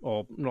off,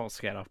 or not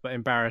scared off, but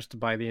embarrassed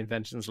by the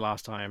inventions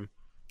last time,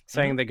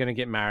 saying they're going to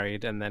get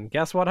married, and then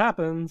guess what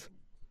happens?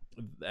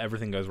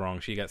 Everything goes wrong.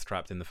 She gets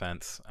trapped in the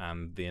fence,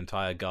 and the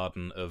entire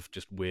garden of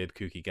just weird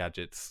kooky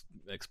gadgets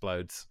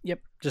explodes. Yep,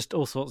 just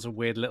all sorts of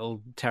weird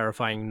little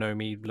terrifying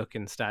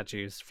Nomi-looking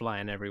statues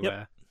flying everywhere.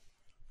 Yep.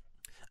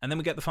 And then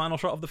we get the final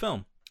shot of the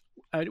film.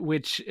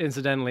 Which,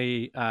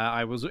 incidentally,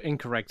 I was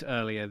incorrect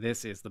earlier.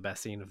 This is the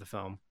best scene of the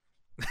film.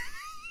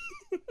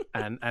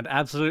 and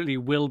absolutely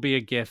will be a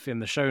GIF in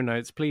the show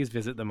notes. Please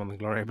visit them on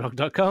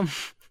theglorioblog.com.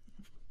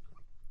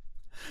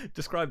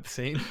 Describe the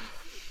scene.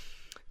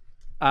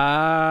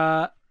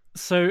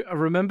 So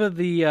remember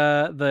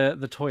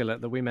the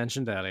toilet that we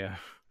mentioned earlier?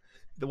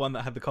 The one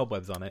that had the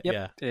cobwebs on it. Yep.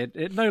 Yeah.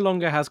 It no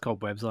longer has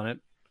cobwebs on it.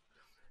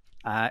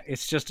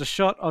 It's just a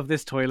shot of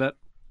this toilet,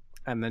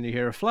 and then you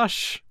hear a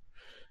flush.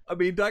 I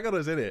mean,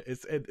 Daigoro's in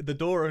it. The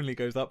door only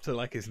goes up to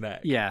like his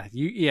neck. Yeah,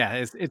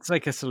 it's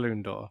like a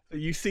saloon door.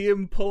 You see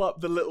him pull up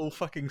the little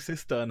fucking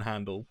cistern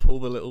handle, pull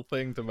the little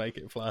thing to make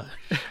it flush.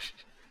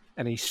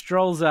 And he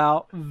strolls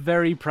out,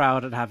 very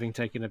proud at having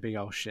taken a big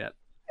old shit.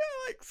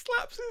 Yeah, like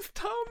slaps his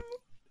tum.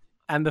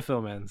 And the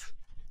film ends.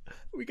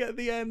 We get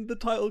the end, the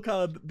title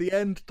card. The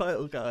end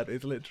title card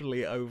is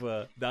literally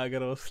over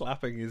Daigoro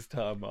slapping his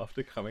tum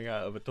after coming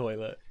out of a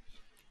toilet.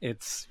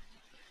 It's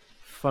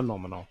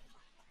phenomenal.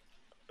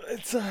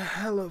 It's a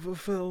hell of a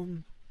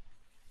film.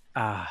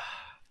 I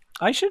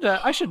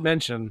should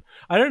mention,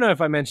 I don't know if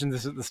I mentioned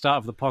this at the start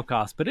of the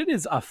podcast, but it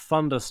is a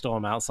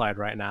thunderstorm outside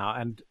right now,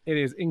 and it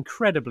is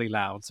incredibly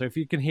loud. So if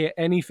you can hear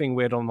anything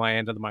weird on my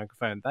end of the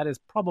microphone, that is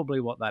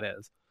probably what that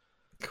is.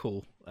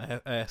 Cool.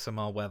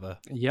 ASMR weather.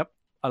 Yep,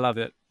 I love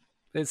it.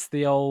 It's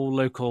the old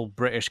local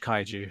British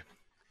kaiju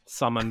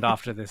summoned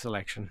after this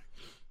election.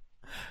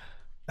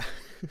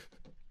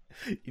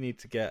 You need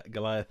to get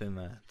Goliath in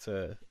there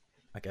to,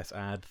 I guess,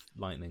 add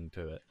lightning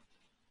to it.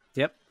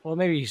 Yep. Well,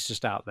 maybe he's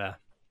just out there.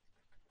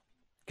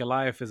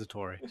 Goliath is a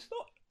Tory.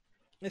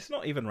 It's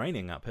not even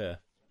raining up here.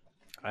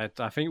 I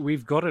think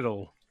we've got it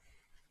all.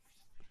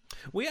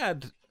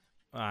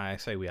 I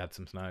say we had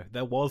some snow.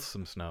 There was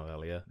some snow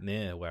earlier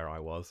near where I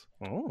was.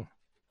 Oh,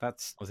 I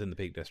was in the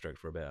Peak District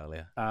for a bit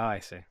earlier. I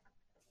see.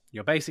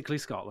 You're basically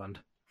Scotland.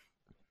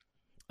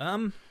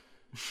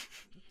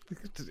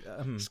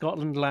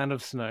 Scotland, land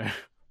of snow.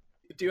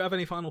 Do you have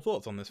any final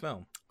thoughts on this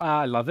film?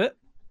 I love it.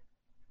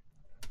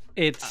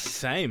 It's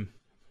same.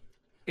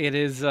 It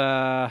is.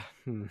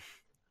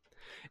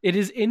 It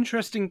is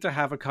interesting to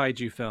have a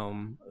kaiju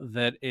film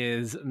that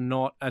is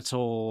not at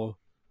all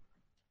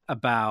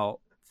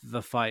about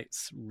the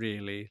fights.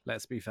 Really,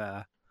 let's be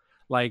fair.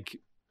 Like,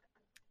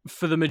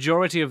 for the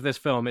majority of this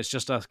film, it's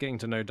just us getting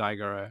to know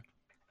Daigoro.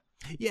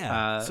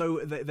 Yeah. So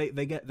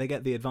they get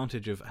the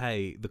advantage of,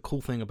 hey, the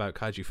cool thing about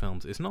kaiju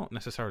films is not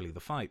necessarily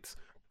the fights,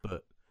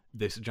 but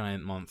this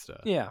giant monster.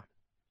 Yeah.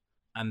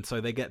 And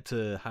so they get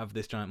to have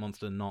this giant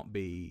monster not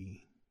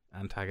be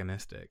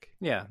antagonistic.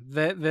 Yeah.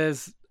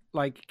 There's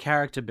like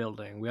character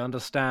building. We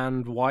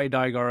understand why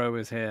Daigoro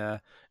is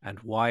here and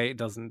why it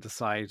doesn't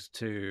decide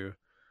to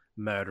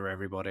murder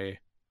everybody,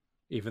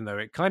 even though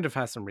it kind of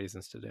has some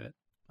reasons to do it.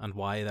 And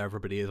why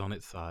everybody is on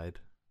its side.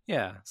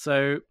 Yeah.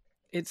 So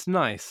it's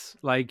nice.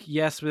 Like,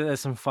 yes, there's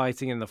some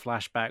fighting in the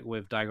flashback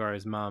with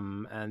Daigoro's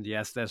mum, and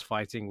yes, there's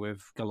fighting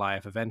with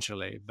Goliath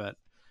eventually, but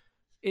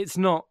it's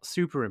not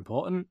super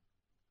important.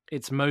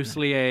 It's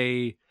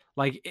mostly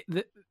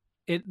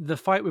the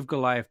fight with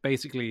Goliath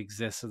basically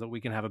exists so that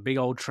we can have a big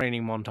old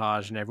training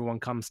montage and everyone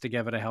comes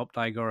together to help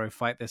Daigoro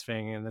fight this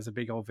thing, and there's a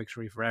big old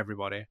victory for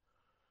everybody.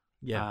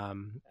 Yeah.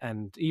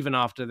 And even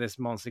after this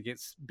monster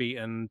gets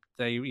beaten,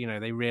 they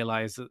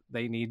realize that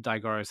they need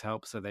Daigoro's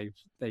help, so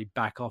they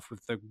back off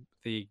with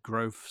the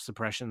growth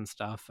suppression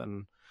stuff,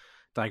 and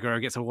Daigoro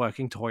gets a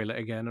working toilet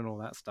again and all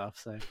that stuff.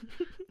 So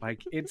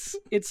like it's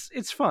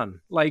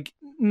fun. Like,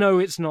 no,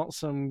 it's not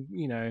some,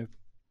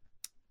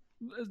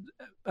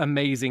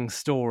 amazing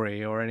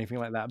story or anything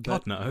like that.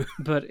 God, no.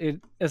 But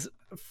it is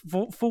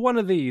for one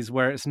of these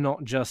where it's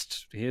not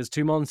just here's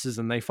two monsters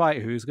and they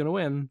fight, who's going to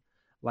win?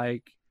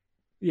 Like,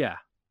 yeah,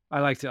 I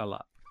liked it a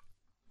lot.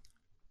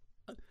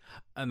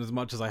 And as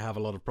much as I have a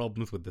lot of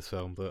problems with this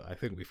film that I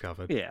think we've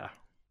covered, Yeah,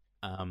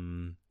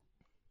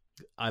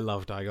 I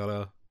love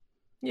Daigoro.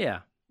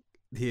 yeah,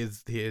 He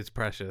is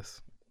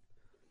precious.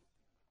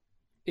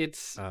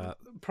 it's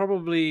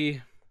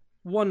probably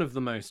one of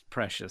the most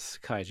precious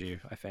kaiju,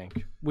 I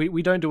think.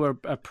 We don't do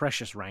a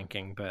precious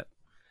ranking, but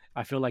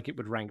I feel like it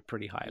would rank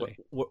pretty highly.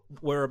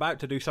 We're about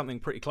to do something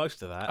pretty close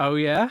to that. Oh,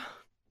 yeah?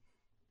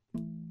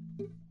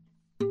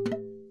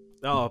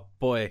 Oh,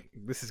 boy.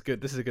 This is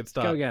good. This is a good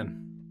start. Go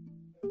again.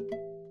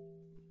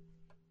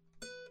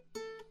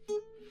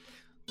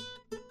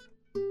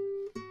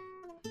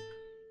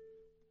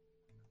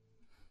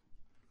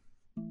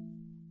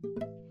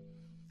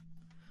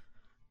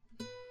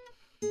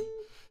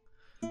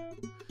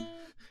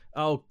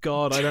 Oh,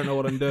 God. I don't know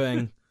what I'm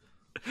doing.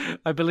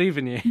 I believe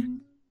in you.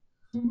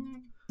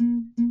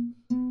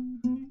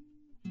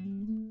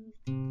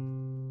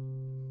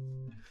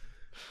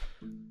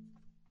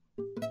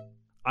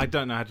 I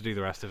don't know how to do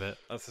the rest of it.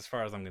 That's as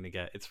far as I'm going to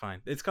get. It's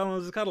fine. It's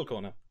Colin's Cuddle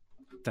Corner.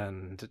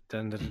 Dun,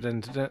 dun, dun, dun, dun,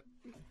 dun.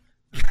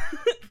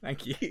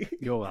 Thank you.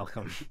 You're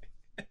welcome.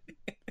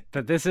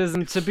 But this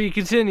isn't to be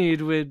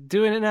continued. We're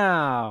doing it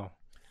now.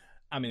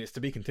 I mean, it's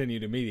to be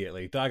continued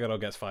immediately. Daigoro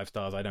gets 5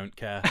 stars. I don't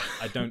care.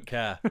 I don't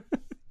care.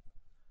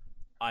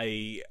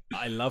 I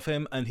love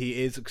him, and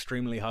he is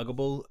extremely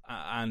huggable.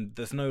 And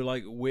there's no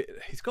like,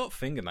 he's got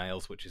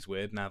fingernails, which is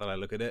weird now that I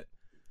look at it.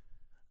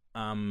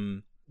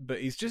 But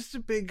he's just a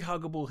big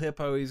huggable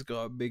hippo. He's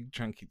got a big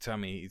chunky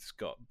tummy. He's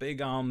got big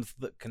arms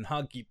that can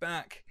hug you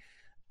back,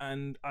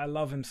 and I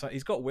love him so.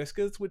 He's got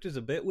whiskers, which is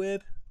a bit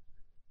weird.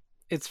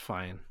 It's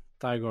fine.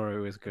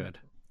 Daigoro is good.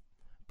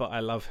 But I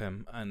love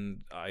him,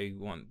 and I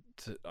want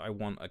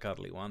a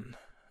cuddly one.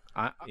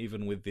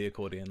 Even with the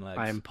accordion legs.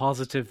 I am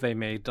positive they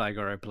made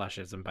Daigoro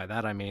plushes, and by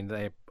that I mean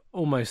they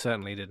almost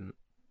certainly didn't.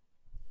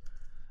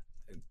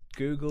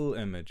 Google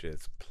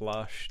Images,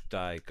 plush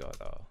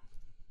Daigoro.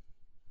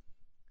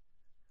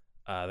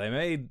 They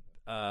made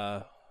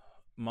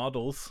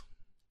models.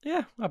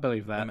 Yeah, I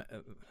believe that.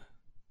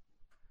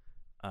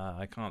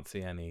 I can't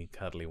see any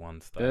cuddly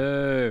ones though.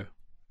 Oh.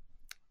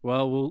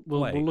 Well,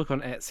 we'll look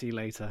on Etsy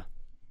later.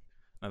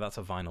 No, that's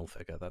a vinyl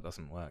figure. That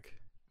doesn't work.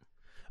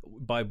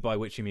 By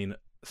which you mean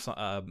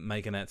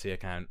make an Etsy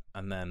account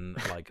and then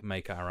like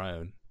make our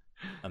own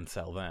and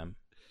sell them.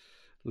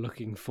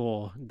 Looking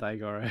for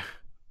Daigoro.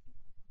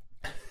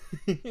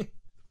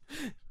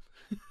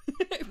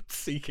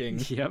 Seeking.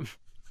 Yep.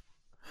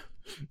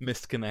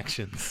 Missed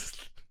connections.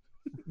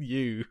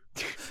 You,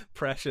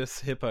 precious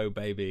hippo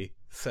baby,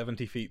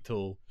 70 feet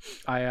tall.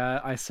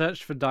 I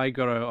searched for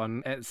Daigoro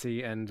on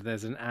Etsy, and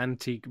there's an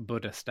antique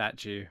Buddha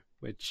statue,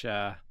 which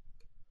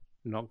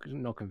not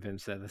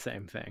convinced they're the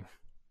same thing.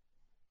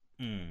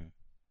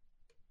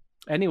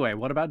 Anyway,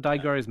 what about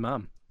Daigoro's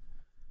mum?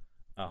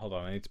 Hold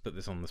on, I need to put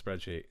this on the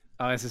spreadsheet.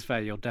 Oh, this is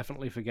fair. You'll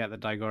definitely forget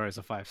that Daigoro's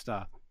a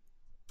 5-star.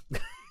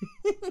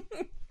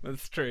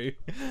 That's true.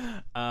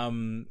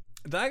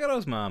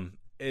 Daigoro's mum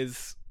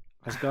has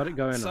got it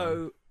going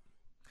on.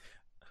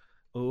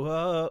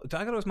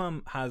 Daigoro's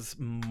mum has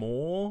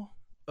more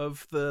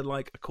of the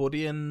like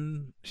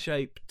accordion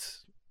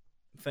shaped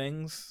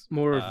things.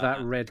 More of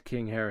that Red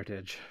King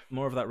heritage.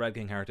 More of that Red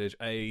King heritage.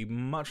 A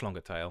much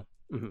longer tail.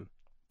 Mm-hmm.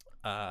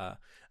 A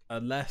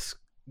less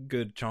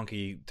good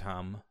chunky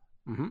tum.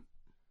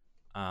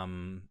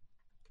 Mm-hmm.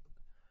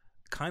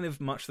 Kind of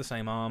much the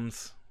same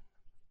arms.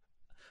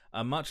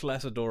 A much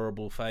less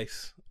adorable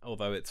face,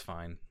 although it's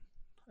fine.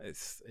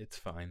 It's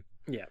fine.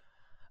 Yeah.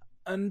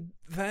 And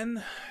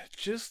then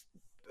just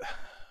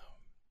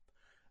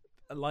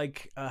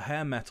like a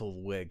hair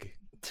metal wig.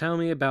 Tell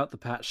me about the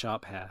Pat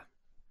Sharp hair.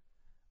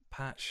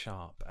 Pat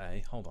Sharp,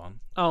 eh? Hold on.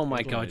 Oh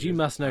my god, you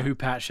must know who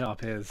Pat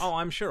Sharp is. Oh,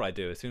 I'm sure I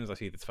do. As soon as I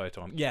see this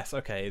photo, yes,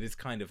 okay, it is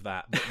kind of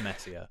that, but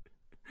messier.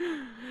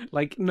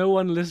 Like, no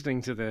one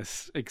listening to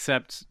this,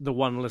 except the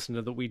one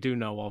listener that we do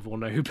know of, will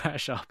know who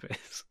Pat Sharp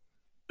is.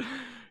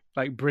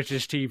 Like,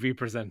 British TV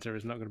presenter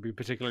is not going to be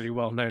particularly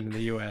well known in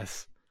the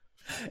US.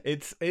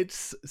 It's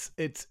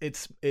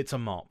a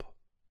mop.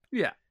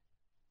 Yeah.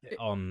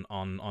 On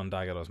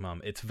Daigoro's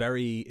mum.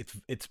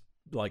 It's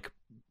like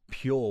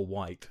pure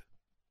white,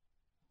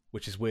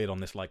 which is weird on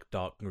this like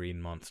dark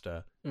green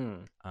monster.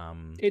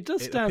 It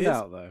does stand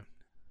out though.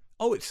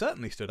 Oh, it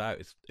certainly stood out.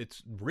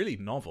 It's really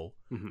novel.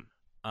 Mm-hmm.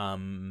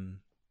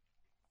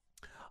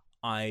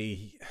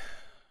 I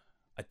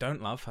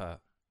don't love her.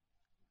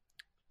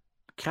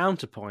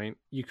 Counterpoint,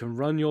 you can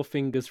run your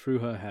fingers through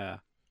her hair.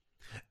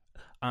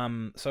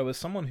 So as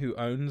someone who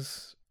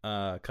owns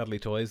cuddly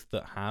toys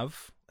that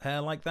have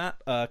hair like that,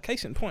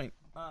 case in point,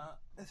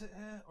 is it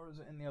here or is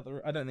it in the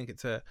other? I don't think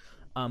it's here.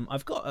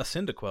 I've got a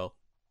Cyndaquil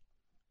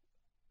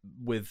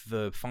with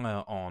the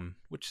fire on,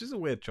 which is a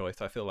weird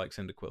choice. I feel like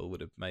Cyndaquil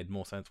would have made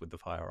more sense with the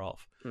fire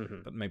off,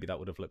 but maybe that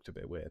would have looked a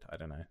bit weird. I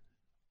don't know.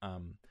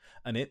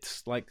 And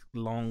it's like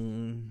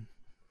long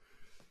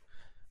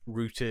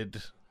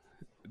rooted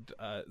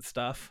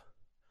stuff.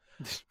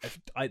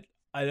 I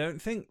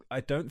don't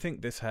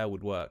think this hair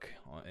would work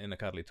in a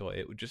cuddly toy.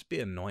 It would just be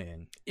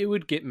annoying. It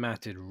would get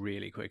matted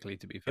really quickly,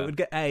 to be fair.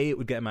 It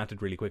would get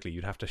matted really quickly.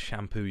 You'd have to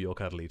shampoo your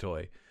cuddly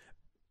toy.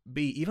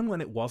 B, even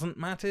when it wasn't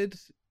matted,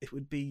 it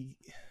would be...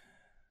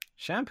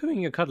 Shampooing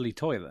your cuddly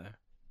toy, though.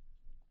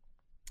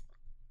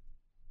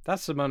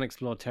 That's some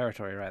unexplored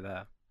territory right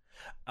there.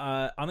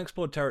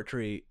 Unexplored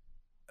territory...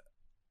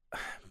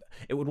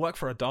 It would work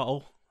for a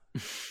doll.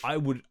 I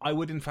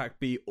would in fact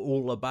be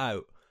all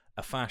about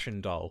a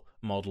fashion doll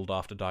modelled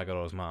after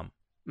Daigoro's mum.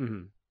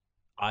 Mm-hmm.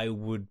 I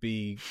would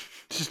be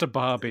just a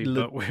Barbie,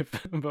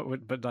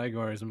 but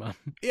Daigoro's mum.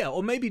 Yeah,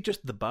 or maybe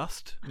just the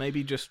bust,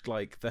 maybe just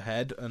like the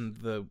head and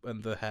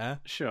the hair.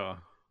 Sure.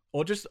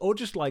 Or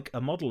just like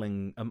a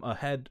modelling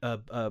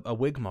a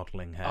wig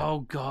modelling head.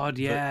 Oh God,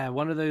 yeah,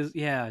 one of those.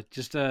 Yeah,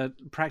 just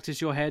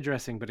practice your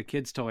hairdressing, but a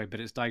kid's toy,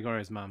 but it's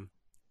Daigoro's mum.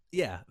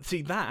 Yeah,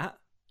 see that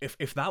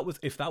if that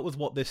was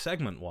what this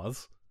segment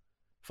was,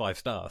 5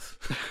 stars.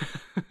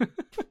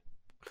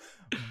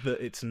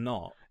 But it's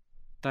not.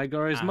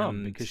 Daigoro's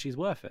mum, because she's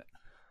worth it.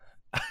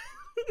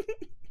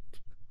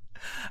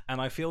 And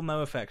I feel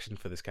no affection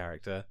for this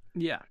character.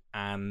 Yeah.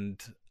 And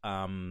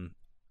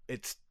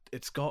it's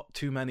got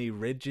too many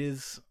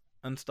ridges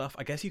and stuff.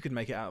 I guess you could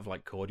make it out of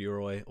like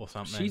corduroy or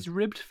something. She's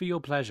ribbed for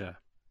your pleasure.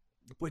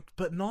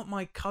 But not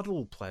my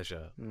cuddle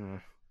pleasure.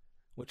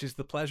 Which is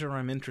the pleasure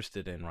I'm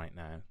interested in right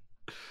now.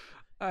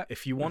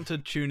 If you want to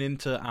tune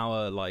into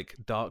our like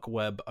dark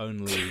web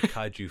only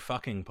kaiju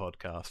fucking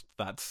podcast,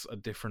 that's a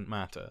different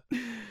matter.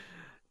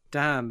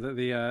 Damn,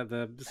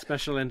 the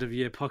special end of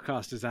year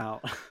podcast is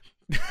out.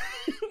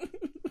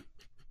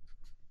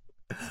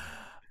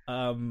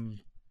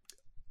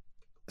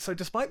 So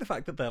despite the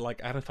fact that they're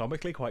like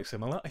anatomically quite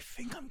similar, I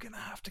think I'm gonna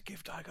have to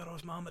give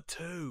Daigoro's mum a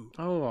 2.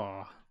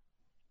 Oh,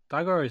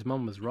 Daigoro's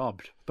mum was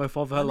robbed both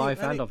of her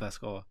life and of her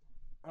score.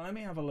 Let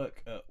me have a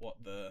look at what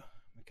the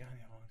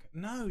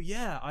No,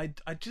 yeah,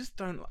 I just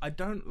don't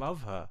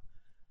love her.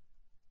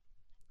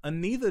 And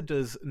neither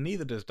does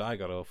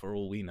Daigoro, for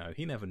all we know.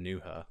 He never knew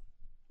her.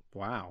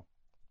 Wow.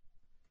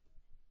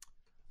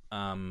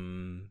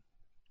 One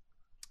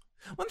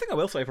thing I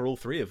will say for all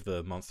 3 of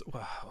the monsters,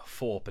 well,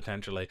 4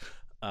 potentially,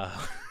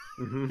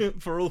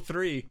 for all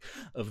 3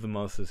 of the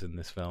monsters in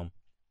this film,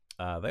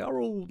 they are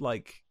all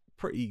like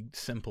pretty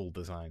simple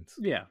designs.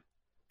 Yeah,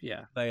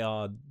 yeah. They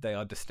are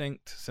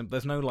distinct.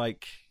 There's no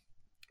like.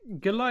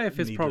 Goliath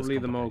is probably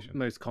the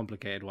most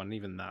complicated one.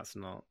 Even that's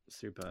not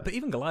super. But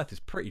even Goliath is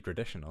pretty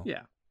traditional.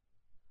 Yeah.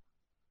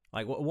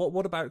 Like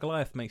what about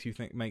Goliath makes you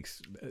think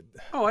makes?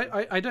 Oh,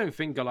 I don't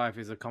think Goliath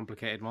is a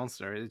complicated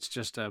monster. It's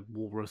just a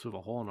walrus with a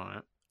horn on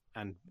it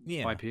and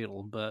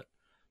bipedal. But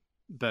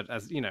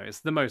as you know, it's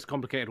the most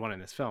complicated one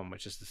in this film,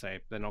 which is to say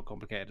they're not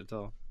complicated at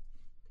all.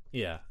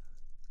 Yeah.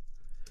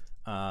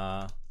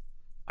 I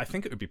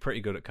think it would be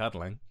pretty good at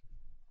cuddling.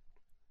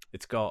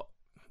 It's got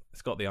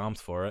the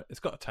arms for it. It's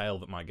got a tail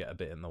that might get a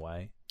bit in the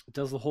way.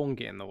 Does the horn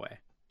get in the way?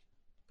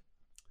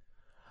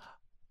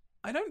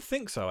 I don't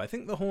think so. I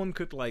think the horn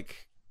could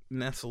like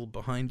nestle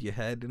behind your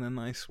head in a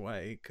nice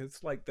way,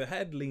 because like the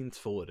head leans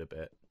forward a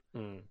bit,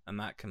 and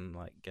that can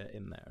like get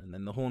in there, and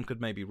then the horn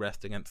could maybe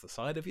rest against the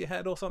side of your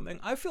head or something.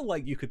 I feel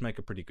like you could make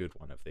a pretty good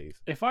one of these.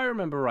 If I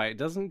remember right,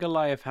 doesn't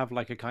Goliath have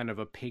like a kind of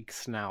a pig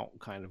snout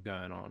kind of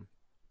going on?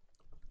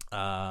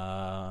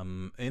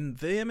 In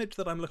the image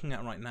that I'm looking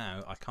at right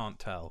now, I can't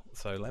tell.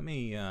 So let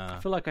me. I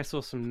feel like I saw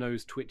some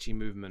nose twitchy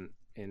movement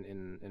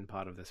in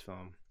part of this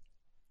film.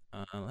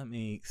 Let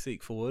me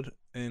seek forward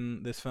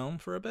in this film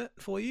for a bit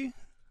for you.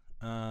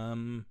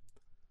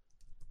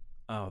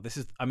 This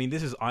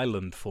is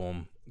island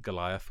form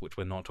Goliath, which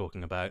we're not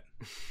talking about.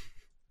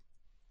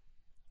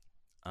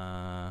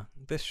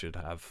 This should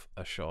have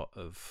a shot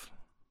of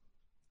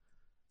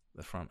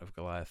the front of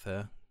Goliath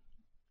here.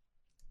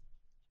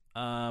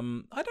 I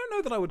don't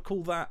know that I would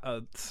call that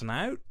a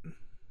snout.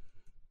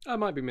 I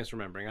might be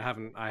misremembering. I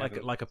haven't.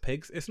 Like a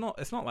pig's. It's not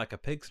like a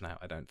pig snout.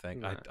 I don't think.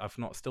 No. I've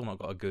still not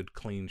got a good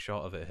clean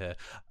shot of it here.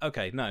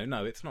 Okay,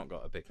 no, it's not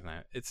got a big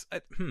snout.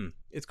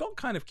 It's got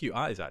kind of cute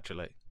eyes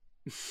actually.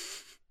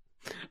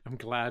 I'm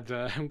glad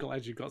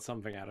you got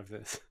something out of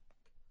this.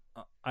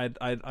 I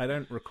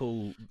don't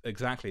recall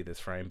exactly this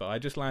frame, but I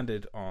just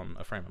landed on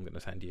a frame I'm going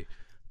to send you.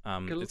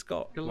 It's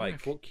got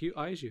like what cute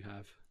eyes you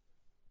have.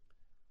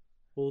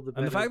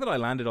 And the fact that I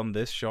landed on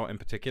this shot in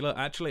particular,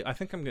 actually, I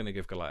think I'm going to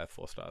give Goliath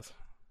 4 stars.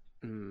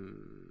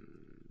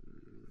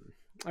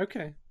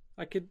 Okay,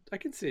 I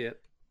can see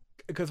it.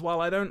 Because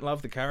while I don't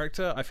love the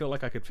character, I feel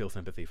like I could feel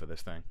sympathy for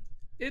this thing.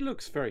 It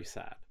looks very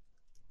sad.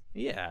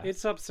 Yeah.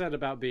 It's upset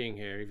about being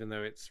here, even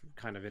though it's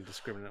kind of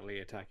indiscriminately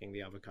attacking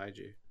the other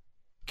kaiju.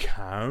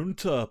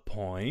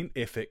 Counterpoint,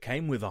 if it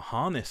came with a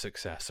harness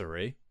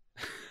accessory.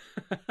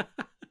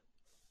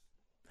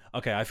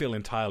 Okay, I feel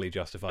entirely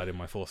justified in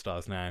my 4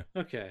 stars now.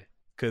 Okay.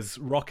 Because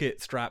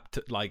Rocket strapped,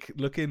 like,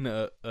 looking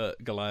at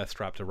Goliath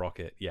strapped to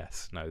Rocket,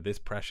 yes, no, this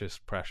precious,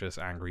 precious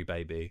angry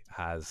baby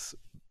has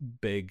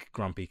big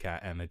grumpy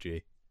cat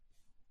energy.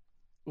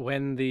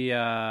 When the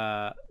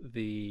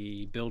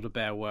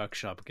Build-A-Bear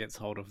workshop gets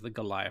hold of the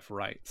Goliath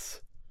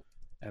rights,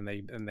 and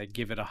they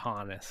give it a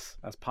harness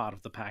as part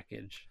of the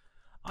package.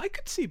 I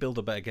could see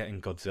Build-A-Bear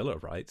getting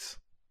Godzilla rights.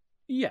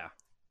 Yeah.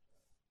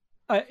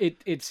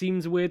 It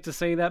seems weird to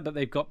say that, but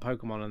they've got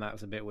Pokemon, and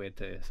that's a bit weird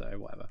too. So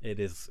whatever. It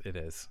is.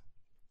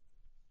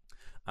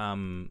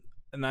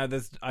 Now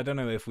I don't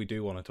know if we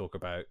do want to talk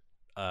about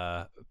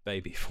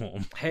baby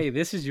form. Hey,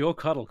 this is your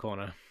cuddle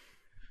corner.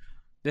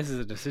 This is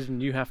a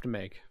decision you have to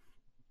make.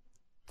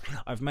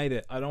 I've made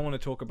it. I don't want to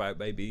talk about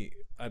baby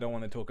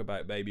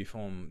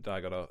form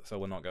Daigoro, so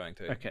we're not going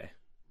to. Okay.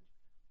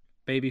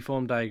 Baby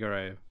form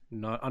Daigoro,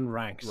 not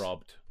unranked.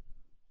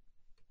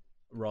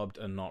 Robbed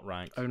and not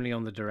ranked. Only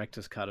on the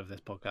director's cut of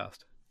this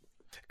podcast.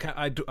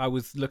 I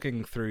was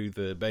looking through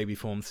the baby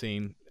form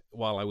scene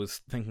while I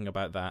was thinking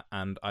about that,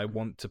 and I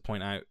want to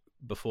point out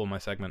before my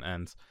segment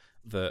ends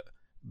that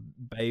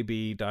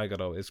baby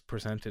Daigoro is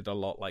presented a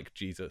lot like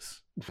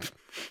Jesus.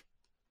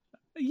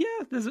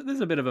 Yeah, there's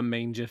a bit of a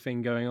manger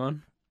thing going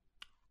on.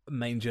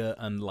 Manger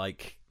and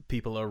like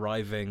people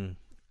arriving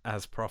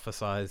as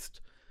prophesized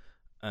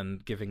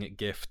and giving it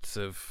gifts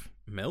of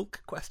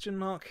milk ?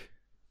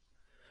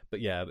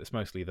 But yeah, it's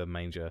mostly the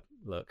manger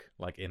look,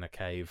 like in a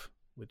cave,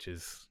 which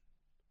is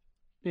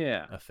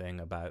a thing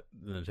about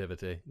the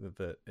nativity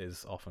that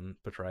is often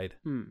portrayed.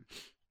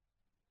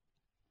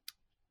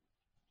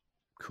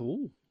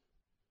 Cool.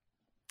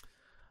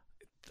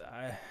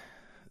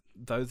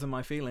 Those are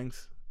my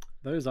feelings.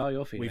 Those are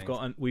your feelings.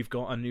 We've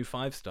got a new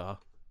 5-star.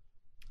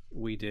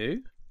 We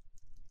do.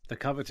 The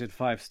coveted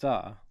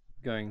 5-star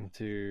going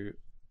to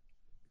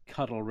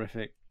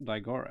Cuddlerific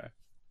Daigoro.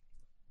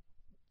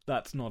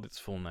 That's not its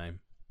full name.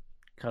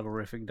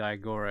 Cuddlerific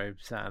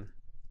Daigoro-san.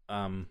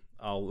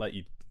 I'll let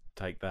you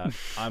take that.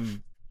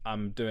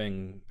 I'm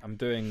doing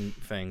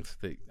things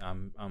that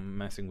I'm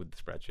messing with the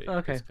spreadsheet.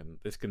 Okay.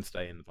 This can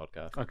stay in the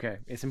podcast. Okay,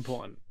 it's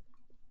important.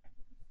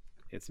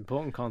 It's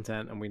important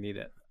content, and we need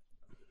it.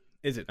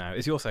 Is it now?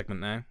 Is your segment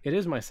now? It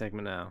is my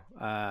segment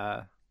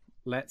now.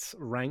 Let's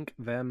rank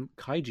them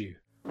kaiju.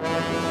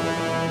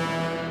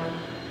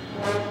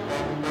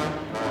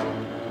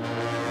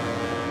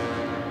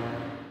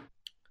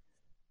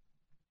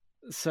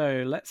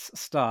 So let's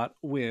start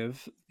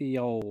with the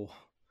old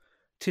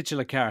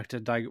titular character,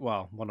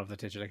 one of the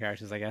titular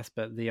characters, I guess,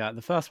 but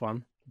the first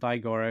one,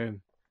 Daigoro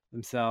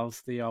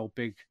themselves, the old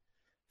big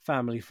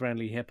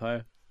family-friendly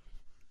hippo.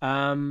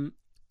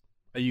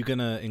 Are you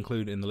gonna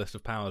include in the list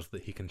of powers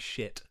that he can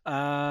shit?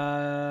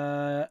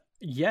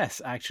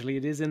 Yes, actually,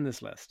 it is in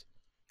this list.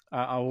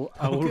 I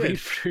will read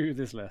through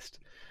this list.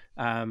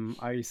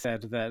 I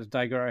said that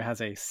Daigoro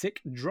has a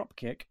sick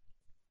dropkick,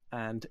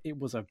 and it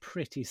was a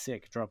pretty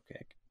sick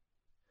dropkick.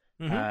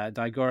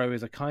 Daigoro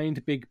is a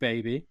kind big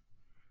baby.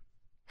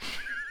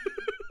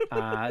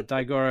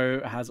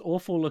 Daigoro has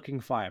awful-looking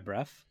fire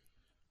breath.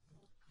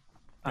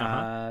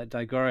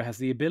 Daigoro has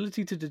the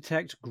ability to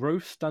detect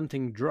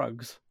growth-stunting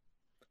drugs.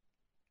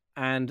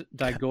 And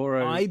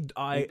Daigoro...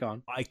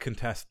 I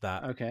contest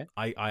that. Okay.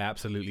 I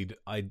absolutely...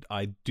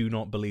 I do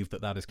not believe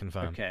that is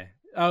confirmed. Okay.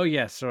 Oh,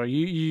 yes, sorry.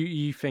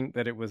 You think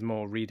that it was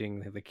more reading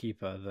the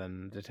Keeper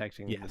than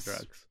detecting the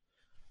drugs.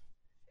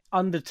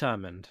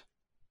 Undetermined.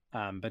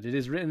 But it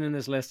is written in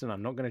this list, and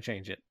I'm not going to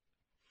change it.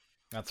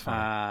 That's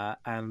fine.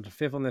 And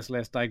fifth on this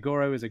list,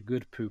 Daigoro is a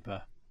good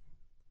pooper.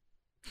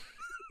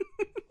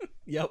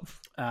 Yep.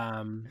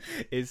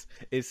 Is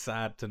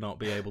sad to not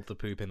be able to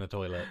poop in a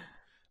toilet,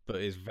 but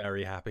is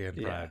very happy and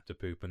proud to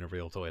poop in a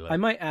real toilet. I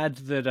might add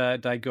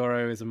that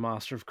Daigoro is a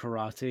master of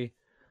karate.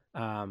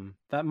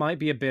 That might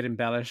be a bit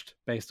embellished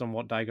based on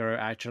what Daigoro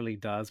actually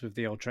does with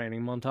the old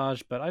training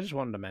montage, but I just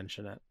wanted to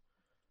mention it.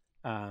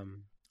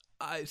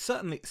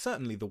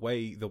 Certainly the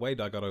way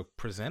Daigoro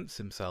presents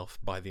himself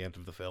by the end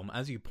of the film,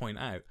 as you point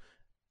out,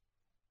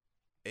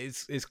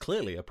 is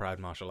clearly a proud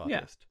martial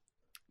artist. Yeah.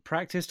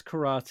 Practiced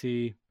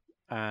karate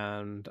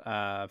and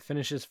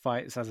finishes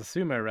fights as a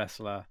sumo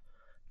wrestler.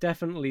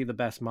 Definitely the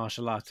best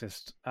martial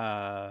artist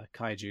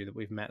kaiju that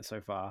we've met so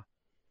far.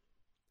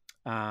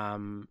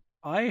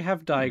 I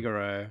have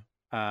Daigoro.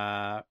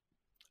 I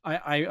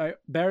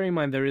bear in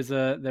mind there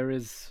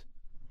is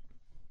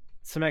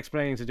some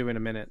explaining to do in a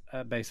minute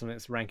based on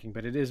its ranking,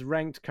 but it is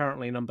ranked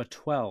currently number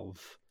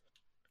 12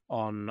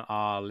 on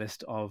our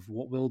list of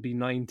what will be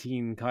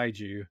 19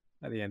 kaiju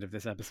at the end of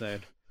this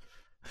episode.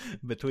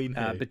 Between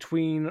who?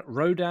 Between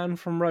Rodan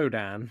from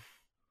Rodan.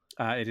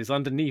 It is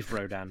underneath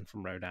Rodan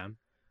from Rodan.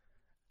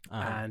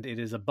 And it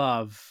is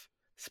above,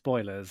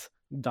 spoilers,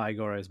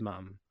 Daigoro's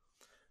mum.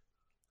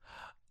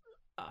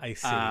 I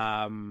see.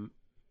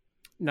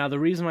 Now, the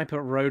reason I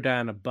put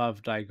Rodan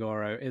above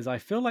Daigoro is I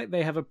feel like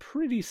they have a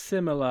pretty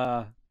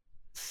similar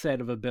set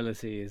of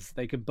abilities.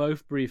 They could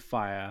both breathe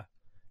fire.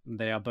 And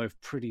they are both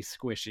pretty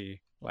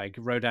squishy. Like,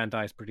 Rodan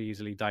dies pretty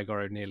easily.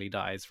 Daigoro nearly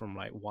dies from,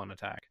 like, one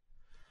attack.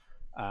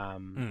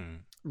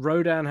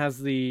 Rodan has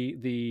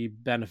the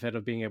benefit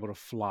of being able to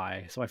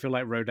fly. So I feel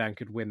like Rodan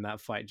could win that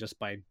fight just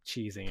by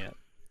cheesing it.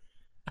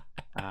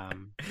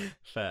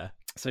 Fair.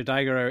 So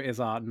Daigoro is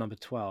our number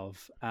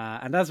 12.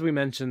 And as we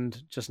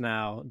mentioned just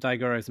now,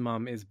 Daigoro's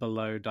mum is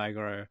below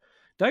Daigoro.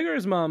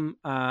 Daigoro's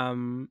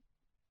mum,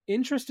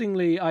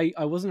 interestingly,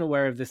 I wasn't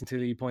aware of this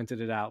until you pointed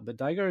it out, but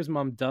Daigoro's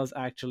mum does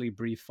actually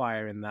breathe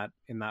fire in that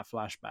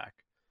flashback.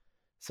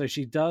 So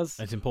she does.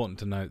 It's important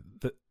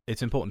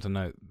to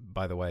note,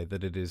 by the way,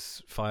 that it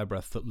is fire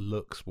breath that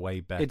looks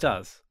way better. It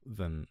does.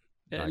 Than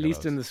At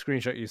least in the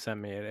screenshot you sent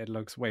me, it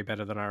looks way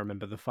better than I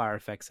remember the fire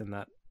effects in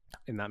that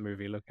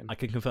movie looking. I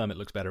can confirm it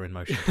looks better in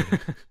motion.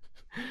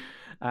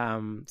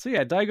 So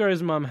yeah,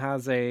 Daigoro's mum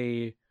has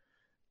a,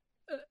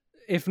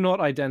 if not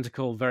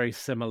identical, very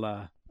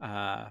similar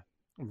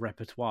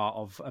repertoire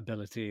of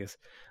abilities.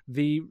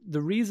 The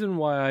reason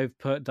why I've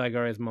put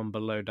Daigoro's mum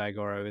below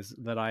Daigoro is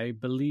that I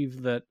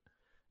believe that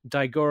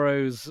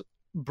Daigoro's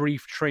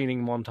brief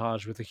training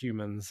montage with the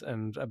humans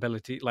and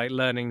ability, like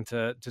learning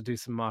to do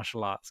some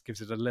martial arts,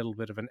 gives it a little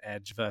bit of an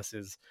edge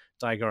versus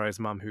Daigoro's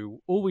mum,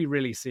 who all we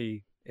really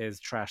see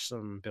is trash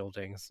some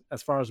buildings.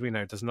 As far as we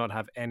know, does not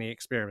have any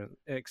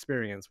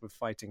experience with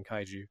fighting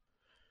kaiju.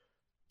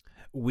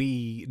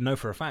 We know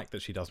for a fact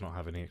that she does not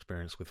have any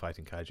experience with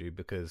fighting kaiju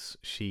because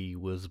she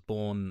was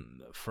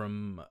born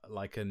from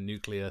like a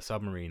nuclear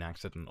submarine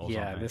accident or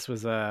something. Yeah, this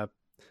was a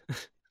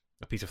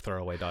piece of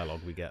throwaway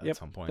dialogue we get at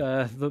some point.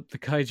 The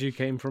kaiju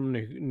came from a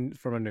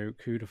nuke.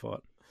 Who'd have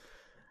thought?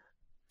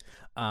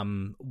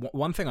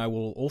 One thing I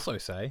will also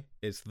say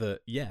is that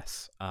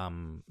yes,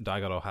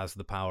 Daigoro has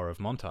the power of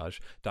montage.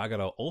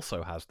 Daigoro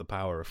also has the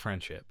power of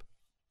friendship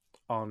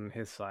on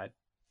his side.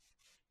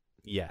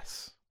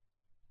 Yes.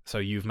 So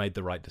you've made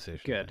the right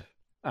decision. Good.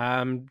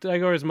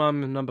 Daigoro's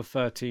mum, number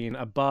 13,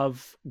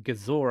 above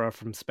Gazora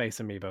from Space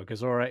Amiibo.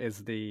 Gazora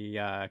is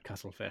the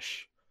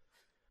cuttlefish.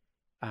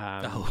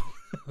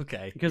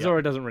 Okay.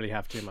 Gazora doesn't really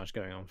have too much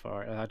going on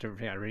for it. I don't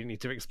think I really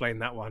need to explain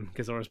that one.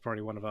 Gazora is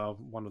probably one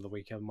of the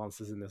weaker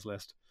monsters in this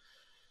list.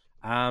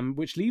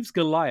 Which leaves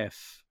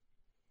Goliath.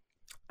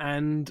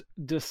 And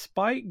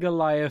despite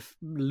Goliath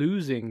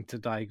losing to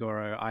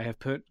Daigoro, I have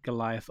put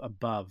Goliath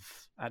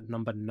above at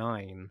number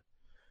 9.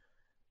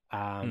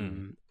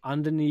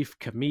 Underneath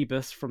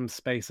Kamebus from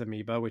Space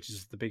Amoeba, which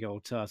is the big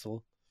old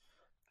turtle,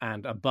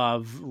 and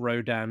above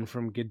Rodan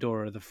from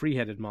Ghidorah, the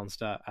three-headed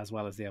monster, as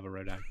well as the other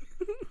Rodan.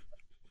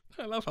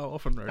 I love how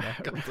often Rodan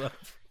comes up.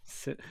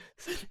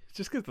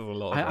 Just because there's a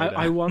lot of Rodan.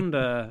 I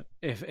wonder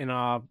if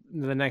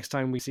the next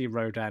time we see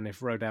Rodan,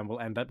 if Rodan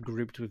will end up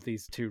grouped with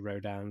these two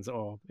Rodans,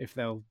 or if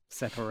they'll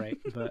separate.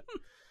 but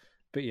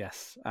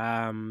yes,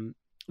 the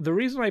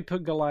reason I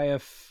put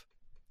Goliath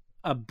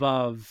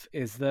above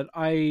is that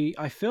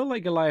I feel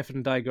like Goliath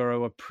and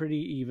Daigoro are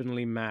pretty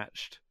evenly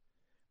matched,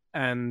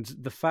 and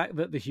the fact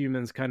that the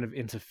humans kind of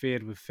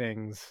interfered with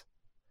things,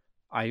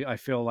 I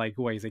feel like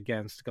weighs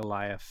against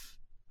Goliath.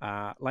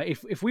 Like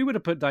if we were to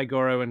put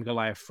Daigoro and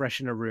Goliath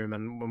fresh in a room,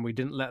 and when we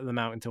didn't let them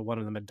out until one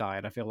of them had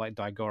died, I feel like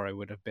Daigoro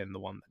would have been the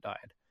one that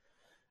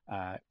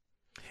died.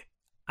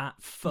 At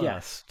first.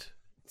 Yes.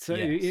 So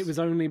yes. It was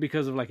only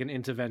because of like an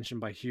intervention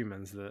by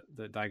humans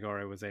that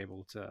Daigoro was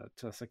able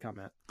to succumb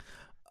at.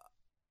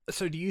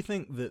 So do you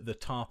think that the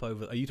tarp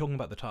over... Are you talking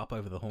about the tarp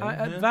over the horn?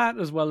 That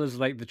as well as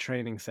like the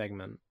training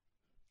segment.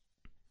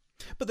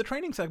 But the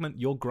training segment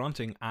you're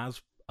granting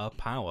as a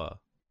power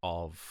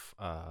of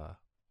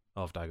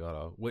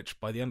Daigoro, which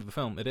by the end of the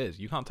film it is.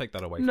 You can't take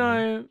that away from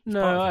him.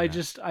 No,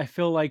 I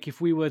feel like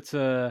if we were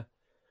to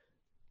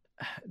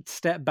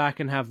step back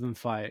and have them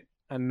fight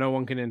and no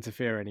one can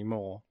interfere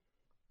anymore,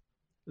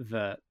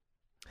 that...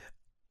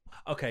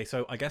 Okay,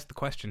 so I guess the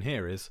question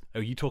here is,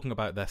 are you talking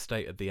about their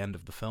state at the end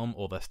of the film,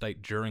 or their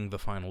state during the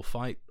final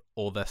fight,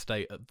 or their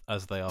state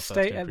as they are first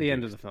introduced? State at the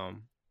end of the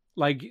film.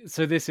 Like,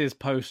 so this is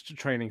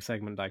post-training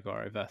segment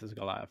Daigoro versus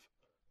Goliath.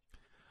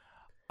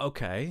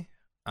 Okay.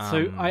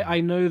 So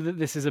I know that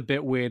this is a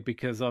bit weird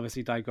because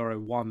obviously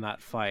Daigoro won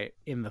that fight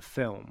in the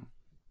film.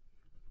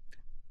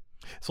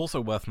 It's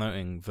also worth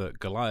noting that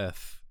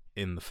Goliath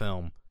in the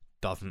film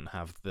doesn't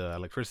have the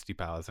electricity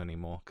powers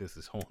anymore because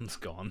his horn's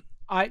gone.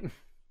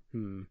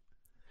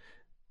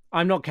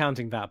 I'm not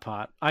counting that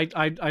part. I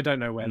don't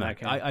know where that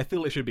came. I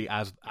feel it should be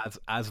as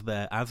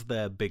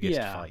their biggest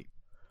fight.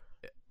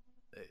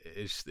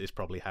 Is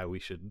probably how we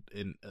should.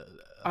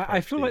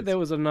 I feel like there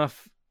was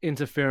enough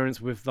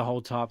interference with the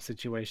whole tarp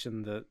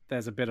situation that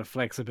there's a bit of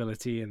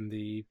flexibility in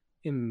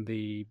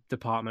the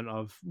department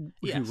of who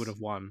would have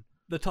won.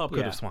 The tarp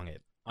could have swung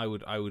it. I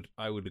would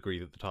agree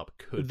that the tarp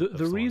could.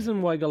 The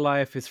reason why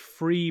Goliath is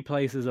 3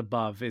 places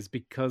above is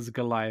because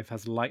Goliath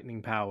has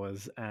lightning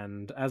powers,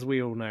 and as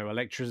we all know,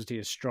 electricity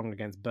is strong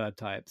against bird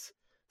types.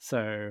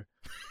 So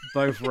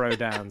both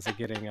Rodans are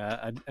getting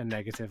a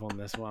negative on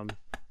this one.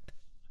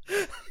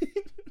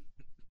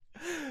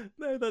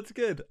 No, that's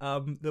good.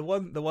 The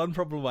one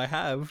problem I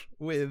have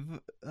with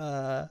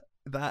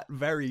that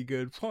very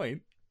good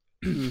point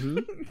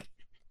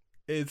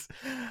is,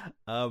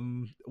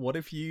 what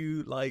if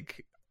you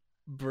like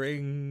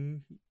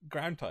bring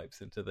ground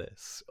types into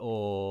this,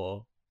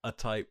 or a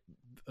type,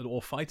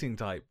 or fighting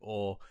type,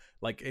 or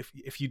like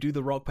if you do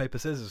the rock paper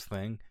scissors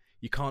thing,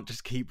 you can't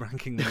just keep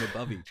ranking them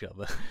above each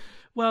other.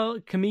 Well,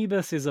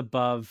 Camebus is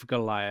above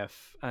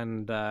Goliath,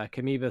 and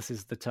Camebus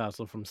is the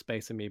turtle from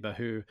Space Amoeba,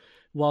 who,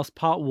 whilst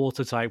part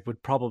water type,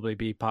 would probably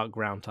be part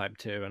ground type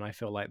too, and I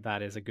feel like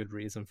that is a good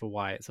reason for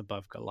why it's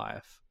above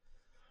Goliath.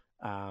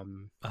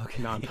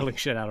 Okay. No, I'm pulling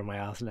shit out of my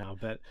ass now,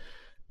 but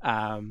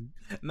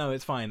No,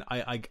 it's fine.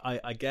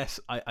 I guess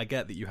I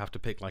get that you have to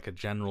pick like a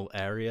general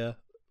area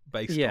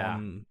based yeah.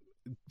 on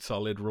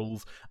solid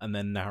rules and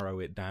then narrow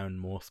it down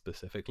more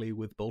specifically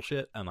with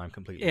bullshit, and I'm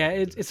completely Yeah,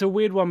 okay with it. it's a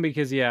weird one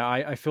because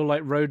I feel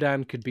like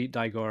Rodan could beat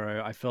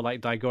Daigoro. I feel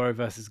like Daigoro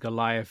versus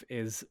Goliath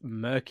is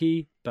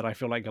murky, but I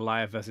feel like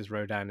Goliath versus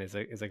Rodan is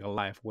a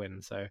Goliath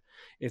win. So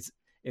it's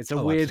a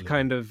Oh, weird absolutely.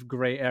 kind of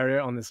gray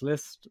area on this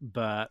list,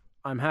 but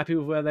I'm happy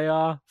with where they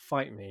are.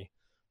 Fight me.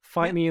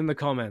 Fight Yeah. me in the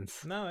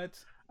comments. No,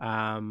 it's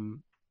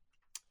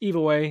Either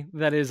way,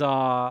 that is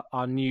our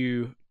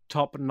new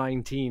top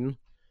 19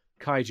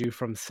 kaiju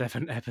from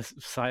 7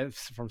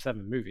 episodes from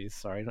 7 movies,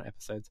 sorry, not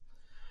episodes.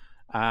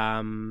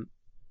 I mean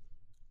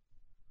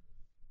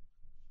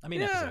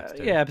episodes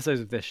too. Yeah,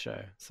 episodes of this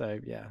show. So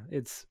yeah,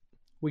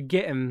 we're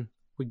getting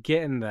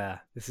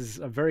there. This is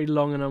a very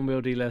long and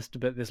unwieldy list,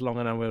 but this long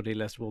and unwieldy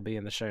list will be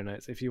in the show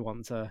notes if you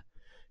want to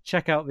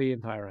check out the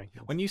entire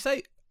rankings. When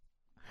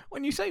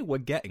you say we're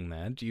getting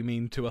there, do you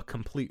mean to a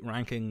complete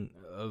ranking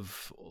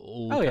of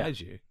all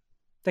kaiju? Yeah.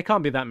 There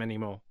can't be that many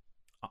more.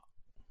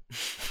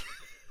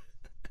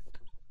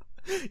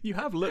 You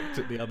have looked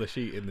at the other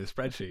sheet in this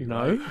spreadsheet,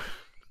 No.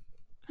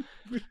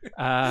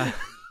 Right?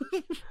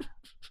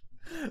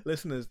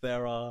 Listeners,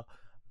 there are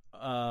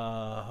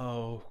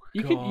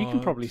you can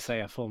probably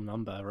say a full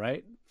number,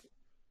 right?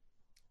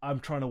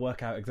 I'm trying to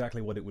work out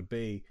exactly what it would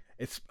be.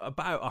 It's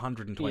about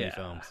 120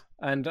 films.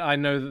 And I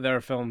know that there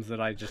are films that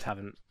I just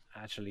haven't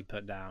actually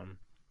put down.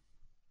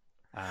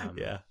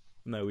 Yeah.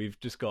 No, we've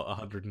just got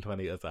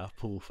 120 as our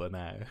pool for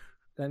now.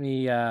 Let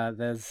me I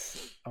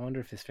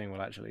wonder if this thing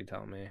will actually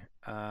tell me.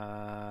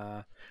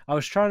 I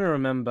was trying to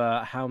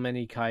remember how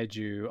many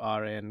kaiju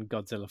are in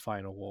Godzilla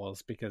Final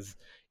Wars, because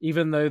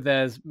even though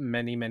there's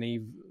many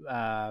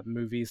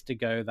movies to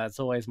go, that's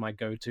always my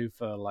go-to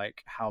for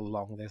like how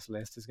long this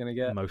list is going to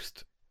get.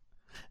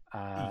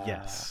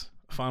 Yes.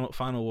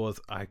 Final Wars,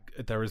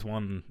 there is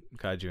one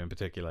kaiju in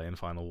particular in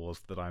Final Wars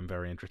that I'm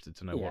very interested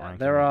to know what ranking.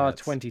 There are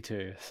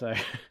 22, so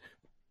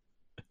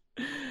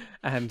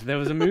and there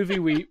was a movie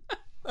we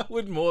that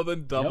would more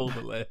than double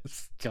the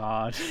list.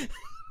 God.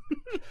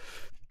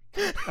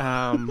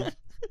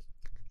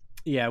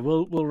 Yeah,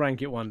 we'll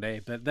rank it one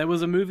day. But there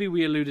was a movie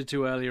we alluded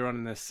to earlier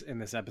on in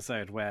this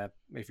episode where,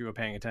 if you were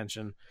paying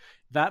attention,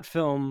 that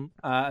film,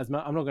 I'm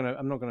not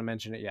gonna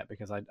mention it yet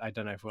because I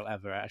don't know if we'll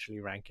ever actually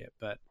rank it.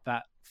 But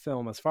that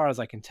film, as far as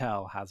I can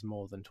tell, has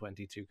more than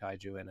 22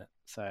 kaiju in it.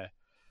 So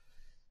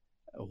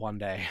one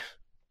day.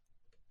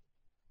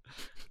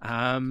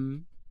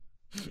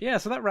 Yeah,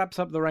 so that wraps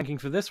up the ranking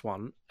for this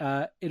one.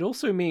 It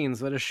also means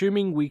that,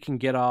 assuming we can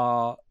get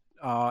our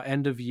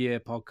end of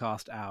year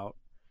podcast out,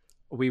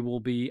 we will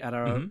be at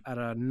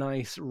a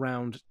nice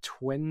round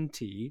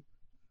 20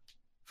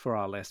 for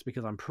our list,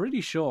 because I'm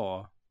pretty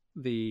sure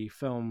the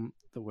film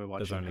that we're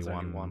watching has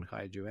only one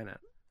kaiju in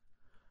it.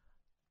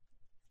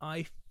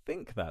 I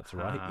think that's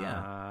right.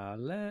 Yeah.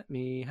 Let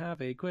me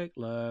have a quick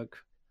look.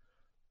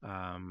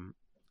 You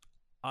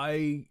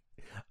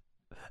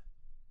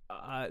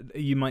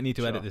might need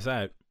to edit this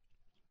out.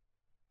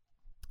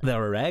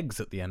 There are eggs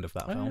at the end of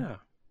that film. Yeah.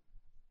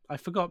 I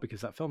forgot because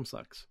that film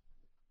sucks.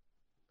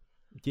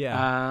 Yeah.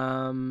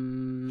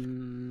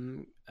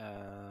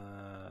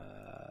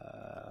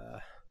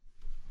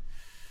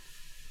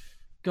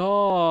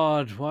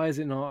 God, why is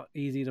it not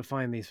easy to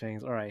find these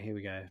things? All right, here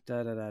we go.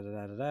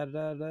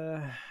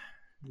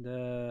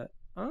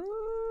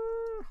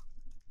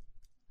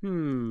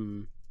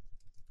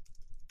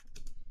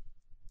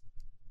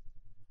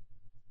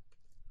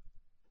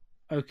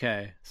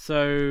 Okay,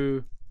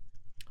 so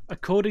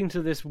according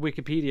to this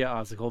Wikipedia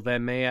article, there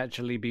may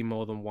actually be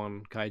more than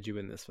one kaiju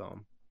in this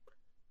film.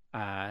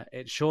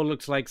 It sure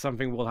looks like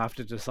something we'll have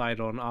to decide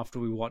on after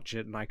we watch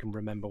it and I can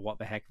remember what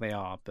the heck they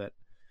are. But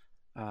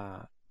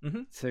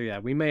so yeah,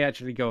 we may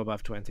actually go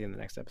above 20 in the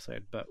next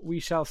episode, but we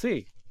shall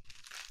see.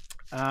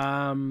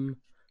 Colons,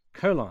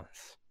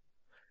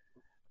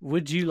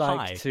 would you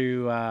like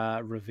to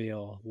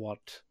reveal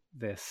what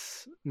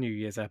this New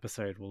Year's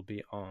episode will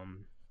be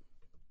on?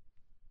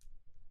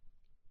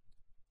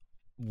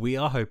 We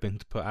are hoping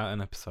to put out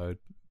an episode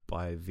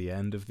by the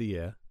end of the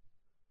year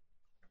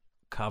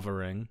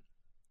covering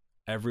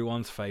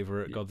everyone's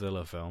favorite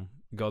Godzilla film,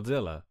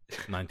 Godzilla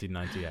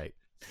 1998.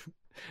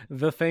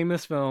 The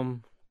famous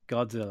film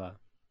Godzilla,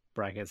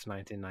 brackets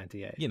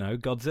 1998. You know,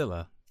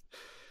 Godzilla.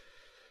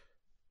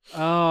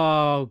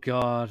 Oh,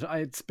 God.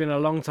 It's been a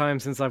long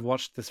time since I've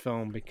watched this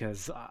film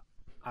because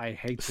I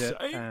hate it.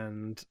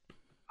 And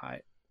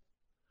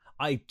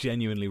I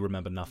genuinely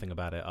remember nothing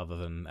about it other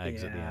than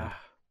eggs at the end.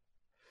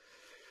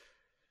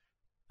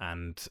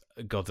 And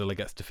Godzilla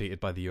gets defeated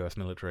by the US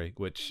military,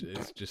 which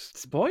is just...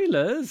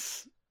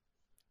 Spoilers!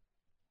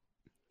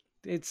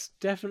 It's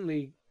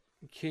definitely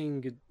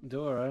King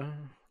Ghidorah.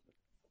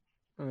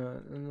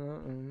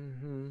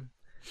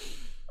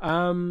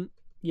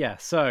 Yeah,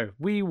 so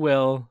we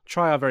will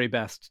try our very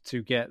best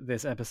to get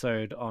this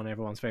episode on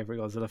everyone's favorite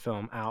Godzilla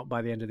film out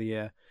by the end of the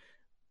year.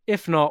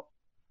 If not,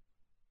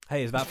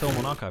 Hey, is that film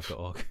on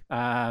archive.org?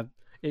 I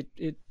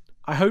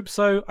hope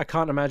so. I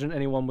can't imagine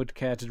anyone would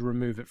care to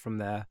remove it from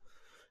there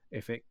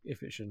if it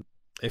shouldn't.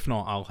 If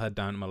not, I'll head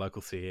down to my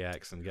local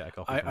CEX and get a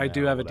copy. I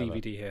do have a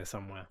DVD here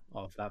somewhere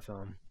of that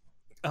film.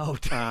 Oh,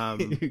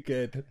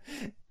 good.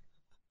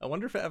 I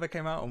wonder if it ever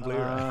came out on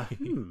Blu-ray.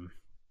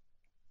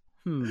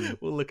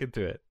 We'll look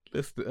into it.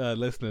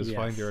 Listeners, Yes.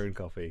 find your own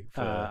copy.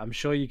 I'm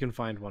sure you can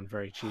find one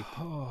very cheap.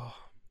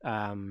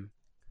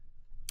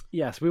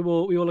 Yes, we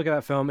will look at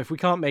that film. If we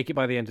can't make it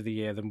by the end of the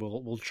year, then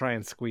we'll try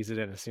and squeeze it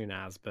in as soon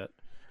as. But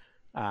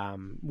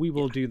we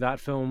will do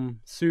that film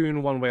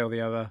soon, one way or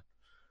the other.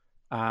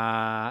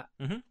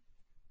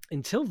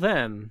 Until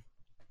then,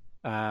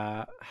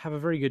 have a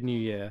very good new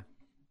year.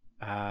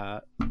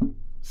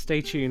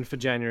 Stay tuned for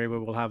January, where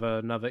we'll have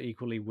another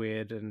equally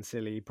weird and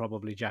silly,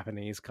 probably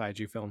Japanese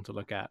kaiju film to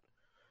look at.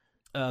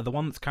 The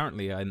one that's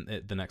currently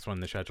the next one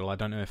in the schedule, I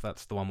don't know if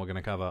that's the one we're going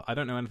to cover. I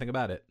don't know anything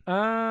about it.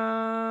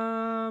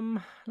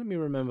 Let me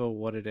remember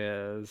what it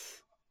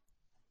is.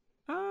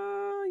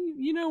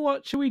 You know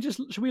what? Should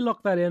we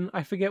lock that in?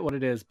 I forget what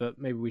it is, but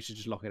maybe we should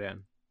just lock it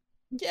in.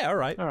 Yeah, all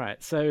right. All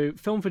right. So,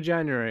 film for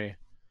January.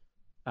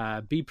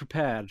 Be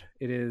prepared.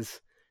 It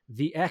is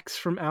The X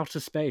from Outer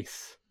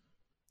Space.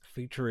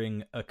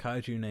 Featuring a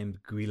kaiju named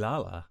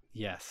Guilala.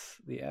 Yes,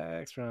 The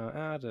X from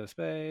Outer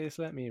Space.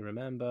 Let me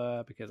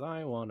remember, because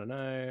I want to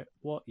know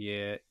what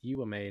year you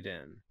were made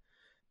in.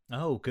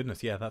 Oh,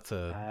 goodness. Yeah, that's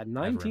a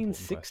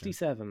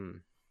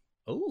 1967.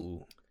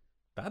 Oh,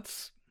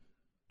 that's...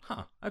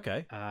 Huh,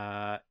 okay.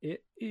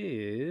 It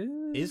is...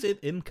 Is it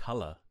in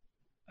color?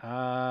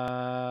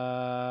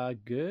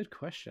 Good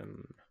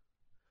question.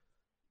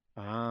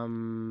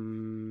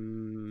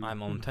 I'm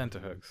on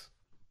tenterhooks.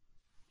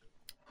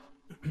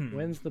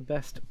 When's the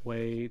best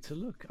way to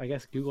look? I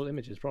guess Google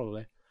Images,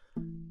 probably.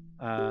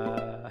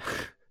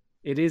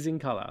 It is in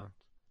color.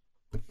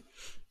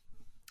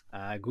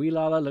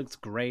 Guilala looks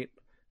great.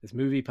 This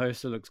movie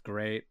poster looks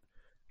great.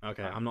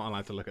 Okay, I'm not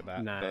allowed to look at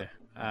that. No.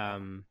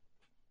 But...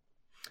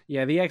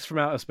 Yeah, The X from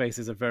Outer Space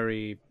is a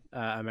very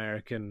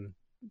American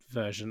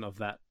version of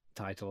that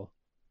title.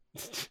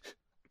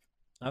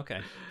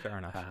 Okay, fair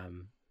enough.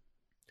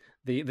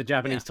 The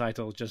Japanese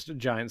title, just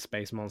Giant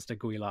Space Monster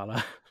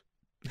Guilala.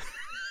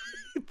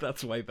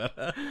 That's way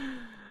better.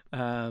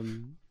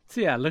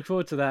 So yeah, look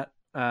forward to that.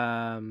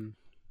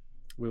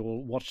 We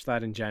will watch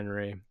that in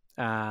January.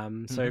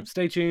 So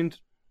stay tuned.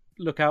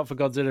 Look out for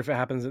Godzilla if it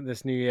happens in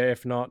this new year.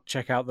 If not,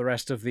 check out the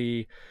rest of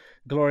the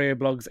GLORIO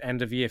blog's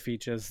end of year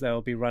features.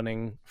 They'll be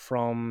running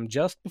from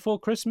just before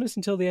Christmas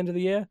until the end of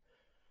the year.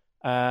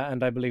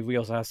 And I believe we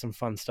also have some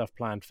fun stuff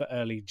planned for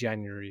early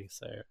January.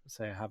 So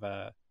have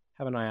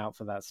an eye out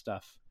for that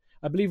stuff.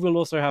 I believe we'll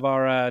also have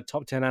our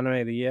top 10 anime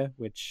of the year,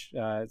 which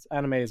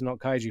anime is not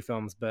kaiju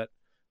films, but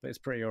it's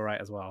pretty all right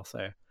as well.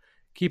 So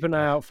keep an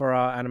eye out for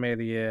our anime of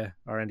the year,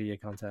 our end of year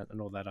content, and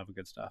all that other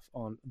good stuff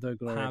on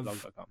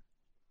theglorioblog.com.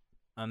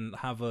 And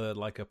have a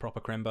proper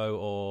Crimbo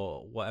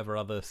or whatever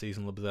other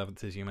seasonal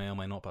observances you may or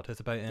may not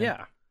participate in.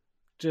 Yeah,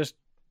 just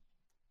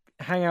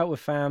hang out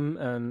with fam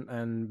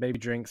and maybe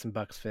drink some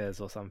Bucks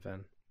Fizz or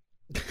something.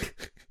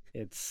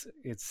 It's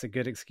a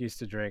good excuse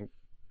to drink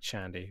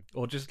shandy,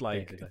 or just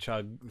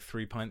chug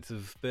 3 pints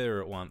of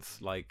beer at once,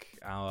 like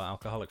our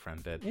alcoholic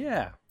friend did.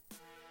 Yeah,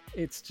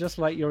 it's just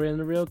like you're in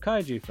a real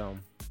kaiju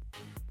film.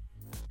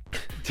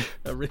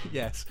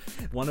 Yes,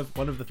 one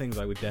of the things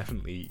I would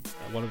definitely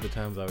one of the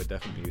terms I would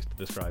definitely use to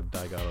describe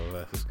Daigoro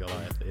versus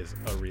Goliath is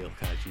a real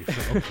kaiju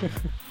film.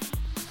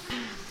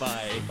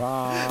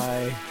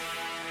 Bye.